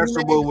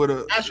Astro Boy with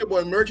a. Astro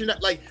Boy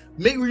merchandise. Like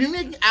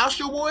remaking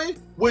Astro Boy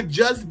would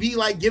just be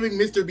like giving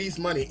Mr. Beast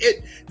money.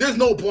 There's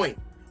no point.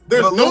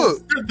 There's But no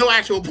look.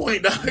 actual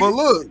point. Dog. But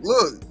look.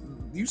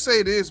 You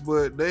say this,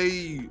 but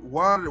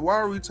why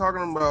are we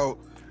talking about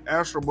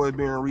Astro Boy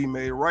being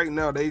remade right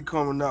now? They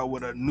coming out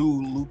with a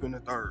new Lupin the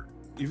Third.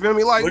 You feel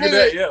me? Like Look at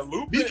that, yeah,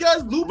 Lupin.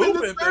 Because Lupin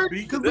the been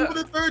beat to Third, Lupin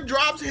the Third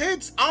drops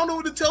hits. I don't know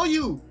what to tell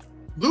you.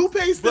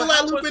 Lupe's still But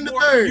how at Lupin much the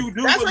more Third. can you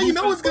do That's with how you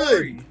know Lupin's it's good.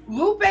 story?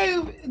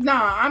 Lupe,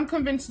 nah, I'm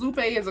convinced Lupe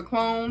is a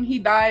clone. He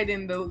died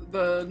in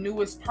the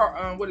newest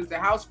part. What is it?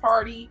 House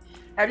Party.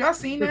 Have y'all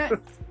seen that?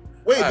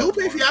 Wait, I Lupe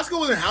have no Fiasco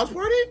was in House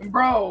Party?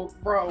 bro,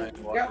 I ain't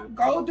watched it.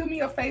 go do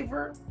me a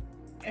favor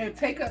and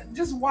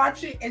just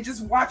watch it and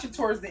just watch it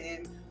towards the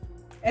end.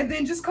 And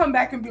then just come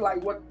back and be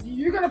like, what?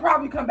 You're gonna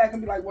probably come back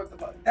and be like, what the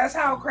fuck? That's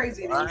how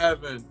crazy it is. I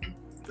haven't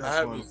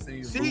funny.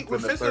 seen. See, Lupin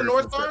with the Fist of the Third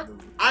North since Star, that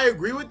movie. I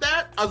agree with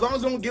that. As long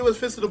as they don't give us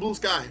Fist of the Blue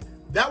Sky.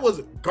 That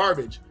was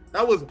garbage.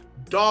 That was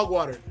dog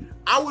water.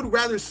 I would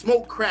rather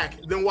smoke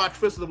crack than watch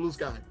Fist of the Blue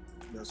Sky.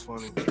 That's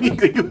funny. You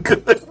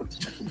could.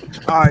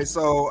 All right,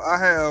 so I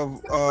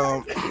have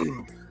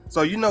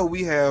so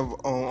we have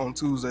on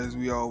Tuesdays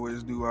we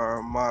always do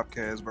our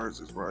mobcast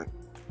versus, right?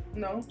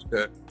 No.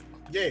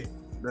 Yeah.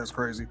 That's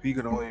crazy.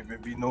 Pika don't even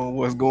be knowing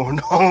what's going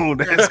on.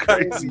 That's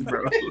crazy,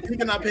 bro.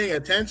 You're not paying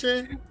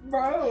attention.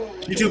 Bro.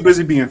 You too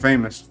busy being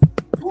famous.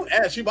 Who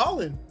asked? She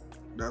balling.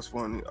 That's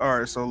funny. All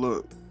right, so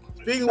look.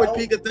 Speaking with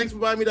Pika, thanks for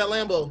buying me that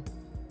Lambo.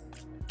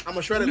 I'm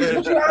gonna shred it What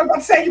later. you about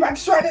to say? You about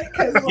to shred it?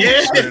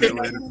 Yeah. Shred it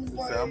later.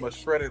 So I'm gonna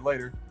shred it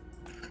later.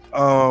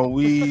 Hold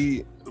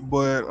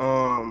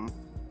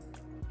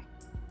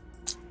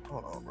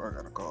on, bro. I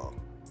got a call.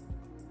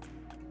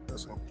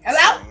 That's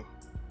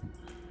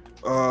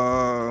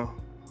Hello?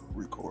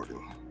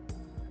 Recording.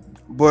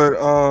 But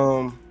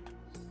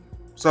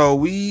so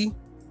we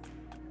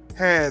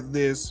had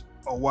this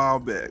a while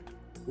back,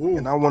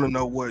 and I want to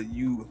know what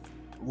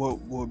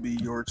would be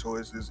your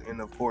choices, and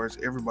of course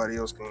everybody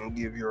else can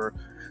give your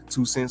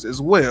 2 cents as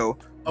well,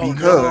 Oh,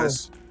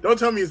 because Don't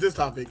tell me it's this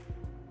topic.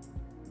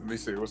 Let me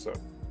see what's up.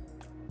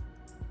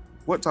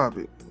 what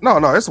topic? No,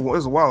 it's a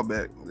while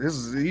back.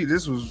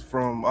 This was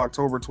from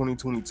October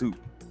 2022.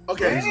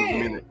 Okay. This is a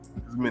minute.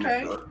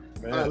 Okay. ago.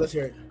 Man, All right, let's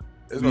hear it.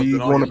 it's been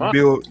on your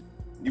mind.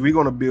 We're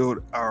gonna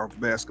build our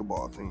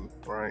basketball team,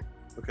 right?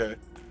 Okay.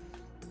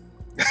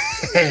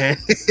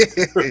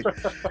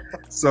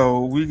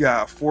 So we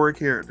got 4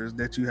 characters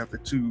that you have to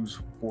choose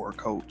for a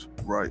coach,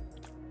 right?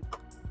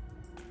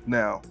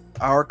 Now,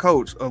 our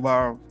coach of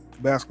our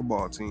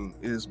basketball team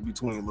is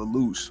between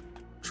Lelouch,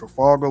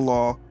 Trafalgar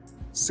Law,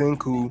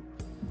 Senku,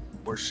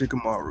 or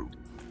Shikamaru.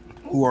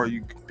 Who are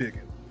you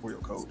picking for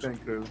your coach?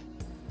 Senku.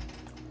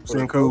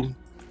 Senku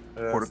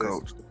Yeah, for the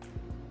Senku.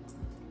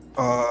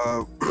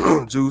 coach.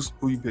 Juice,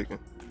 who you picking?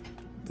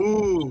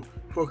 Ooh,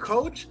 for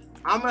coach,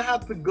 I'm gonna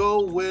have to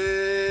go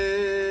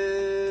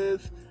with.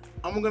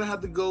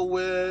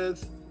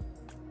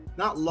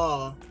 Not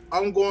Law.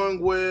 I'm going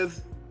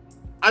with.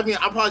 I'm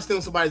probably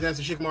stealing somebody's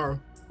answer. Shikamaru.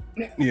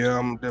 Yeah,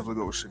 I'm definitely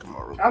going with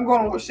Shikamaru. I'm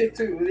going with shit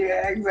too.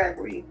 Yeah,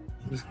 exactly.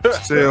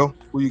 Sel,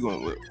 who you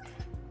going with?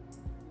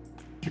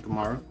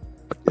 Shikamaru.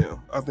 Yeah,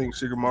 I think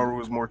Shikamaru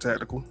is more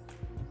tactical.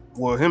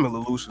 Well, him and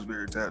Lelouch is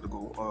very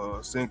tactical.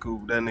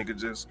 Senku, that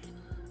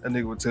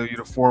nigga would tell you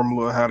the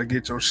formula of how to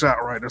get your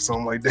shot right or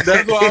something like that.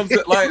 That's what I'm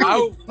saying. Like,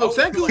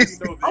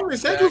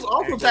 Senku's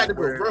also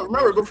tactical, bro.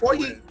 Remember before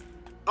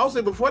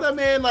that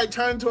man like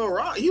turned into a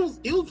rock, he was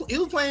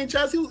playing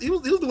chess. He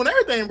was doing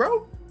everything,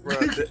 bro. Bro,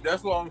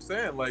 that's what I'm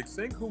saying. Like,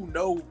 Senku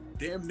know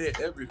damn near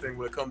everything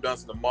when it comes down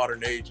to the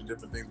modern age and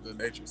different things of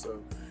the nature.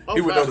 So he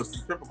would know the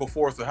centrifugal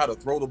force of how to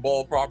throw the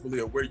ball properly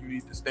or where you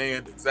need to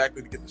stand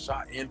exactly to get the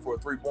shot in for a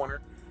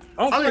 3-pointer.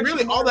 I mean,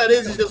 really, all that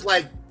is just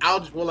like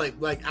algebra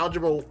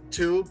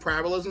 2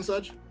 parabolas and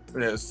such.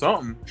 Yeah,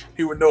 something.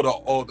 He would know the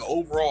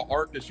overall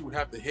arc that you would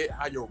have to hit,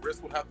 how your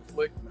wrist would have to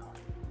flick. Nah.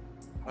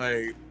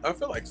 Like, I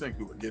feel like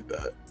Senku would get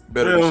that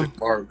better than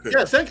Shikamaru could.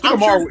 Yeah, I'm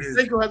sure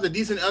Senku has a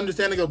decent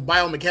understanding of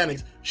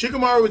biomechanics.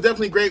 Shikamaru was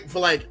definitely great for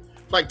like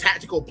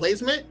tactical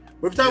placement.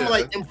 We're talking about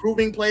like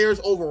improving players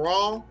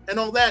overall and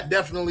all that.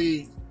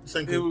 Definitely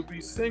Senku. It would be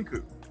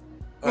Senku.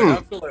 Like,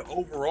 I feel like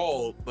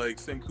overall, like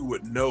Senku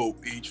would know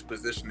each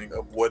positioning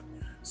of what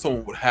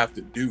someone would have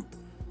to do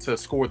to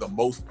score the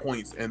most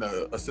points in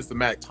a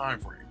systematic time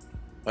frame.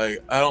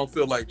 Like, I don't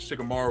feel like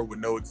Shikamaru would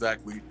know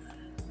exactly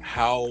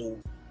how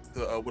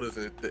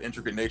the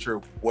intricate nature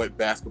of what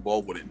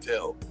basketball would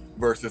entail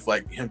versus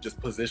like him just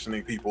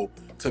positioning people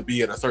to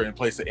be at a certain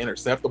place to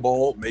intercept the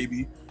ball,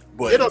 maybe.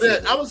 But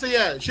I would say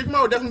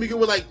Shikamaru would definitely be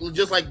good with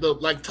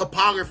the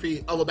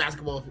topography of a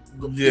basketball.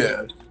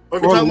 Yeah.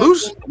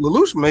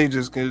 Lelouch may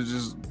just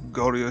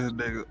go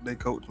to their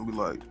coach and be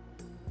like,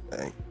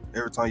 "Hey,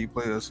 Every time you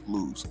play us,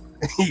 lose.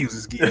 He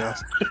uses Gios.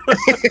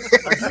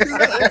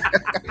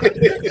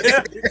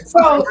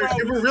 So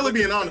If we're really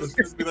being honest,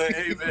 Just be like,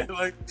 hey man,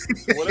 like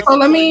whatever So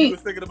let me- you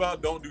was thinking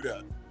about, don't do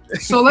that.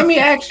 So let me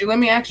ask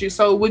you.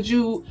 So would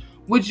you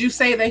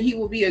say that he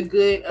would be a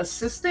good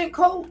assistant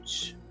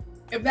coach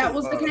if that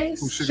was the case?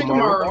 who,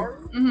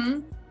 Shikamaru? Mm-hmm.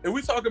 If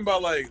we talking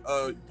about like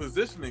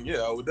positioning,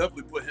 yeah, I would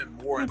definitely put him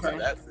more into Okay.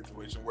 that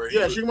situation where he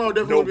yeah, would Shikamaru know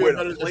definitely would be where a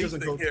better to place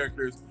assistant the coach.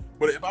 characters.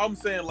 But if I'm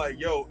saying like,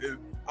 yo, if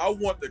I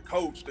want the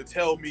coach to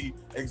tell me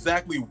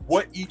exactly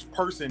what each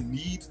person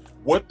needs,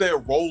 what their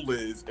role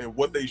is, and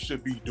what they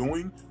should be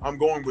doing, I'm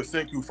going with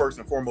Senku first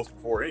and foremost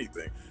before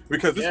anything.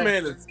 Because this Yeah.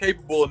 man is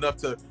capable enough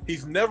to,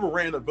 he's never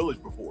ran a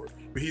village before,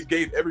 but he's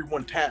gave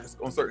everyone tasks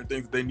on certain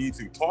things that they need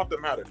to, taught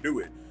them how to do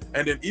it.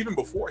 And then even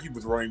before he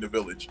was running the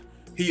village,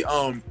 he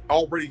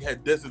already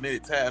had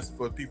designated tasks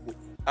for people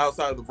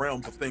outside of the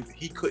realms of things that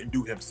he couldn't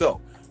do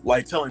himself.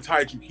 Like telling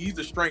Taiju, he's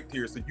the strength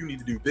here, so you need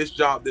to do this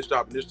job,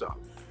 and this job.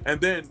 And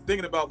then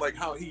thinking about like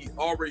how he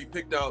already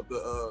picked out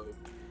the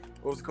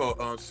what was it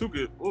called?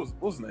 Suka, what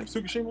was his name?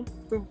 Tsukishima?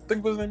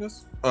 Think what his name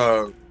is?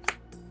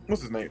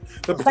 What's his name?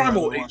 The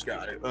primal H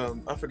guy.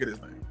 I forget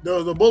his name.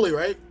 The bully,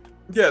 right?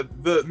 Yeah,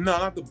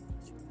 not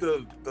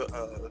the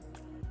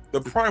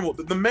primal,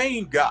 the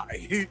main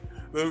guy.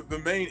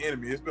 The main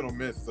enemy. It's been a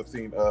minute since I've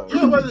seen Yeah,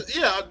 he was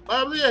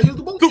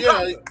the bully.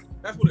 Tsukasa. Yeah,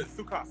 That's what it is,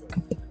 Tsukasa.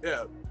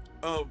 Yeah.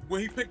 When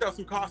he picked out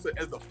Tsukasa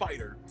as the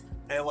fighter,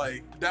 and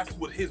like that's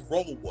what his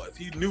role was.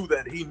 He knew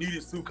that he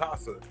needed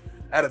Tsukasa.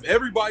 Out of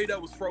everybody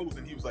that was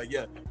frozen, he was like,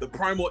 yeah, the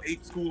primal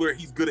 8 schooler,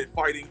 he's good at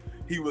fighting.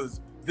 He was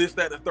this,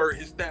 that, and the third.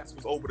 His stats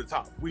was over the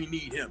top. We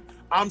need him.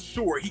 I'm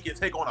sure he can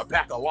take on a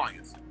back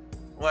alliance.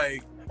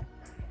 Like,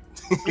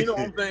 you know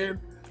what I'm saying?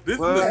 This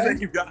is the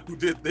same guy who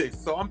did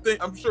this. So I'm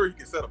sure he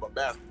can set up a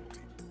basketball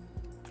team.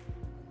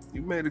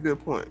 You made a good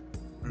point.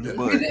 Yeah.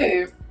 But We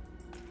did.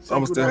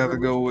 I'm gonna still have to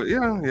go with yeah.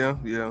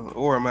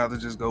 Or I'm gonna have to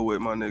just go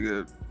with my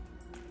nigga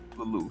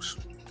Lelouch.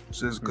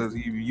 Just because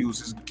he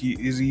uses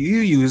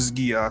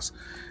Gios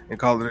and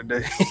call it a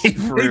day. For He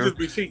real. just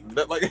be cheating.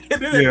 That, like,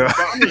 Yeah.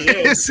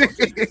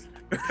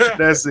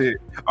 That's it.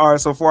 All right,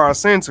 so for our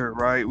center,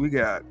 right, we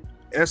got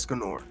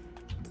Escanor,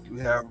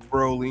 we have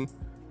Broly,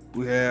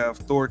 we have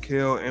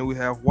Thorkel, and we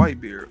have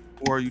Whitebeard.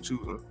 Who are you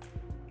choosing?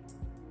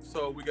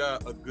 So we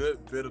got a good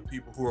bit of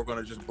people who are going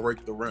to just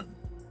break the rim.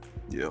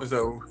 Yeah.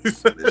 So we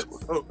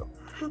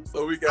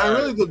got. I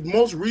really the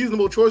most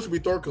reasonable choice would be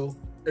Thorkel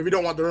if you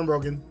don't want the rim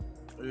broken.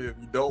 If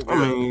you don't, I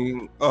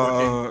mean,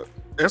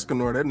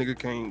 Escanor, that nigga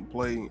can't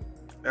play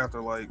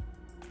after like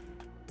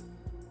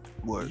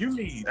what? You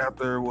need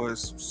After it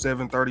was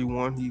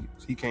 7:31,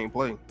 he can't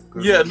play.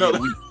 Yeah, no.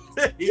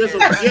 Yeah,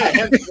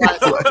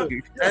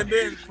 And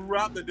then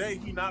throughout the day,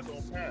 he not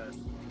gonna pass.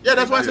 Yeah,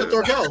 that's why I said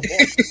Thorkel.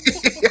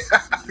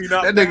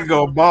 That nigga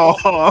gonna ball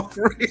off.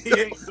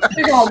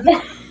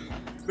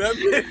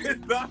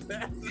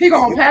 He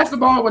gonna pass the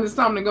ball when it's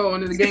time to go,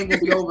 and then the game will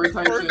be over.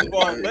 Type First shit. of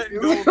all,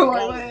 letting go of the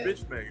ball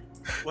is bitch made.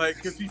 Like,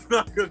 because he's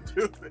not gonna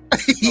do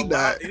it. He Allow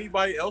not.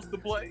 anybody else to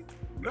play?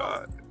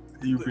 Nah,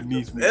 you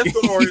beneath me.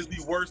 Escanor is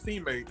the worst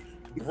teammate.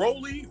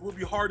 Broly would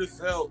be hard as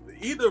hell.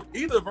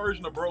 Either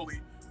version of Broly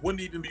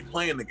wouldn't even be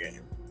playing the game.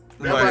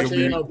 That's why I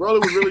say, Broly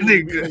would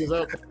really beat niggas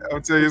up.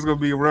 I'll tell you, it's gonna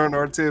be run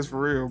Artest for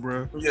real,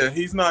 bro. Yeah,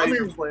 he's not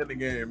even playing the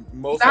game.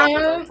 Most of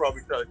them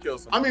probably try to kill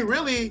somebody. I mean,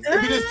 really,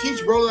 if you just teach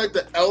Broly like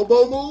the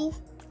elbow move,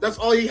 that's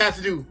all he has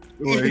to do.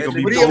 Well, he gonna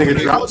be Nigga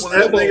drop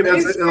step, nigga.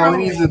 That's it. All he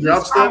needs is a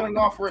drop step.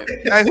 Off rip.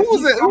 Hey, who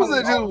was that? Who was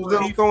that? Just was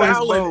He's throwing his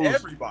fouling bows.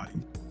 everybody.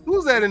 Who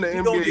was that in the He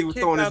gonna NBA? He get was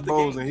kicked throwing his out the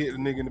bows game. and hit the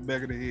nigga in the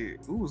back of the head.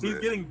 Who was He's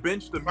that? getting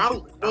benched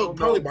immediately.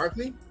 Probably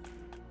Barkley.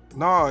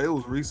 No, it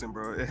was recent,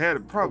 bro. It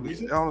had probably.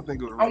 I don't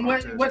think it was. On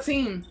Artest. what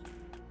team?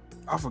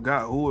 I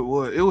forgot who it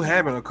was. It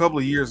happened a couple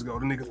of years ago.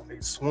 The nigga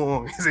like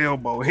swung his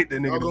elbow, and hit that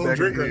nigga I'm in the gonna back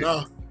drink of her the now.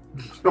 head.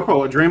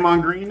 Oh,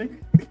 Draymond Green, nigga.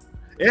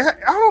 I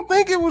don't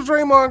think it was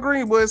Draymond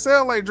Green, but it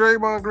sounded like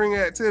Draymond Green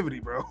activity,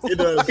 bro. It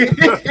does.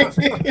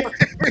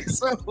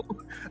 So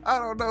I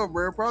don't know,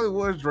 bro. It probably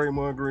was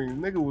Draymond Green.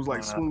 Nigga was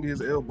like swinging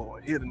his elbow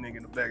and hit a nigga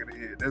in the back of the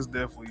head. That's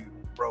definitely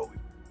Broly.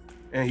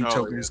 And he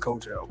choked his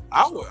coach out.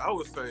 I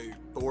would say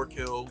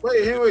Thorkel.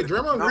 Wait,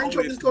 Draymond Green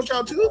choked his coach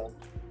out too?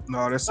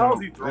 No, that's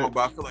not he wrong,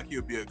 but I feel like he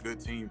would be a good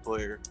team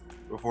player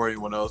before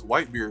anyone else.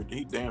 Whitebeard,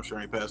 he damn sure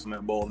ain't passing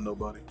that ball to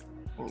nobody.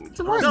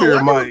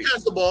 Whitebeard might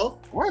pass the ball.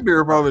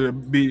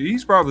 Whitebeard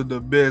he's probably the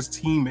best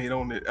teammate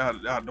on it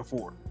out the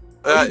four.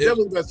 He's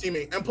definitely the best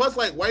teammate. And plus,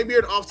 like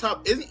Whitebeard off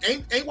top, ain't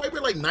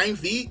Whitebeard like 9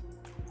 feet?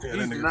 Yeah,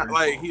 he's not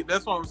like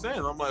that's what I'm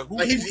saying. I'm like,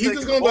 he's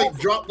just gonna like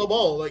drop the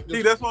ball. Like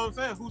that's what I'm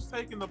saying. Who's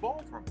taking the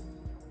ball from him?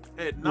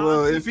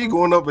 Well, if he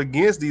going up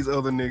against these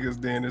other niggas,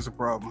 then it's a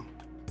problem.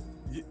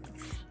 Yeah.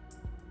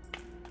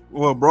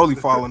 Well, Broly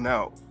falling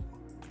out.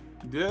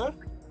 Yeah.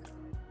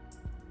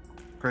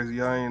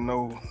 Crazy, I ain't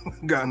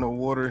got no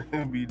water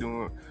and be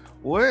doing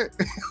what?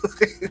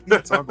 You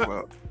talking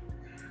about?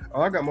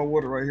 Oh, I got my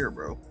water right here,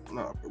 bro.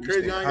 Nah, bro,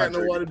 Crazy, I ain't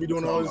got no water to be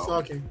doing all this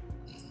talking.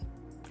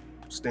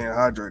 Staying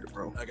hydrated,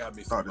 bro. I got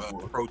me some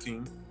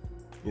protein.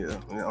 Yeah,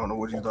 I don't know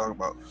what you talking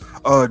about.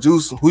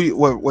 Juice, wait,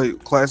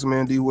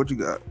 Classicman D, what you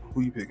got?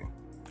 Who you picking?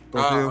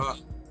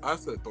 Thorkill? I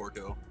said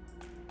Thorkill.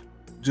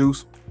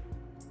 Juice?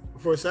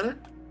 For center?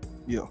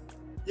 Yeah.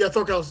 Yeah,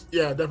 Thorkell's.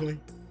 Yeah, definitely.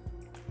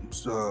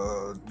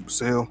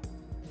 Sale?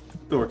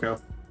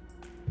 Thorkill.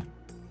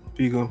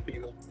 Pico?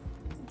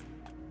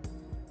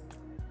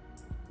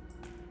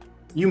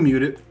 You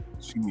muted.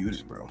 She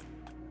muted, bro.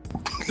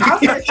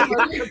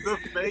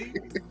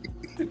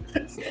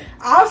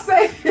 I'll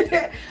say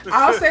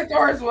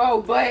Thor as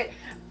well, but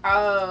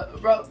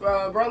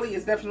Broly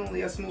is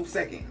definitely a smooth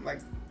second. Like,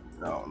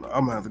 No,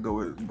 I'm gonna have to go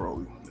with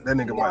Broly. That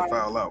nigga might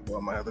foul out, but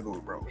I'm gonna have to go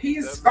with Broly.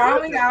 He's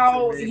fouling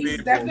out.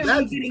 He's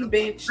definitely getting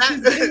benched.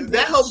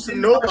 That helps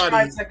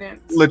nobody.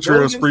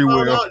 Literal free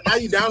will. Now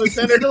you down the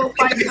center.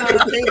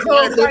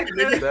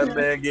 That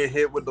man get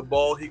hit with the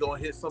ball, he gonna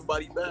hit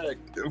somebody back.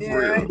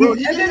 Yeah.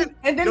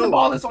 And then the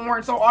ball is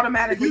orange, so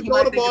automatically if you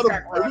throw the ball to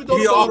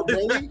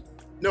Broly,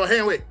 no,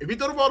 hang on, wait. If you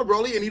throw the ball to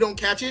Broly and he don't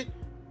catch it,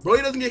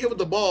 Broly doesn't get hit with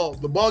the ball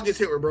gets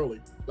hit with Broly.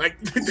 Like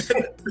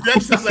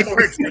that sounds like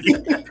works.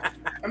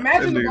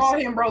 Imagine the ball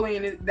hitting Broly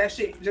and that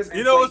shit just.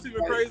 You know what's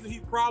even crazy? He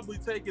probably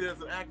take it as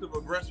an act of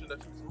aggression that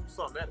you threw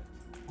something at him.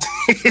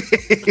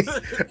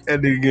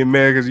 That nigga get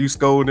mad because you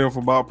scold him for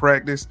about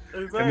practice.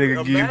 Exactly. That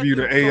nigga give you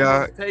the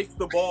AI. Takes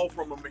the ball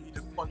from him and he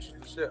just punches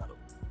the shit out of him.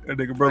 That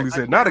nigga Broly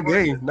said, "Not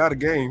a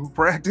game,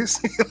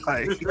 practice."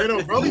 Like,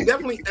 Broly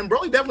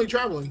definitely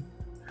traveling.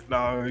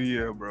 No,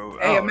 yeah, bro.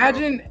 Hey,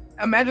 imagine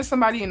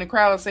somebody in the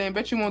crowd saying,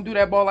 "Bet you won't do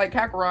that ball like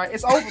Kakarot."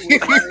 It's over with.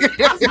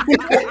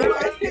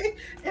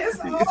 It's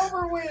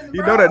over with.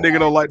 You know that nigga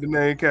don't like the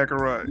name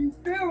Kakarot.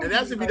 And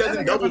that's if he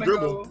doesn't double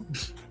dribble.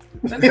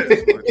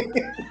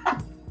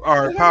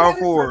 All right, power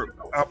forward.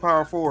 Our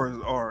power forwards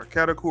are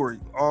Katakuri,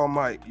 All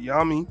Might,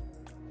 Yami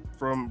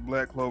from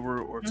Black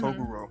Clover, or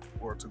Toguro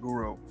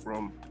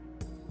from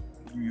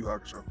Yu Yu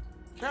Hakusho.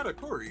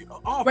 Katakuri.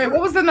 Wait,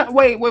 what was the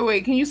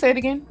wait? Can you say it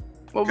again?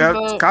 What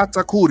was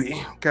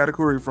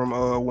Katakuri from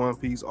One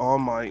Piece, All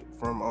Might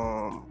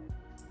from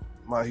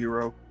My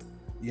Hero,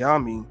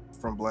 Yami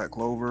from Black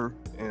Clover,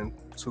 and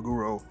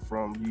Toguro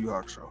from Yu Yu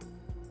Hakusho.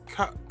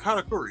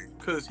 Katakuri,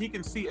 because he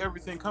can see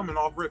everything coming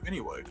off rip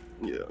anyway.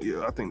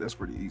 Yeah, I think that's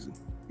pretty easy.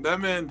 That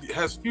man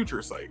has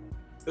future sight.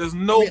 There's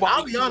nobody.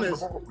 I'll be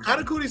honest.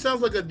 Katakuri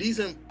sounds like a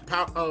decent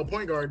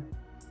point guard.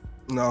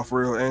 No,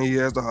 for real, and he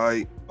has the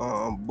height.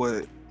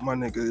 But my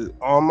nigga,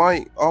 All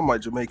Might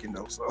Jamaican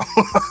though, so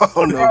I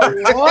don't know.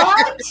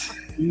 What?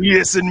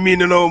 Yes, and me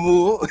no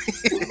more.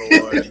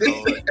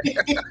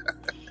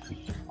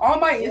 All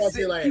Might is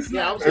every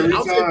time,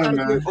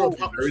 man.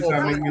 Every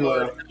time make me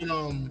laugh.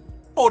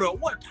 Hold up,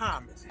 what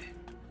time is it?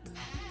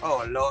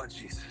 Oh Lord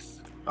Jesus.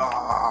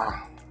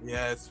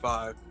 Yeah, it's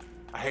 5.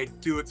 I hate to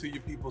do it to you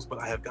peoples, but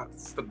I have got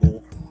to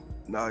go.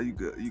 Nah, you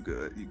good. Yeah,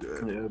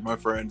 my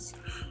friends.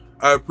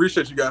 I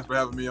appreciate you guys for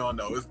having me on,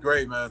 though. It's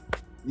great, man.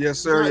 Yes,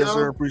 sir. Yes,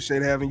 sir.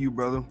 Appreciate having you,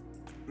 brother.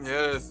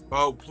 Yes.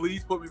 Oh,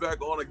 please put me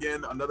back on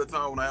again another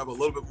time when I have a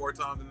little bit more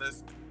time than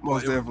this.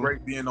 Most definitely.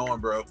 Great being on,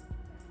 bro.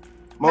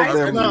 Most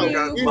definitely.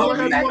 Follow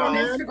me back on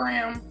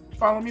Instagram.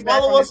 Follow me back.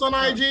 Follow us on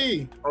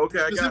IG. Okay,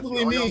 I got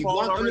specifically me.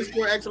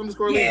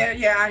 Block_X_.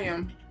 Yeah, I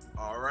am.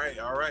 All right.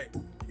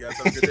 You guys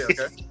have a good day,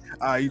 okay?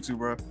 All right, you too,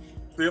 bro.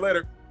 See you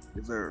later.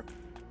 Yes, sir.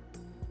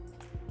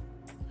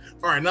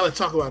 All right, now let's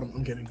talk about him.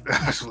 I'm kidding.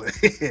 Actually,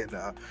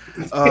 nah.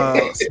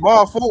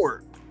 Small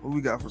forward. What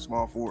we got for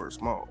small forward?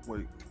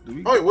 Wait,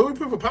 what we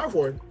put for power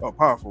forward? Oh,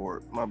 power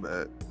forward. My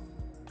bad.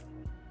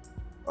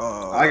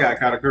 I got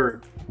Katakuri.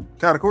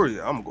 Katakuri,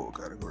 yeah, I'm gonna go with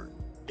Katakuri.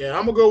 Yeah,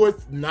 I'm gonna go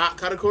with not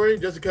Katakuri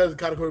just because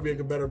Katakuri being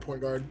a better point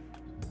guard.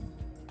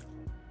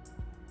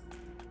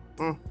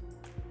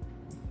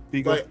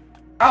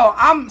 Oh,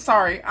 I'm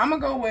sorry. I'm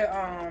gonna go with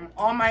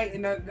All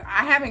Might.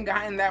 I haven't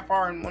gotten that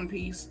far in One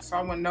Piece, so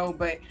I wouldn't know.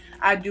 But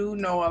I do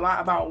know a lot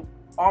about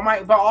All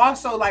Might. But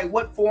also, like,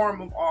 what form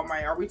of All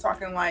Might? Are we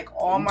talking like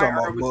All Might,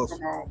 or are we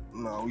talking about?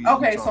 No.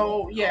 Okay,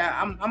 so yeah,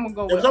 I'm gonna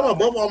go. If we're talking about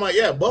buff All Might,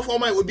 yeah, buff All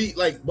Might would be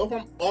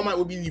All Might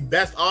would be the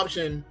best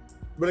option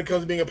when it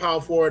comes to being a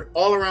power forward,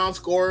 all around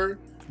scorer.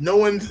 No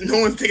one's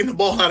taking the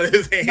ball out of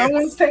his hands. No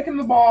one's taking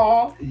the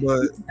ball.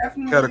 But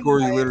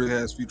Katakuri literally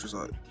has future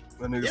sight.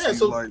 Yeah,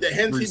 so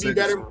hence he'd be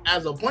better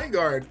as a point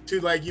guard to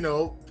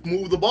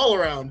move the ball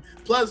around.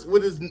 Plus,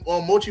 with his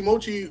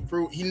mochi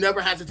fruit, he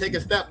never had to take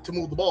a step to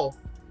move the ball.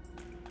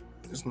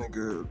 This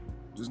nigga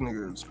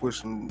is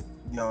pushing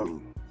Yami,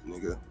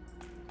 nigga.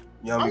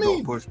 Yami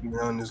gonna push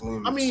beyond his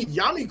limits. I mean,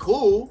 Yami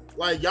cool.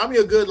 Like Yami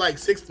a good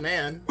sixth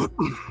man.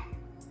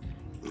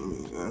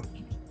 Yeah.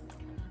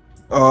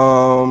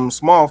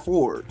 Small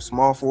forward.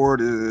 Small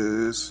forward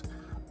is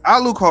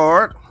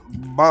Alucard,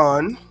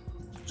 Ban,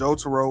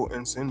 Jotaro,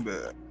 and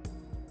Sinbad.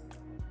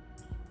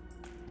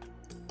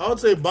 I would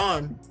say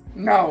Ban.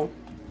 No.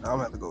 I'm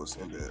gonna have to go with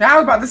Sinbad. I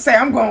was about to say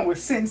I'm going with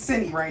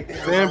Sin right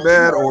there.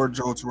 Sinbad or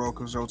Jotaro,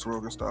 because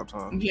Jotaro can stop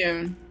time.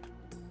 Yeah.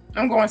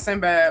 I'm going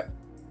Sinbad.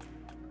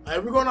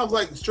 If we're going off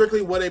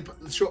strictly what a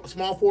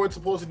small forward's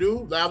supposed to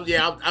do,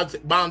 I'd say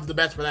Ban's the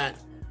best for that.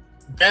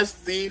 Best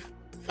thief,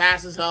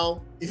 fast as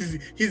hell.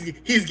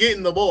 He's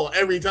getting the ball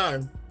every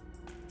time.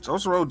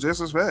 Jotaro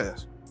just as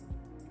fast.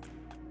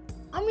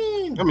 I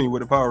mean,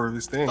 with the power of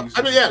his stand.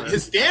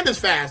 His stand is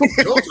fast.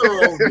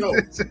 Jotaro, no.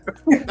 That's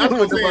what I'm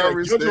With the saying. power Like, of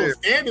his Jotaro's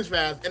stand. stand is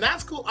fast, and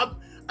that's cool.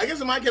 I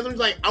guess in my case, I'm just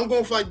like, I'm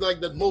going for like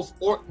the most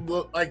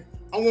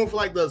I'm going for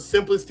like the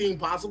simplest team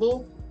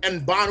possible,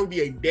 and Bond would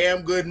be a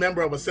damn good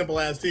member of a simple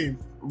ass team.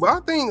 But I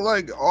think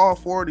like all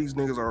 4 of these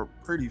niggas are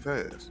pretty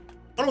fast.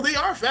 Oh no, they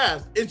are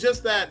fast. It's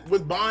just that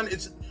with Bond,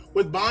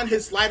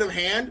 his sleight of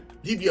hand,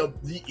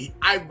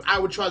 I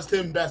would trust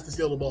him best to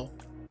steal the ball.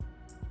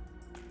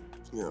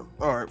 Yeah.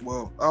 All right.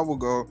 Well, I will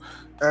go.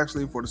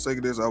 Actually, for the sake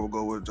of this, I will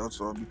go with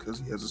Jotaro because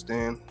he has a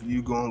stand.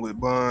 You going with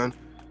Bond?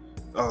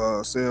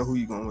 Sal, who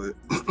you going with?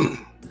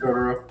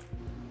 Jotaro.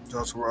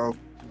 Jotaro.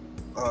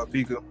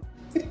 Pika.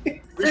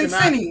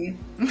 Cincinnati.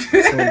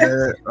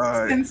 Sinbad. All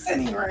right.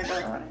 Cincinnati right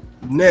there.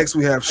 Next,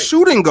 we have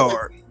shooting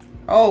guard.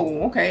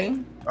 Oh, okay.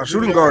 Our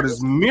shooting guard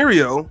is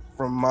Mirio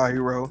from My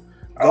Hero,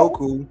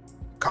 Goku,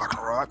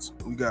 Kakarot.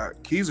 We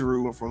got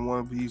Kizaru from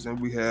One Piece, and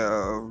we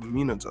have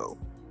Minato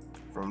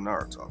from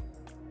Naruto.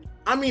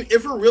 I mean,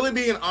 if we're really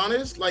being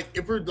honest, like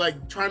if we're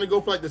like trying to go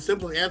for like the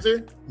simplest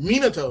answer,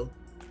 Minato,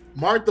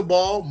 mark the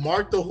ball,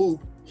 mark the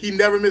hoop. He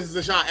never misses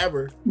a shot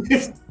ever.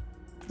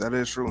 That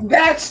is true.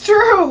 That's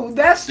true.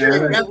 That's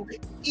true. That's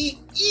the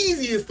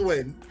easiest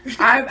win.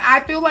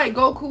 I feel like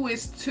Goku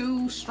is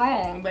too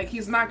strong. Like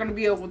he's not going to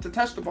be able to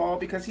touch the ball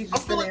because he's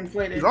just going to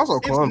inflate it. He's also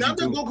It's clumsy not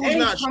that too. Goku's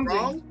not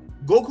strong.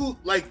 Goku,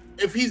 like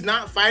if he's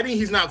not fighting,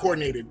 he's not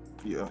coordinated.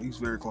 Yeah, he's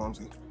very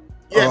clumsy.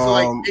 Yeah, so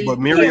like, but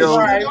Mirio,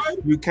 right.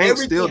 you can't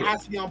everything steal.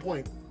 has to be on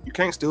point. You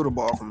can't steal the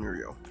ball from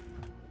Mirio.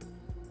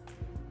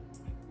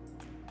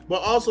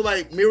 But also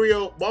like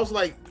Mirio,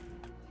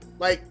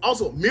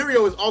 also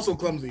Mirio is also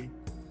clumsy.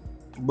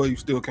 But you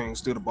still can't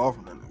steal the ball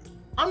from that nigga.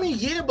 I mean,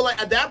 yeah, but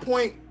like at that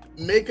point,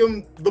 make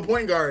him the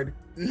point guard,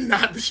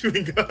 not the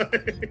shooting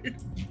guard.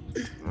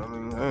 I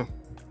mean, hey.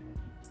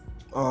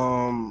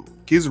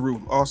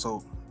 Kizaru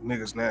also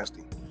niggas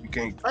nasty. You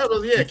can't.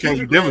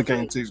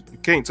 You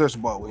can't touch the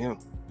ball with him.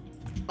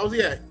 I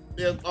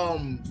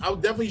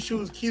would definitely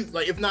choose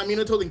like if not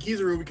Minato, then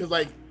Kizaru because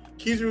like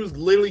Kizaru's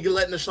literally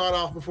letting the shot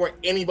off before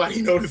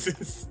anybody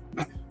notices.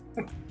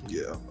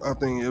 Yeah, I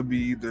think it'll be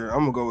either. I'm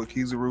gonna go with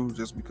Kizaru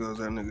just because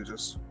that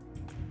nigga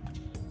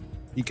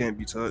he can't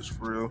be touched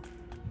for real.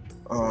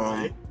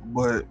 Right.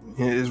 But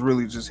it's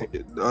really just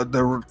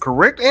the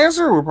correct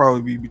answer would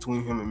probably be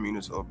between him and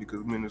Minato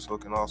because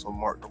Minato can also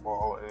mark the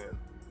ball and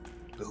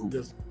the hoop.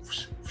 Just,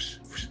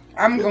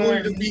 I'm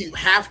going to be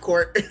half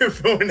court.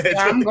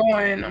 I'm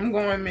going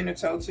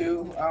Minato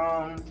too.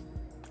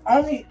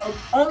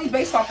 Only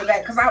based off of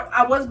that because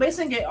I was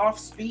basing it off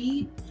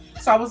speed,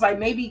 so I was like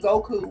maybe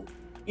Goku.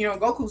 You know,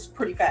 Goku's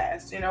pretty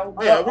fast. You know,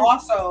 but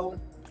also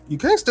you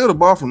can't steal the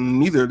ball from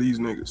neither of these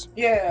niggas.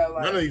 Yeah,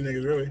 like, none of these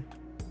niggas really.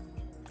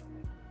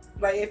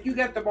 Like if you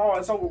get the ball,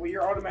 it's over with.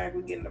 You're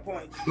automatically getting the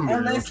point.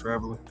 Unless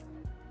traveling.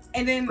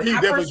 And then he's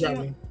definitely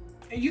traveling.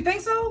 You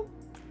think so?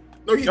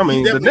 No, the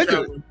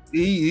nigga,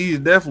 he's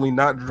definitely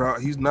not drop.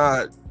 He's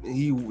not.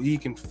 He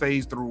can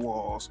phase through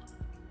walls.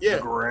 Yeah,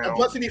 and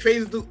plus if he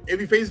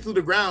phases through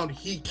the ground,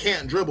 he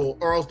can't dribble,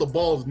 or else the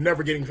ball's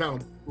never getting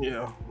found.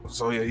 Yeah,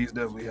 so yeah, he's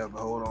definitely have to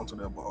hold on to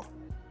that ball.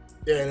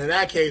 Yeah, and in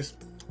that case,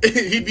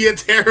 he'd be a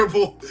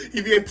terrible. But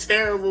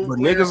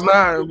niggas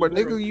not. But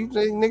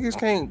niggas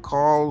can't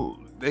call.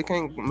 They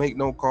can't make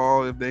no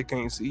call if they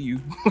can't see you.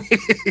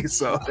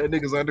 So that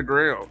nigga's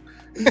underground.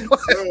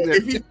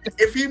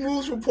 if he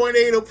moves from point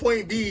A to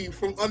point B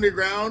from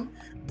underground,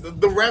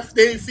 the ref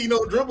didn't see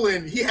no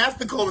dribbling. He has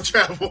to call the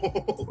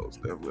travel.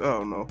 Most definitely.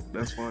 Oh no,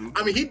 that's funny.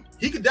 I mean,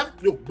 he could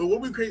definitely. But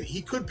what we crazy,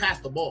 he could pass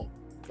the ball.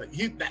 Like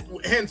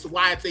hence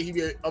why I'd say he'd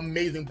be an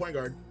amazing point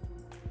guard.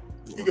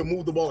 He could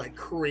move the ball like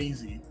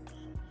crazy.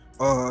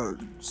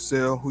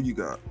 Sal, who you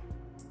got?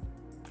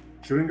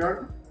 Shooting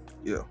guard?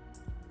 Yeah.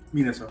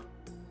 Minato.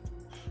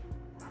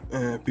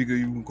 And Pika,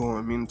 you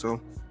going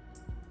Minato?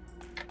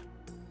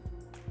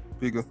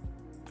 Pika.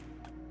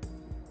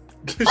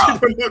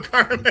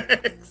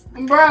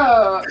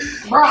 Bro,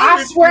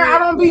 I swear I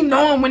don't be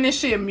knowing when this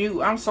shit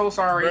mute. I'm so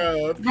sorry.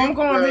 I'm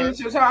going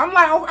Minato. I'm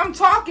like, I'm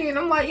talking.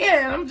 I'm like,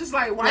 yeah. And I'm just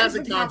like, why is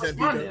it not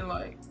responding?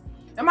 Like,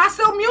 am I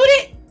still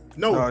muted?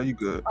 No, you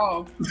good.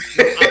 Oh.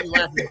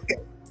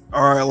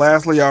 All right.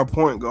 Lastly, our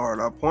point guard.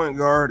 Our point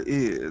guard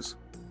is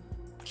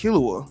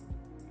Killua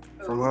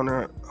from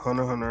Hunter x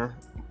Hunter,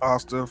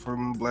 Asta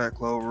from Black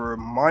Clover,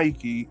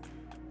 Mikey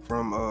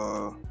from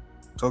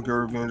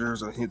Tokyo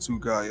Revengers, and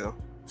Hitsugaya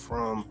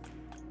from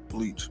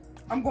Bleach.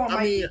 I'm going.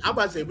 I mean, I'm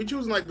about to say, if we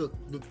choosing like the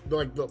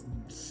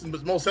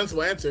most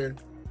sensible answer,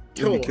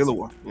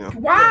 Killua. Yeah.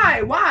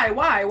 Why?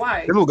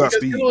 Killua got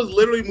speed. Killua's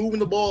literally moving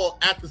the ball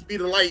at the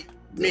speed of light.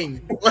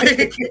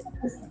 Like,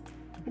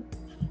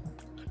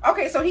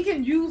 okay, so he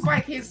can use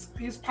like his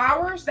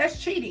powers.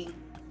 That's cheating.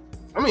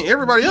 I mean,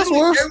 everybody else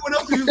was. Everyone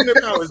else is using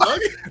their powers, dog.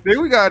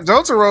 Then we got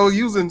Jotaro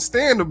using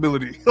stand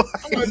ability.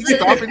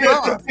 Stopping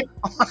time.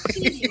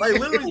 Like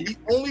literally, the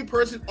only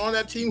person on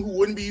that team who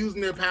wouldn't be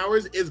using their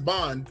powers is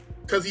Bond,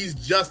 because he's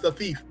just a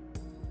thief.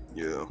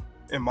 Yeah,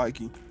 and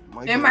Mikey.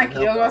 And Mikey,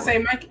 I was gonna say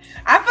Mikey.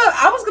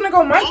 I was gonna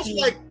go Mikey. Also,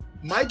 like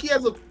Mikey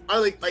has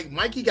like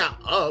Mikey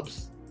got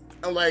ups,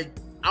 and like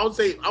I would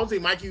say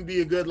Mikey would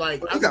be a good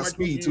like. He got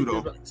speed too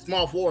though.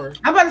 Small forward.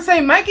 I'm about to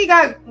say Mikey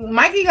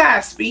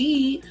got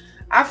speed.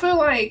 I feel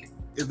like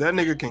if that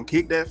nigga can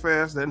kick that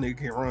fast, that nigga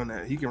can run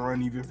that. He can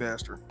run even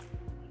faster.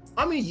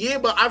 I mean, yeah,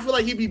 but I feel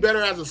like he'd be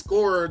better as a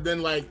scorer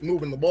than like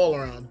moving the ball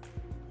around.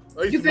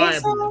 You think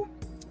so?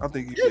 I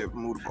think he can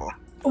move the ball.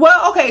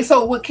 Well, okay,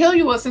 so what kill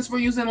you was, since we're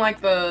using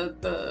like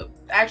the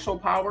actual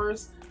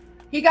powers,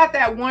 he got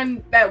that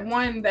one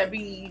that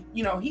be,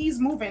 you know, he's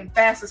moving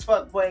fast as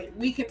fuck, but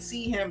we can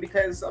see him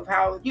because of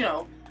how, you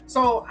know.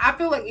 So I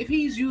feel like if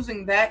he's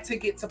using that to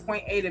get to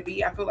point A to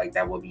B, I feel like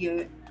that would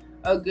be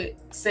a good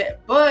set.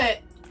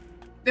 But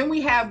then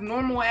we have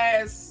normal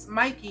ass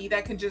Mikey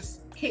that can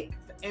just kick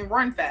and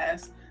run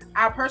fast.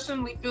 I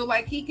personally feel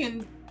like he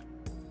can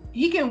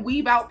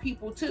weave out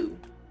people too.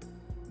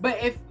 But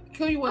if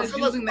Killua was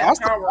using that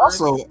power,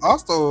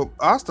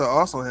 Asta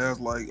also has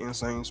like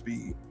insane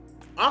speed.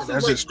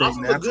 Asta's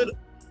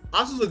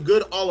a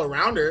good all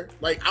arounder.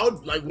 Like I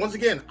would like once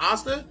again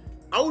Asta.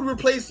 I would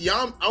replace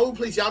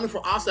Yami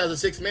for Asta as a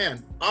 6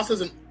 man.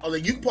 Asta's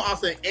like you can put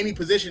Asta in any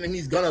position and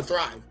he's gonna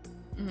thrive.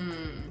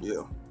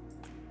 Yeah.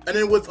 And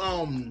then with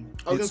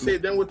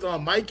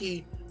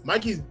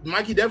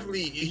Mikey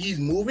definitely he's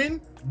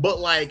moving, but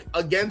like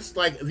against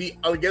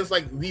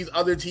these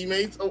other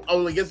teammates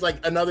or against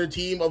like another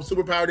team of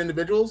superpowered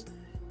individuals,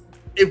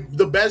 if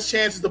the best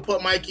chance is to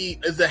put Mikey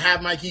is to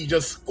have Mikey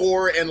just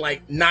score and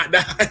like not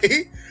die.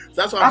 So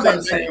that's what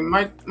I'm saying.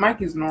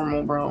 Mikey's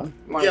normal, bro.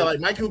 Like, yeah,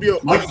 like Mikey would be an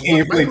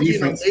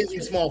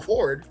amazing small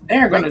forward.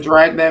 They're gonna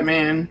drag that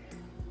man.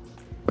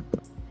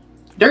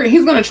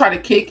 He's gonna try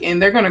to kick,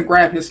 and they're gonna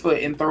grab his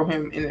foot and throw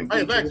him in.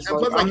 Right, he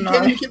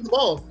can't even kick the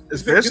ball,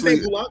 especially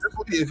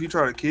if you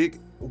try to kick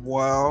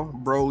while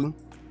Broly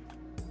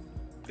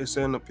is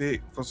sending the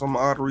pick. For some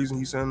odd reason,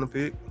 he's sending the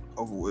pick.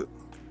 Over with.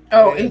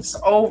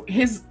 Oh,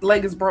 his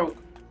leg is broke.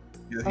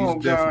 Yeah,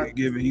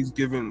 he's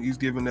giving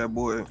that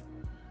boy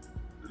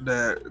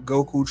that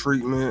Goku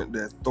treatment,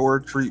 that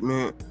Thor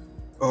treatment.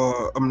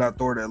 I'm not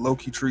Thor, that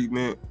Loki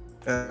treatment.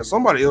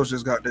 Somebody else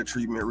just got that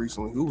treatment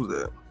recently. Who was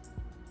that?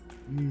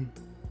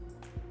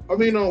 I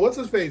mean, what's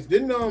his face?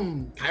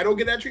 Didn't Kaido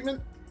get that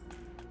treatment?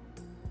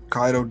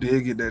 Kaido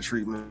did get that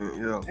treatment,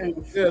 yeah.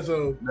 Yeah,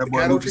 so that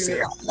boy Luffy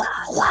said,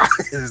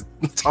 is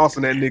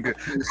tossing that nigga.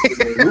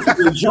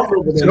 Jump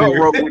rope with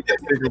that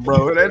nigga,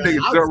 bro. That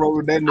nigga jump rope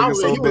with that nigga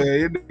so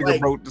bad. That nigga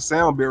broke the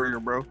sound barrier,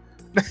 bro.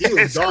 He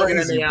was dogging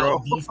that nigga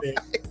out defense.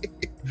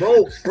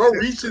 Bro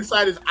reached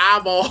inside his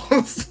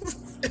eyeballs.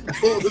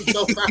 Pulled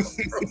himself out,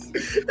 bro.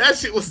 That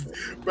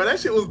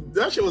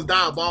shit was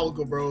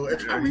diabolical, bro.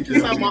 If I reach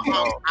inside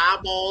my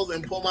eyeballs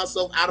and pull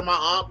myself out of my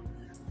op,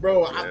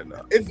 bro,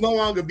 it's no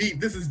longer beef.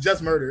 This is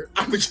just murder.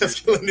 I'm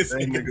just killing this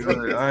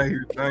nigga.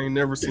 I ain't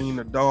never seen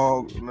a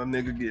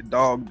nigga get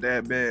dogged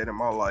that bad in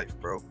my life,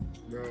 bro.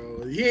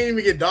 Bro, he ain't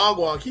even get dog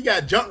walk. He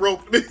got jump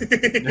rope.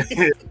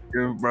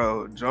 Yeah,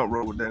 bro, jump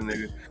rope with that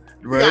nigga.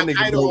 Bro,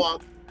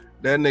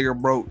 that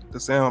nigga broke the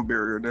sound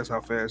barrier. That's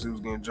how fast he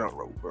was getting jump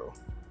rope, bro.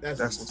 That's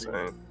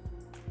insane.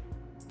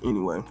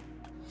 Anyway,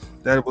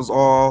 that was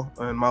all.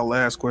 And my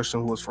last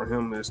question was for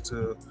him is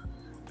to,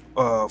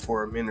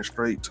 for a minute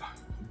straight,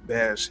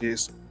 bash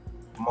his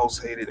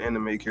most hated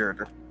anime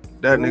character.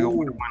 That nigga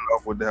would have went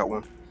off with that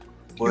one.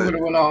 He would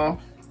have went off.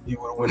 He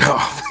would have went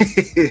off.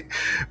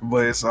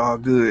 But it's all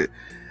good.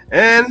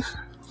 And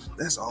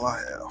that's all I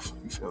have.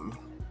 You feel me?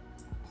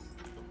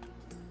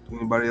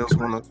 Anybody else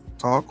want to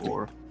talk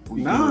or?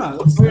 Nah.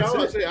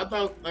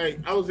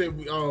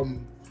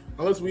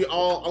 Unless we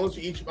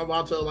each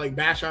about to like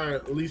bash our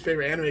least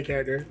favorite anime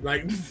character,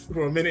 like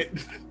for a minute.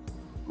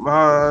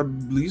 My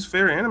least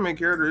favorite anime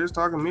character is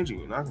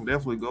Takamichi, and I can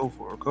definitely go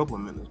for a couple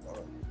of minutes.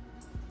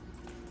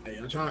 Hey,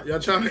 you're trying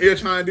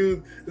to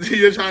do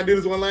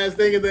this one last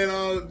thing and then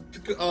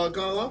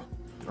call off.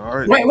 All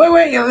right.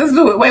 Wait. Yeah, let's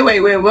do it. Wait.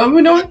 What are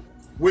we doing?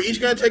 We're each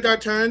gonna take our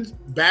turns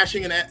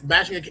bashing an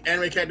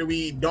anime character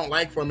we don't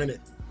like for a minute.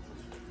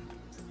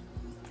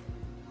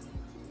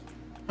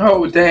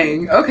 Oh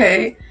dang.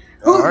 Okay.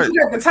 Who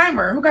got the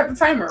timer? I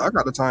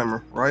got the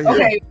timer right here.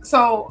 Okay,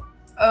 so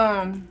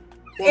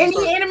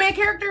any anime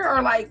character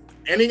or like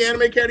any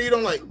anime character you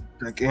don't like?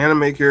 The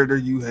anime character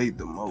you hate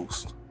the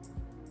most.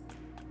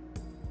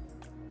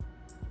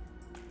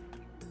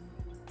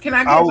 Can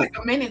I get like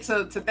a minute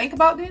to think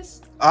about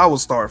this? I will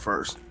start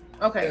first.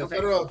 Okay.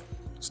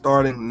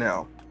 Starting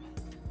now.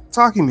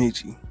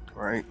 Takamichi,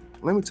 right?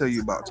 Let me tell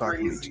you about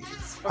Takamichi.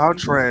 How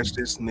trash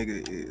this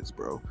nigga is,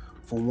 bro.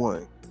 For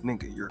one,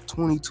 nigga, you're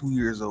 22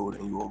 years old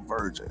and you're a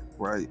virgin,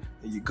 right?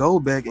 And you go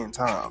back in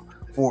time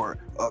for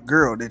a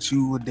girl that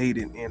you were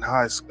dating in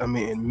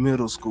in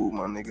middle school,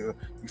 my nigga.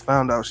 You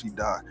found out she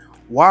died.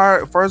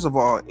 Why? First of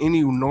all,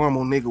 any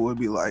normal nigga would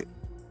be like,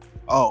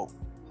 oh,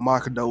 my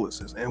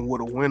condolences and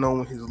would have went on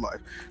with his life.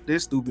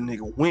 This stupid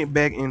nigga went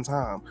back in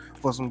time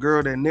for some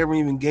girl that never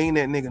even gained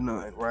that nigga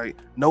none, right?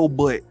 No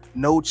butt,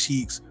 no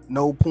cheeks,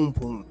 no poom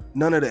poom,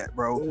 none of that,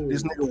 bro. Ooh.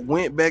 This nigga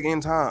went back in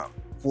time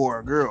for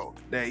a girl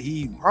that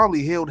he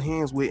probably held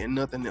hands with and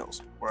nothing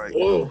else, right?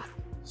 Ooh.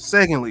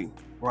 Secondly,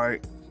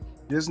 right,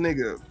 this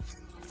nigga,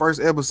 first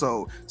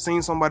episode,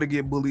 seen somebody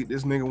get bullied,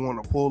 this nigga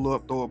want to pull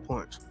up, throw a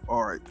punch.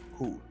 All right,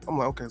 cool. I'm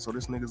like, okay, so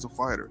this nigga's a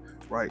fighter,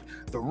 right?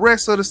 The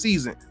rest of the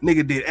season,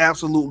 nigga did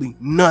absolutely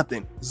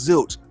nothing.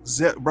 Zilch,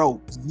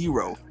 bro,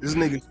 zero. This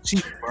nigga's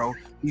cheap, bro.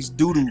 He's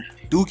doo-doo,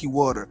 dookie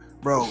water,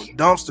 bro.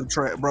 Dumpster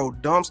trap, bro.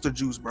 Dumpster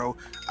juice, bro.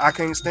 I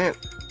can't stand.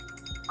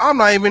 I'm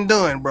not even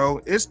done,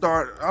 bro.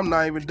 I'm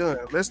not even done.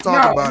 Let's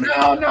talk about it.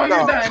 No, you're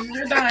done.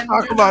 You're done.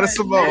 Talk about it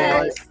some more,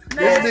 right?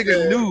 This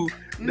nigga knew.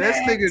 Next.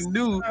 That nigga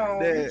knew No,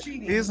 that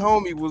cheating. his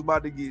homie was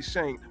about to get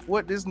shanked.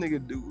 What this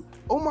nigga do?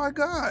 Oh my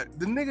God,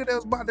 the nigga that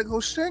was about to go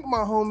shank my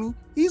homie,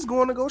 he's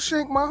going to go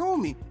shank my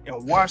homie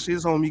and watch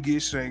his homie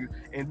get shanked.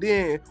 And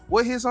then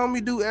what his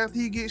homie do after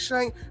he gets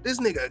shanked? This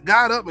nigga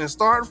got up and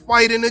started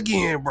fighting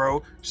again,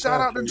 bro. Shout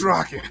out to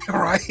Draken,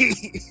 right?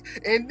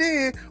 And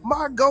then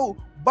my goat,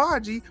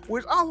 Baji,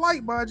 which I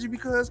like Baji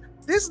because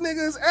this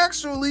nigga is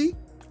actually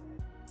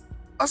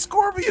a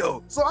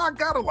Scorpio, so I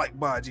gotta like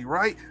Baji,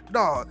 right?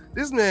 Dog,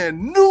 this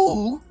man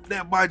knew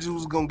that Baji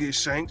was gonna get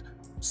shanked.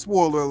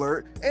 Spoiler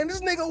alert. And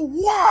this nigga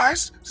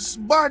watched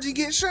Baji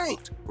get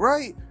shanked,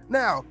 right?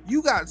 Now,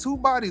 you got two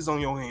bodies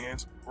on your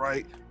hands,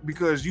 right?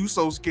 Because you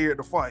so scared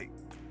to fight.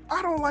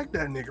 I don't like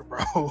that nigga,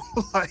 bro.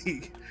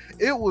 Like,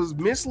 it was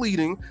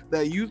misleading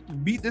that you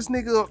beat this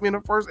nigga up in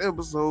the first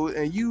episode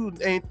and you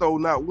ain't throw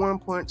not one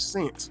punch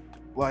since.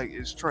 Like,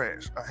 it's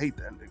trash. I hate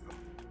that nigga.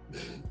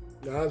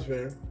 No, that's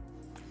fair.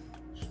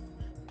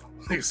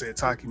 Nigga said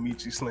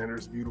Takemichi slander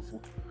is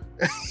beautiful.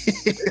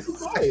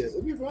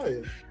 It'd be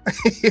fire.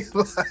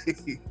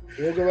 Like,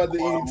 We'll go about the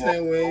eating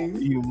 10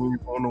 wings. You move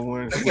on the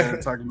one slander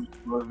Takemichi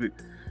love it.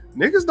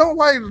 Niggas don't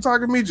like the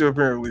Takemichi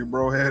apparently,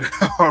 bro. Had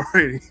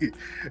already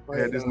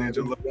had this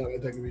ninja look.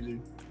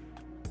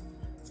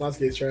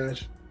 Sasuke's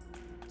trash.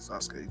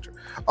 Sasuke.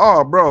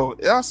 Oh, bro,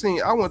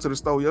 I went to the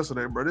store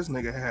yesterday, bro. This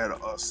nigga had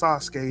a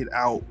Sasuke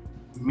out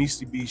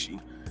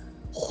Mitsubishi.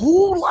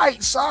 Who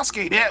liked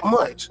Sasuke that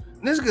much?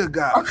 This nigga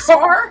got A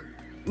car?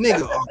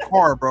 Nigga, a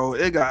car, bro.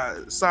 It got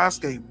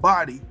Sasuke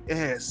body. It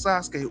had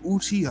Sasuke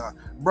Uchiha.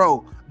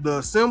 Bro,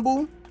 the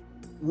symbol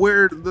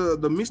where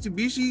the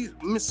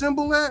Mitsubishi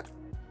symbol at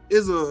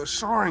is a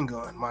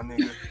Sharingan, my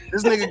nigga.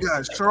 This nigga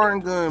got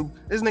Sharingan.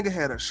 This nigga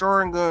had a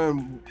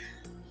Sharingan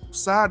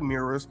side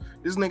mirrors.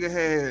 This nigga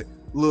had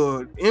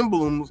little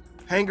emblems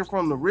hanging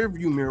from the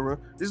rearview mirror.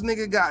 This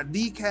nigga got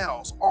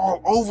decals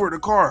all over the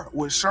car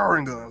with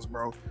Sharingans,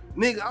 bro.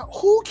 Nigga,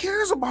 who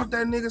cares about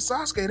that nigga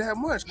Sasuke that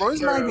much, bro?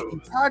 It's not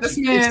even Itachi. This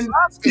man,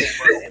 Sasuke,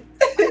 bro.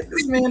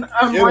 this man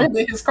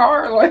unbranded his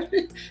car. Like,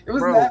 it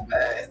was Bro. that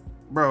bad.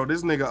 Bro,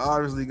 this nigga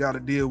obviously got to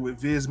deal with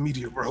Viz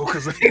Media, bro.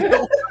 Because ain't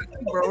nobody,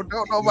 bro,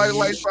 don't nobody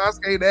like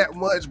Sasuke that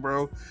much,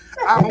 bro.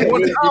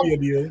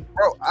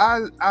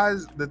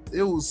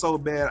 It was so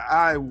bad.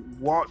 I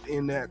walked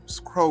in that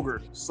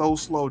Kroger so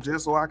slow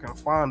just so I can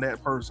find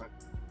that person.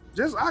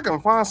 Just I can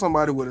find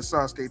somebody with a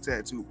Sasuke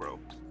tattoo, bro.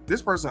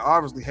 This person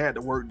obviously had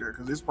to work there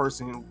because this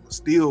person was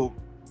still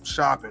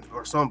shopping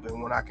or something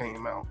when I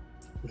came out.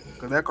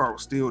 Because that car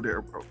was still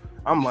there, bro.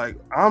 I'm like,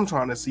 I'm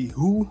trying to see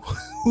who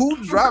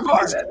driving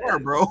this car,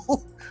 bro.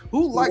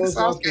 Who likes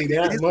Sasuke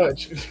that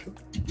much?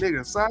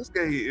 Nigga,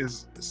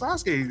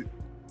 Sasuke.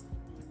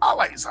 I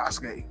like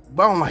Sasuke,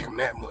 but I don't like him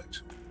that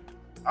much.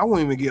 I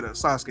wouldn't even get a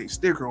Sasuke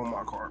sticker on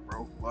my car,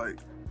 bro. Like,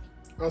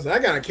 I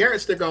got a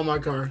carrot sticker on my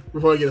car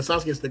before I get a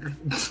Sasuke sticker.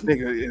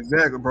 Nigga,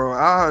 exactly, bro.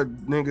 I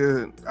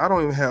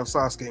don't even have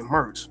Sasuke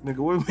merch. Nigga,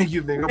 what make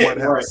you think I'm about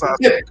to have a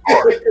Sasuke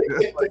car?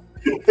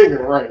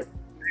 Nigga, right.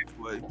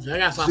 I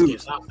got Sasuke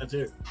socks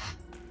too.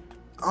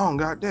 I don't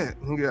got that.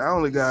 Nigga, I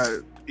only got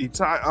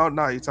Itachi. Oh,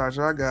 not Itachi.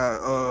 I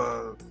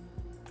got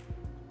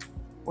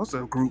what's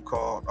that group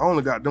called? I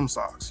only got them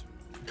socks.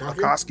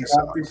 Akatsuki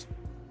socks.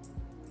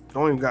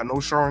 Don't even got no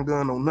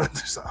Sharingan, no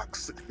nothing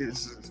socks.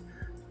 It's just,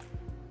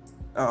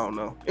 I don't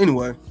know.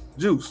 Anyway,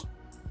 Juice.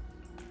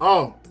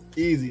 Oh,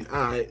 easy.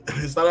 All right.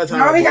 It's not that time.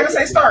 No, he gotta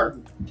say start.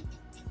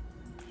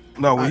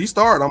 No, when he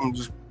start, I'm gonna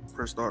just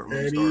press start.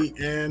 Ready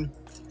and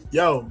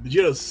yo,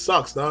 Vegeta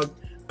sucks, dog.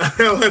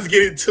 Let's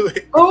get into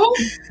it. Who?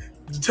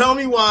 Tell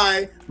me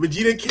why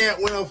Vegeta can't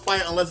win a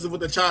fight unless it's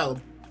with a child.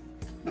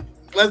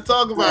 Let's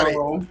talk about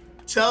it.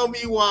 Tell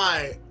me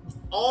why.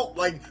 All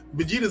like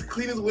Vegeta's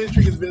cleanest win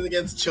streak has been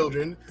against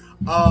children.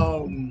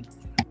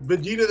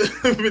 Vegeta's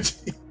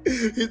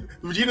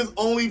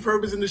only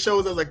purpose in the show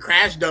is as a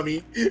crash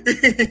dummy.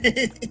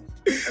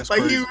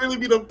 Like he really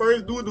be the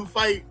first dude to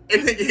fight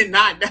and then get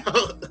knocked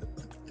out.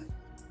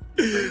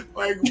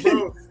 Like,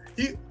 bro,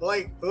 he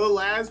like the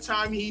last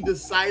time he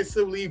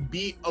decisively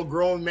beat a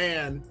grown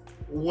man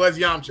was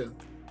Yamcha.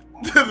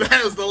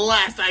 That was the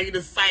last time he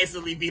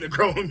decisively beat a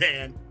grown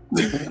man.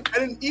 And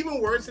then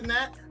even worse than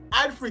that,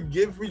 I'd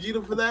forgive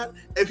Vegeta for that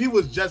if he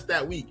was just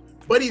that weak.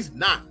 But he's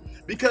not.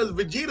 because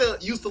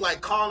Vegeta used to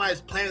like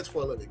colonize planets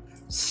for a living.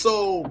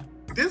 So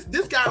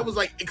this guy was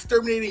like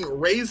exterminating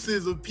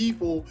races of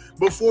people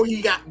before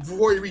he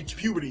reached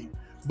puberty.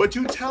 But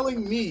you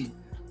telling me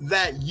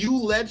that you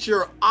let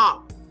your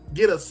op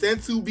get a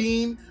sensu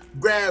bean,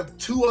 grab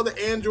 2 other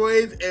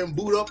androids and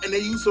boot up, and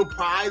then you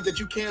surprised that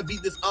you can't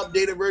beat this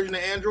updated version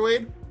of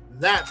Android?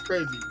 That's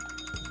crazy.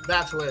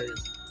 That's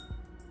hilarious.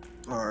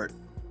 All right.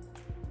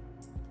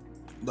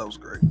 That was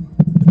great.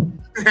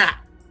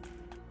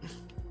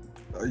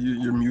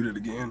 You're muted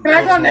again. Can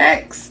I go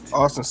next?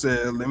 Austin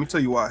said, "Let me tell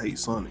you why I hate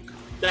Sonic."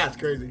 That's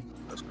crazy.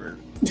 That's crazy.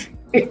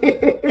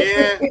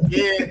 Yeah.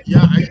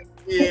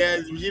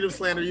 Vegeta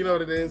slander, you know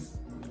what it is.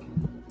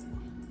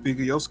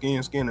 Figure your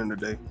skinning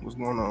today. What's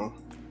going on?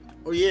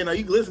 Oh yeah, no,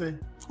 you listening.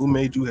 Who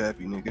made you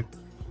happy, nigga?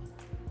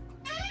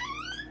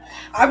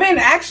 I've been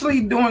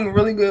actually doing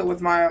really good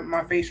with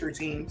my face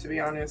routine, to be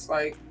honest.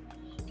 Like,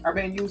 I've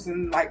been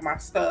using like my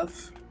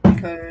stuff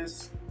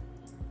because,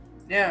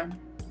 yeah.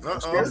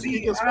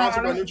 You get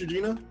sponsored by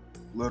Neutrogena?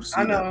 Love to see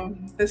I know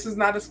this is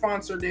not a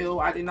sponsor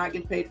deal. I did not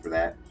get paid for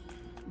that.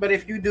 But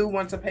if you do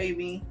want to pay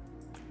me,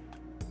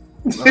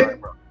 all right,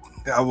 bro.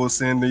 I will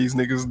send these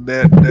niggas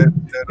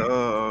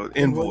that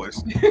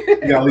invoice.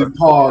 You gotta leave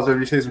pause if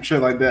you say some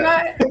shit like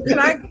that.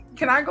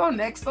 Can I go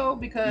next though?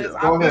 Because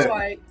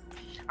Yeah,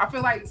 I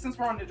feel like since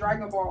we're on the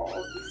Dragon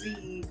Ball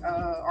Z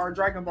or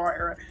Dragon Ball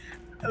era,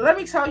 let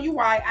me tell you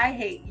why I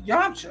hate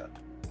Yamcha.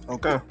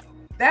 Okay.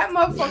 That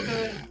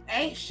motherfucker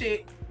ain't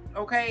shit.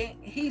 Okay,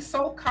 he's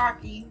so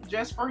cocky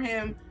just for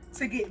him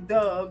to get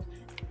dubbed.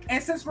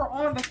 And since we're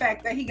on the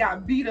fact that he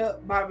got beat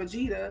up by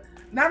Vegeta,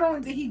 not only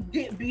did he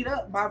get beat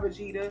up by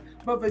Vegeta,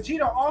 but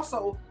Vegeta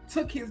also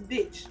took his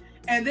bitch.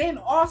 And then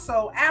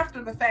also,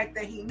 after the fact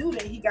that he knew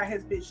that he got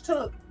his bitch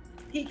took,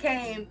 he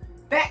came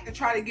back to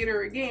try to get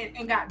her again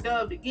and got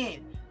dubbed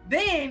again.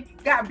 Then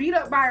got beat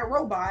up by a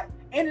robot,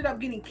 ended up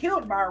getting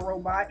killed by a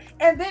robot,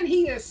 and then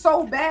he is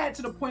so bad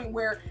to the point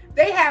where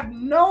they have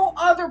no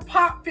other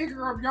pop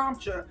figure of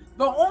Yamcha.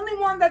 The only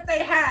one that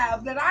they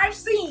have that I've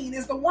seen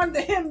is the one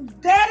that him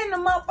dead in the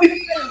motherfucking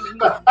thing.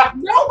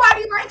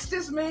 Nobody likes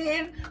this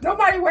man.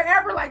 Nobody will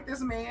ever like this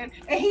man,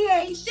 and he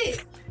ain't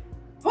shit.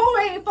 Who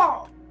ain't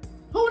fought?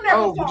 Who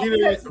never fought?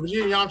 Vegeta and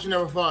Yamcha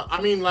never fought.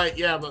 I mean, like,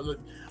 yeah, but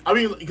I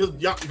mean, because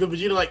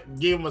Vegeta like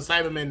gave him a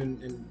Cyberman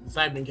and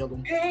Cyberman killed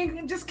him.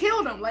 And just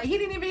killed him. Like, he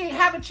didn't even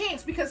have a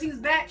chance because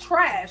he's that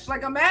trash.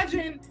 Like,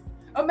 imagine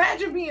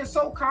being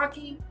so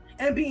cocky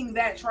and being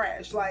that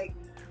trash. Like,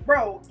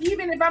 bro,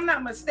 even if I'm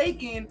not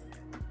mistaken,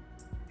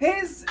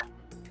 his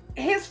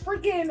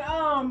freaking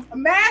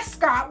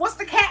mascot, what's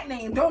the cat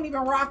name? Don't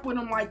even rock with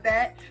him like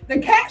that. The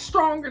cat's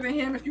stronger than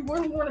him if you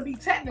really want to be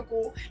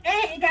technical,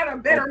 and he got a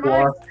better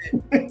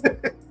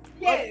mindset.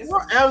 Yes.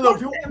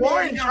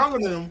 Why ain't stronger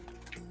than him?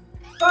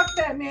 Fuck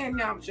that man,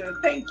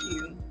 Yamcha. Thank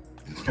you.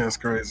 That's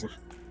crazy.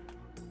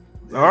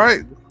 All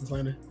right.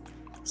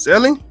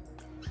 Selling?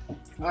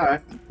 All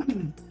right.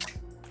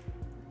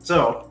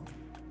 So,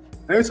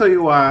 let me tell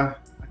you why I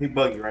hate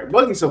Buggy, right?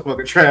 Buggy's so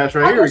fucking trash,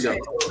 right? Here we go.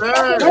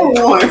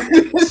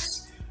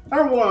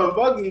 Number one,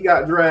 Buggy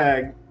got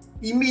dragged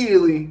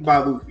immediately by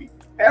Luffy.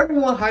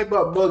 Everyone hype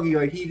up Buggy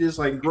like he just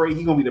like great.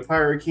 He gonna be the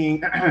Pirate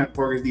King.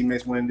 Poor his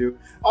D-Mace Windu.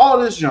 All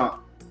this junk.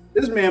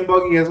 This man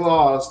Buggy has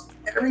lost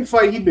every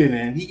fight he been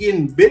in. He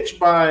getting bitched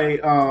by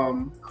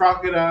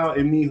Crocodile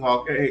and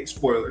Mihawk. Hey,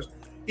 spoilers.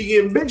 He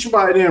getting bitched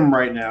by them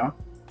right now.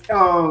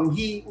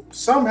 He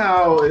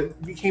somehow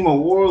became a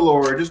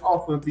warlord just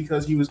off of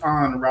because he was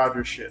on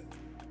Roger's ship.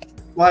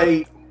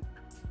 Like,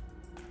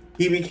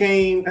 he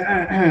became,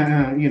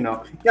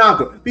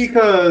 Yonka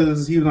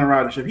because he was on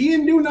Roger's ship. He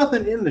didn't do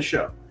nothing in the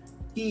show.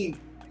 He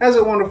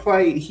hasn't won a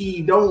fight.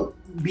 He don't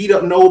beat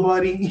up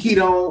nobody. He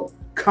don't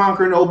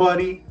conquer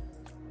nobody.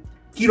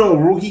 He don't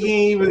rule. He can't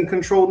even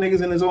control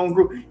niggas in his own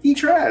group. He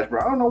trash, bro.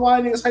 I don't know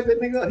why niggas hype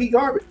that nigga up. He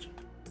garbage.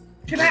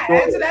 Can I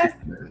add to that?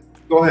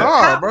 Go ahead.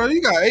 Nah, bro,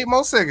 you got 8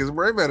 more seconds,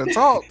 bro. You better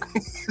talk.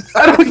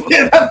 I don't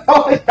get that's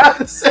all I got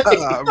to say.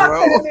 Nah,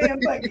 bro.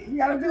 You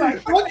gotta be like,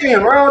 fuck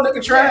him, bro.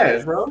 Nigga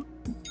trash, bro.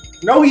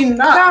 No, he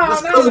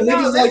not. No,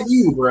 niggas like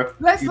you, bro.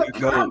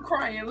 I'm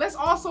crying. Let's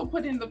also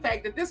put in the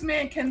fact that this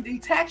man can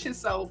detach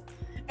himself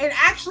and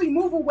actually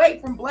move away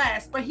from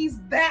Blast, but he's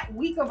that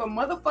weak of a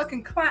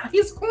motherfucking clown.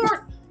 He's a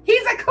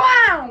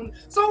clown.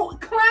 So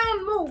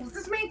clown moves.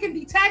 This man can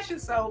detach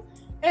himself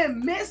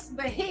and miss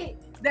the hit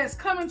that's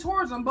coming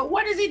towards him. But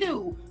what does he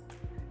do?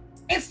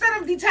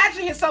 Instead of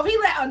detaching himself, he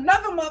let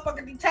another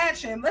motherfucker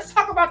detach him. Let's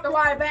talk about the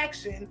live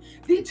action.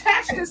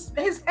 Detach his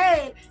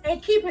head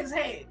and keep his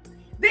head.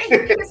 Then he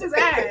kicks his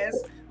ass.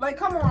 Like,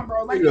 come on,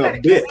 bro. Like, you gotta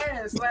kiss his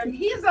ass. Like,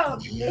 he's a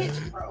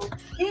bitch, bro.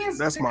 He is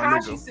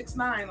Tekashi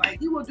 6ix9ine. Like,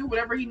 he will do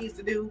whatever he needs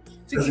to do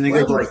to get and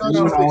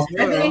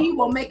then he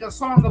will make a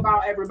song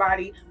about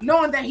everybody,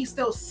 knowing that he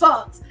still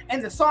sucks,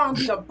 and the song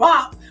be a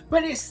bop,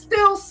 but it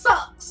still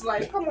sucks.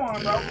 Like, come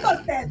on, bro.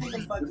 Fuck that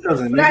nigga. Because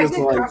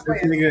niggas like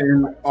this nigga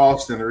in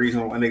Austin, the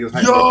reason why niggas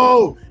hype.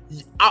 Yo,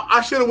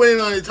 I should have went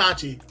in on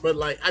Itachi, but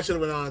like,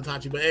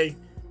 but hey,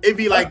 it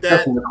be like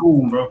that.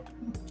 Cool, bro.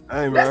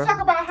 Hey, Let's talk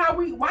about how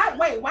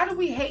Why do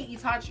we hate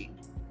Itachi?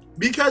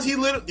 Because he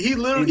literally He a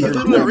literally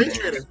ring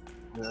danced. trader.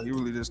 Yeah, he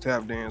really just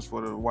tap danced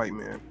for the white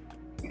man.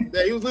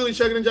 Yeah, he was literally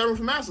checking and driving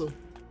for Massa.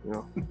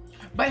 Yeah,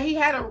 But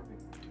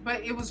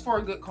it was for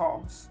a good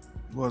cause.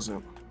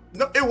 wasn't.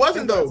 No, it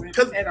wasn't though.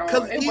 Because At all.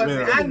 It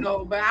wasn't. I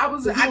know, but I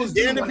was just damned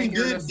didn't if want he to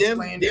hear did, this damned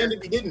slander.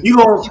 if he didn't. You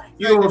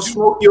gonna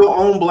smoke your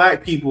own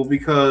black people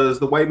because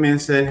the white man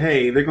said,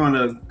 "Hey, they're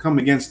gonna come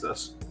against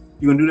us."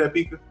 You gonna do that,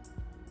 Pika?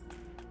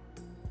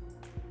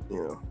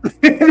 Yeah.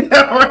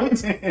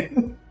 Right.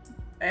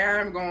 And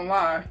I'm gonna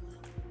lie.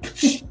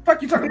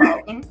 Fuck you talking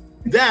about?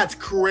 That's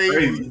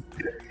crazy.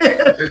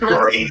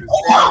 Crazy.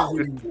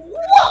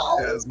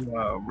 That's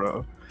wild,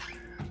 bro.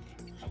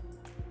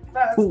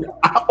 That's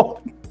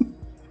Wow.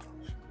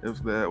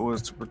 If that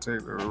was to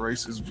protect a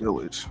racist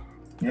village.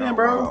 Yeah,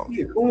 bro. Wow.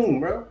 He a coon,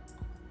 bro.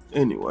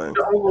 Anyway,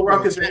 The whole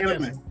ruckus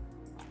anime.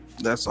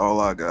 that's all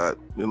I got.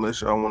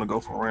 Unless y'all want to go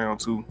for round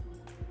 2.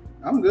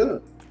 I'm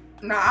good.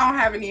 No, I don't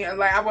have any.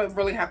 Like, I would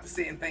really have to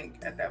sit and think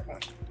at that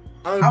point.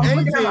 I I was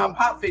looking at my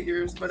pop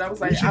figures, but I was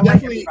like, I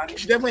like you everybody.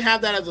 should definitely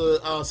have that as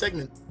a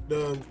segment.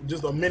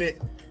 Just a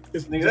minute.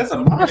 Nigga, that's a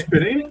mosh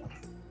pit, ain't it?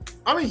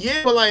 I mean,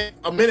 yeah, but like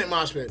a minute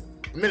mosh pit.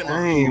 A minute mosh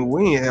pit. Dang,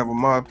 we ain't have a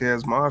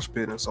Mobcast mosh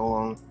pit in so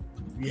long.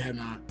 We have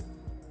not.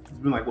 It's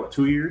been like what,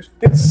 2 years?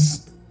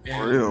 Yeah.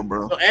 For real,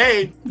 bro. So,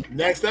 hey,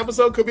 next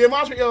episode could be a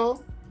mosh pit,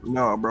 y'all.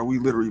 Nah, bro, we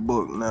literally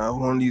booked. Now, if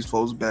one of these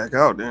folks back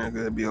out there, it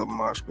could be a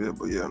mosh pit.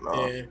 But yeah,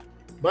 nah. Yeah.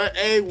 But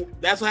hey,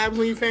 that's what happens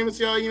when you're famous,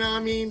 y'all. You know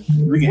what I mean?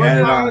 We can Work add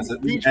it hard,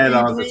 on. We reach can add it for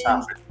on your as a dreams,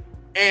 topic.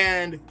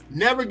 and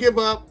never give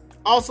up.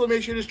 Also,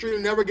 make sure to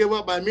stream "Never Give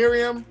Up" by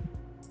Miriam.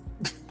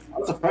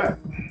 That's a fact.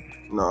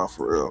 Nah,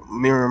 for real.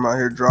 Miriam out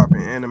here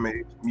dropping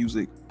anime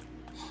music.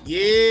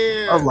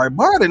 Yeah. I was like,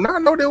 boy, I did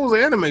not know there was an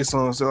anime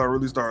song until I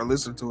really started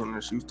listening to it.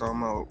 And she was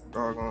talking about,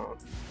 doggone,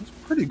 it's a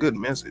pretty good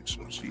message.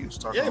 And she was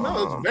talking Yeah, no,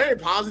 about, it's very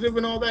positive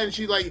and all that. And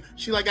she got like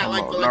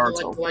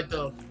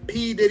the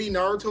P Diddy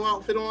Naruto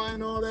outfit on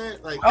and all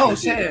that. Like, Oh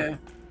shit!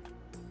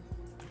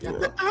 got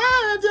the,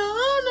 I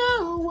don't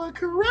know what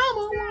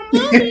Karama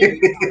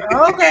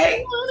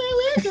Okay.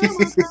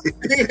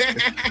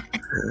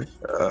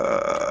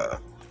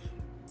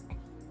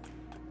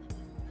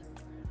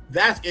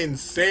 That's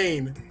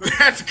insane.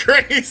 That's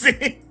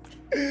crazy.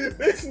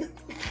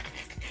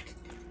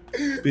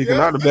 Speaking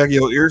out the back of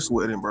your ear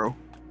sweating, bro.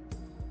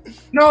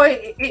 No,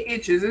 it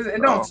itches. It Oh.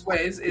 don't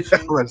sweat. It's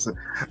itching. Listen,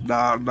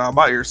 nah,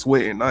 my ear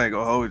sweating. I ain't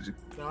gonna hold you.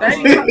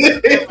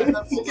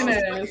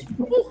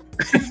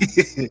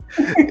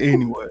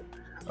 Anyway,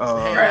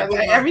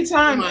 Like, every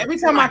time I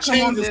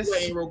come on this,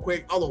 real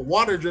quick, all the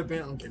water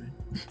dripping. I'm kidding.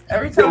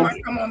 every time I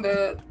come on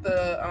the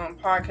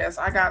podcast,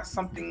 I got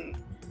something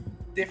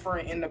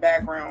different in the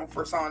background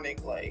for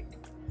Sonic. Like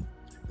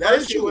That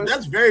is true.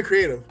 That's very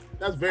creative.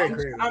 That's very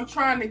creative. I'm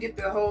trying to get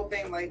the whole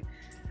thing. Like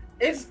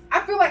it's.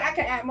 I feel like I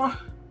can add more.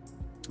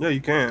 yeah,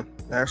 you can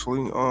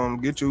actually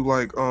get you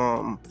like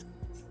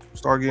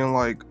start getting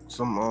like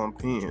some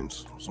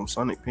pins, some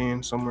Sonic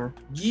pins somewhere.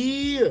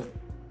 Yeah.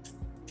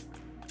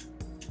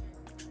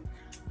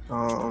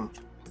 You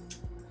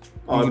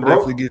can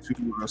definitely get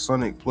you a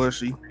Sonic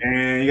plushie.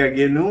 And you gotta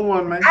get a new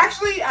one, man.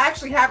 Actually, I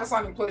actually have a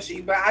Sonic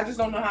plushie, but I just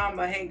don't know how I'm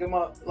gonna hang him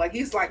up. Like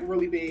he's like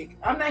really big.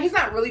 He's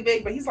not really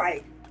big, but he's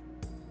like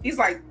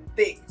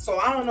thick. So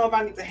I don't know if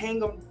I need to hang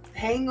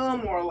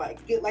him or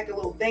like get like a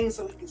little thing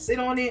so he can sit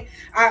on it.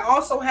 I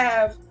also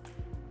have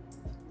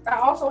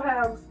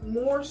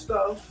more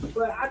stuff,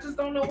 but I just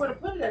don't know where to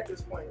put it at this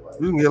point. Like,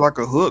 You can get like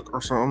a hook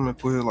or something and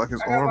put like his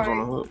I got arms on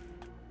like- a hook.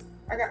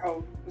 I got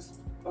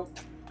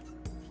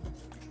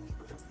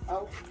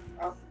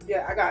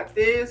yeah, I got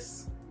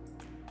this.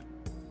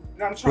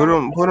 And I'm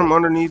trying Put him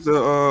underneath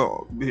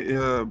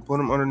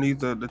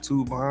the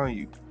tube behind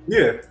you.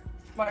 Yeah.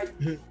 like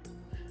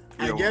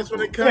I guess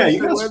when it Yeah, comes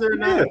you to gotta- whether or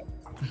not yeah.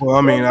 Well,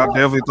 I mean, I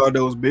definitely thought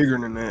that was bigger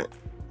than that.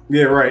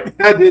 Yeah, right.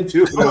 I did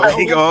too. I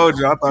ain't gonna hold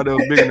you. I thought that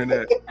was bigger than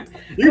that.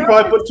 You can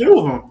probably put two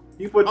of them.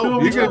 You put two Oh,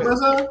 of them. you side can- by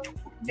side?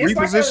 It's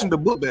like Reposition a- the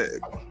book bag.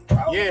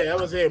 yeah, I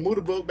was saying move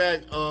the book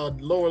back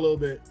lower a little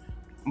bit.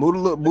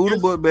 Move the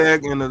book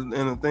bag and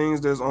the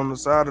things that's on the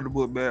side of the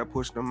book bag,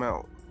 push them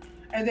out.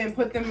 and then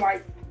put them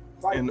like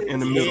In this. the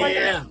middle.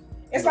 Yeah.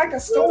 It's like a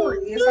story.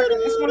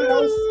 It's one of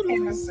those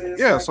canvases.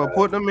 Yeah, like so a-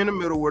 put them in the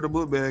middle where the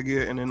book bag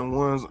is, and then the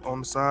ones on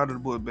the side of the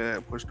book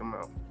bag, push them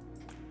out.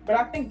 But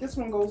I think this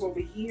one goes over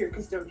here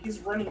because he's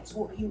running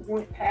toward. He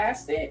went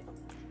past it.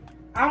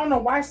 I don't know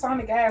why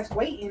Sonic ass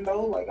waiting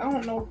though. Like I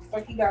don't know what the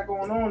fuck he got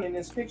going on in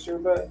this picture,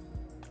 but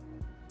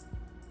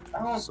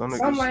I don't. Sonic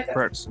Something is like that.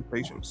 practicing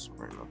patience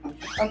right now.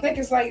 I think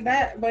it's like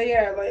that. But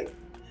yeah, like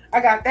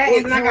I got that,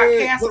 and then I got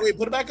Chaos. Wait,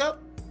 put it back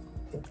up.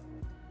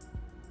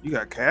 You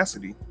got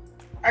Cassidy.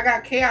 I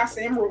got Chaos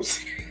Emeralds,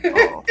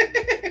 Oh,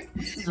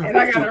 and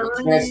I got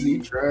a Cassidy,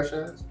 trash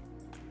ass.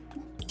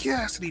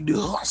 Cassidy the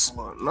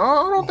hustler. No,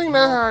 I don't think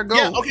that's how it goes.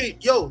 Yeah, okay,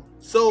 yo.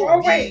 So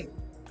Oh, wait.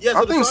 yeah, so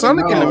I the think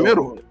Sonic in the No.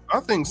 middle. I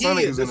think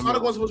Sonic is the in the Sonic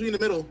middle one's supposed to be in the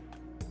middle.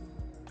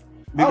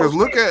 because Oh,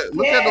 look shit. at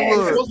the Yeah. It's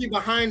look. supposed to be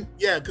behind,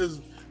 yeah,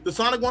 because the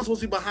Sonic one's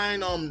supposed to be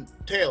behind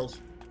Tails.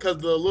 because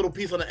the little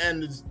piece on the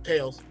end is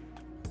tails.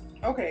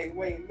 Okay,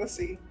 wait, let's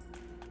see.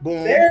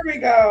 Boom. There we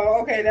go.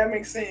 Okay, that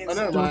makes sense. Oh,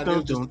 never mind. It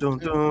was just-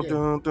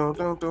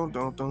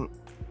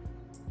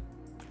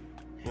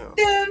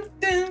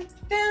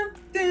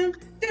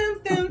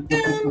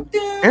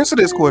 Answer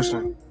this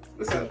question.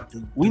 What's up?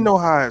 We know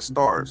how it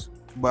starts,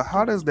 but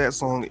how does that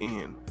song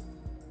end?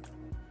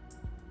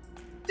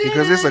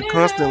 Because it's a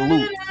constant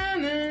loop.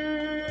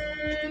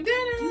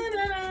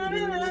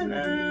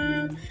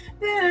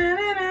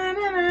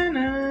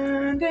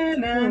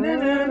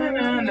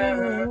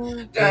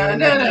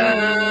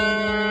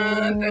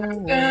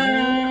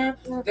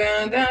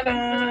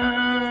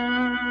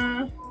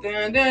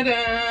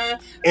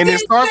 And it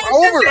starts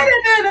over.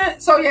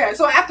 So yeah,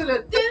 so after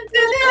the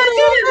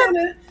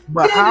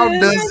But how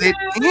does it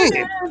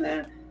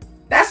end?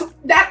 That's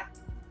that.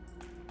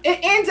 It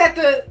ends at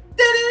the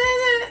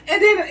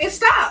and then it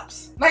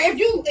stops. Like if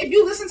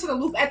you listen to the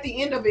loop at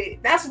the end of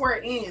it, that's where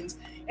it ends,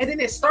 and then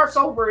it starts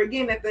over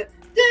again at the.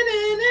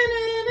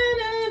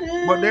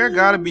 But there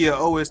gotta be an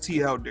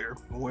OST out there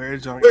where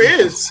it's There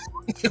is.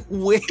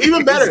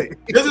 Even better.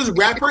 This is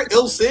rapper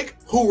Ill Sick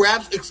who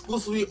raps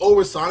exclusively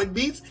over Sonic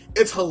beats.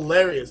 It's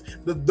hilarious.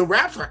 The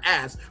raps are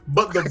ass,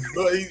 but the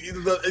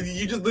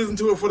you just listen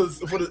to it for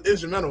the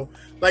instrumental.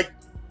 Like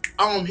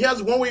he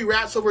has one where he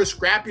raps over a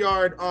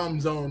scrapyard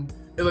zone.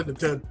 It's like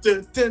the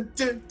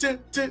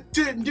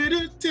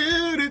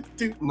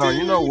No,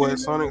 you know what?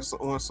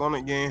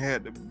 Sonic game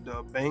had the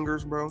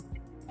bangers, bro.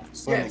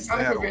 Sonic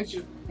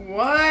Adventure.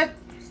 What?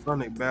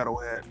 Sonic Battle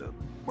had them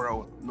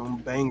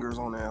bangers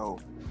on that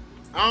album.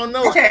 I don't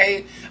know.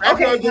 Okay.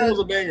 Scrapyard Zone was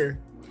a banger.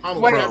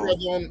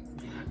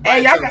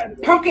 Hey, y'all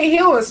got Pumpkin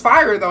Hill is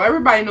fire though.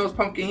 Everybody knows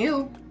Pumpkin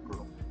Hill.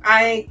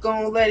 I ain't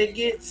gonna let it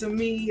get to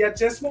me. I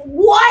just want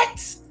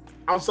what?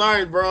 I'm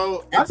sorry,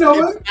 bro. I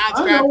know it.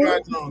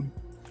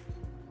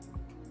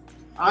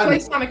 Play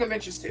Sonic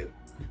Adventures 2.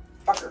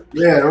 Fucker.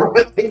 Yeah,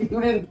 right. You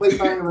didn't play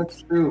Sonic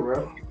Adventures 2,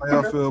 bro. How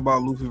y'all feel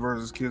about Luffy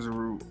versus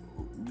Kizaru?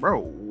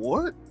 Bro,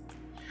 what?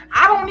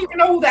 I don't even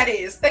know who that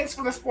is. Thanks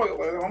for the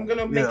spoiler. I'm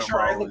gonna make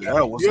sure I look at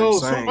it. Was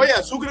insane.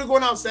 Sukuna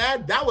going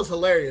outside. That was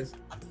hilarious.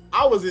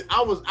 I was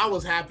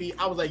happy.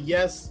 I was like,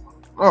 yes.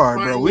 All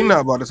right, bro. We're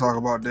not about to talk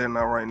about that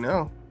not right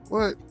now.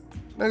 What,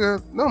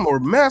 nigga? No more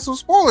massive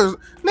spoilers,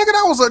 nigga.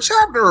 That was a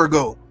chapter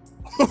ago.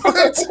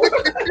 What,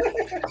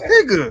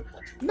 nigga?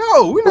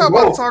 No, we're not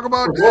about to talk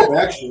about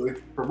that.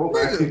 For both,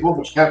 both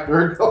a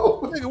chapter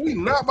ago. Nigga, we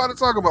not about to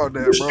talk about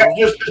that, bro.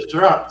 Just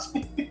dropped.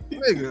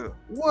 Nigga,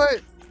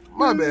 what?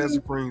 My bad,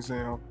 Supreme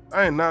Sam.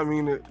 I ain't not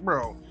mean it,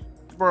 bro.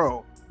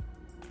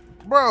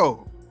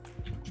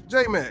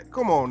 J-Mac,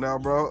 come on now,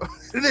 bro.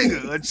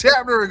 Nigga, a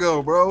chapter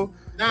ago, bro.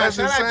 Nah,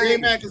 shout out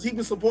J-Mac because he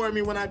been supporting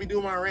me when I be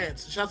doing my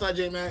rants. Shout out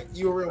J-Mac,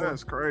 you a real one.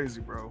 That's crazy,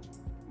 bro.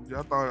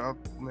 I thought,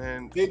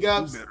 man. Big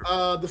ups,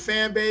 the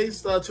fan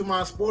base, to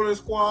my spoiler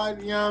squad.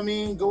 You know what I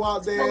mean? Go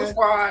out there. Spoiler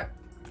squad.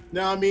 You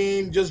know what I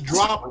mean? Just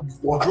drop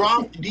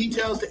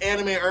details to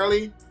anime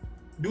early.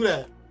 Do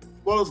that.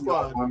 Spoiler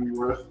squad.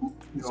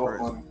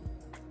 Funny.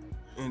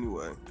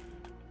 Anyway,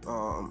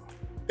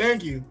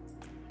 thank you.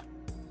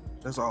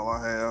 That's all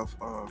I have.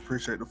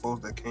 Appreciate the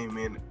folks that came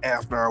in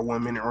after our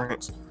 1 minute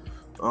rants.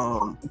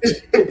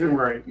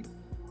 Right.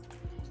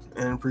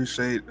 And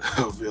appreciate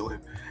villain.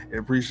 And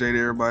appreciate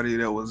everybody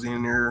that was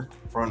in there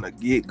from the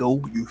get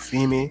go. You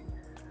feel me?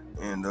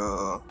 And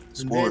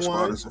Sports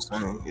Squad is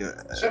insane. Yeah.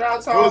 Shout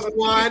out to all the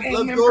Pika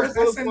Game members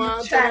that's in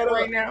the chat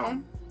right now.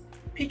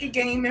 Pika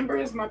Game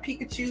members, my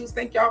Pikachus.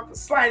 Thank y'all for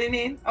sliding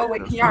in. Oh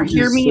wait, can y'all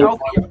hear me? Oh,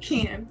 y'all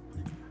can.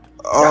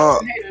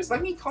 Haters,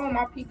 let me call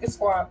my Pika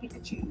Squad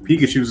Pikachu.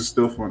 Pikachu's is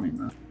still funny,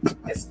 man.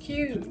 That's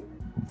cute.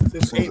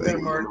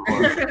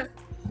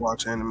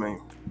 Watch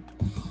anime.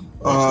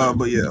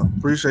 But yeah,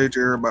 appreciate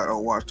you everybody. Oh,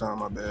 watch time,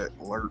 my bad.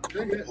 Alert.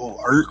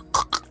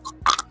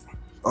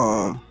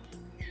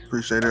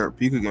 Appreciate that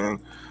Pika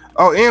Gang.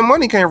 Oh, and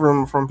money came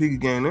from Pika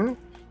Gang, didn't it?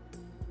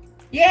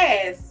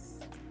 Yes.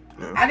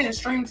 Yeah. I didn't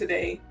stream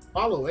today.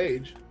 Follow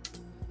age.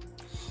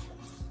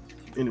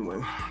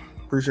 Anyway,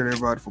 appreciate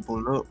everybody for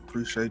pulling up.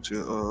 Appreciate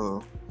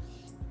you,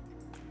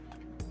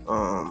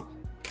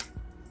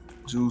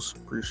 Juice.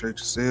 Appreciate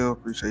you, Sel.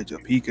 Appreciate you,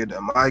 Pika,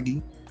 the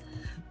Maggie.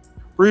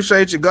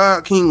 Appreciate you,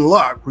 God King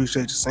Lock.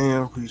 Appreciate you,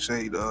 Sam.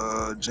 Appreciate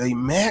J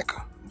Mac.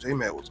 J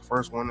Mac was the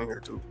first one in here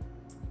too.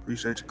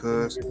 Appreciate you,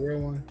 cuz.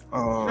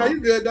 No, you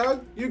good,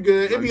 dog. You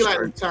good. It be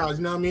like times,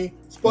 you know what I mean?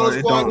 Spoiler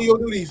squad, do your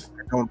duties.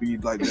 It don't be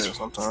like that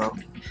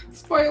sometimes.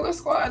 Spoiler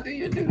squad, do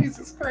your duties.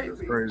 It's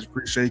crazy.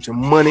 Appreciate your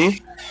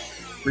money.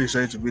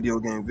 Appreciate your video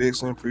game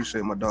vixen.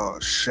 Appreciate my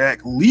dog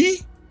Shaq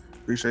Lee.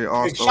 Appreciate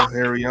also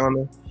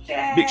Harriana.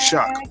 Big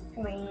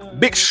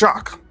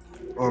shock.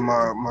 On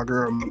my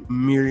girl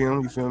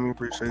Miriam, you feel me?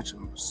 Appreciate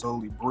you,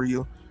 Solely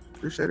Bria.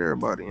 Appreciate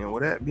everybody. And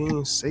with that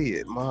being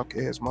said,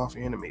 Mobcast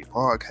Mafia Anime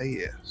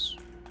Podcast.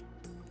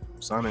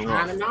 Signing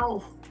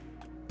off.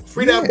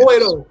 Free that boy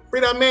though. Free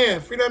that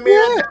man. Free that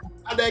man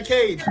out that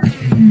cage.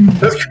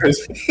 That's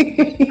crazy.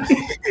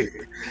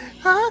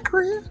 Hi,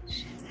 Chris.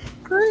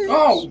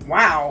 Oh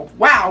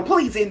wow.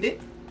 Please end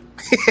it.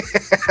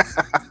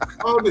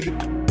 Oh,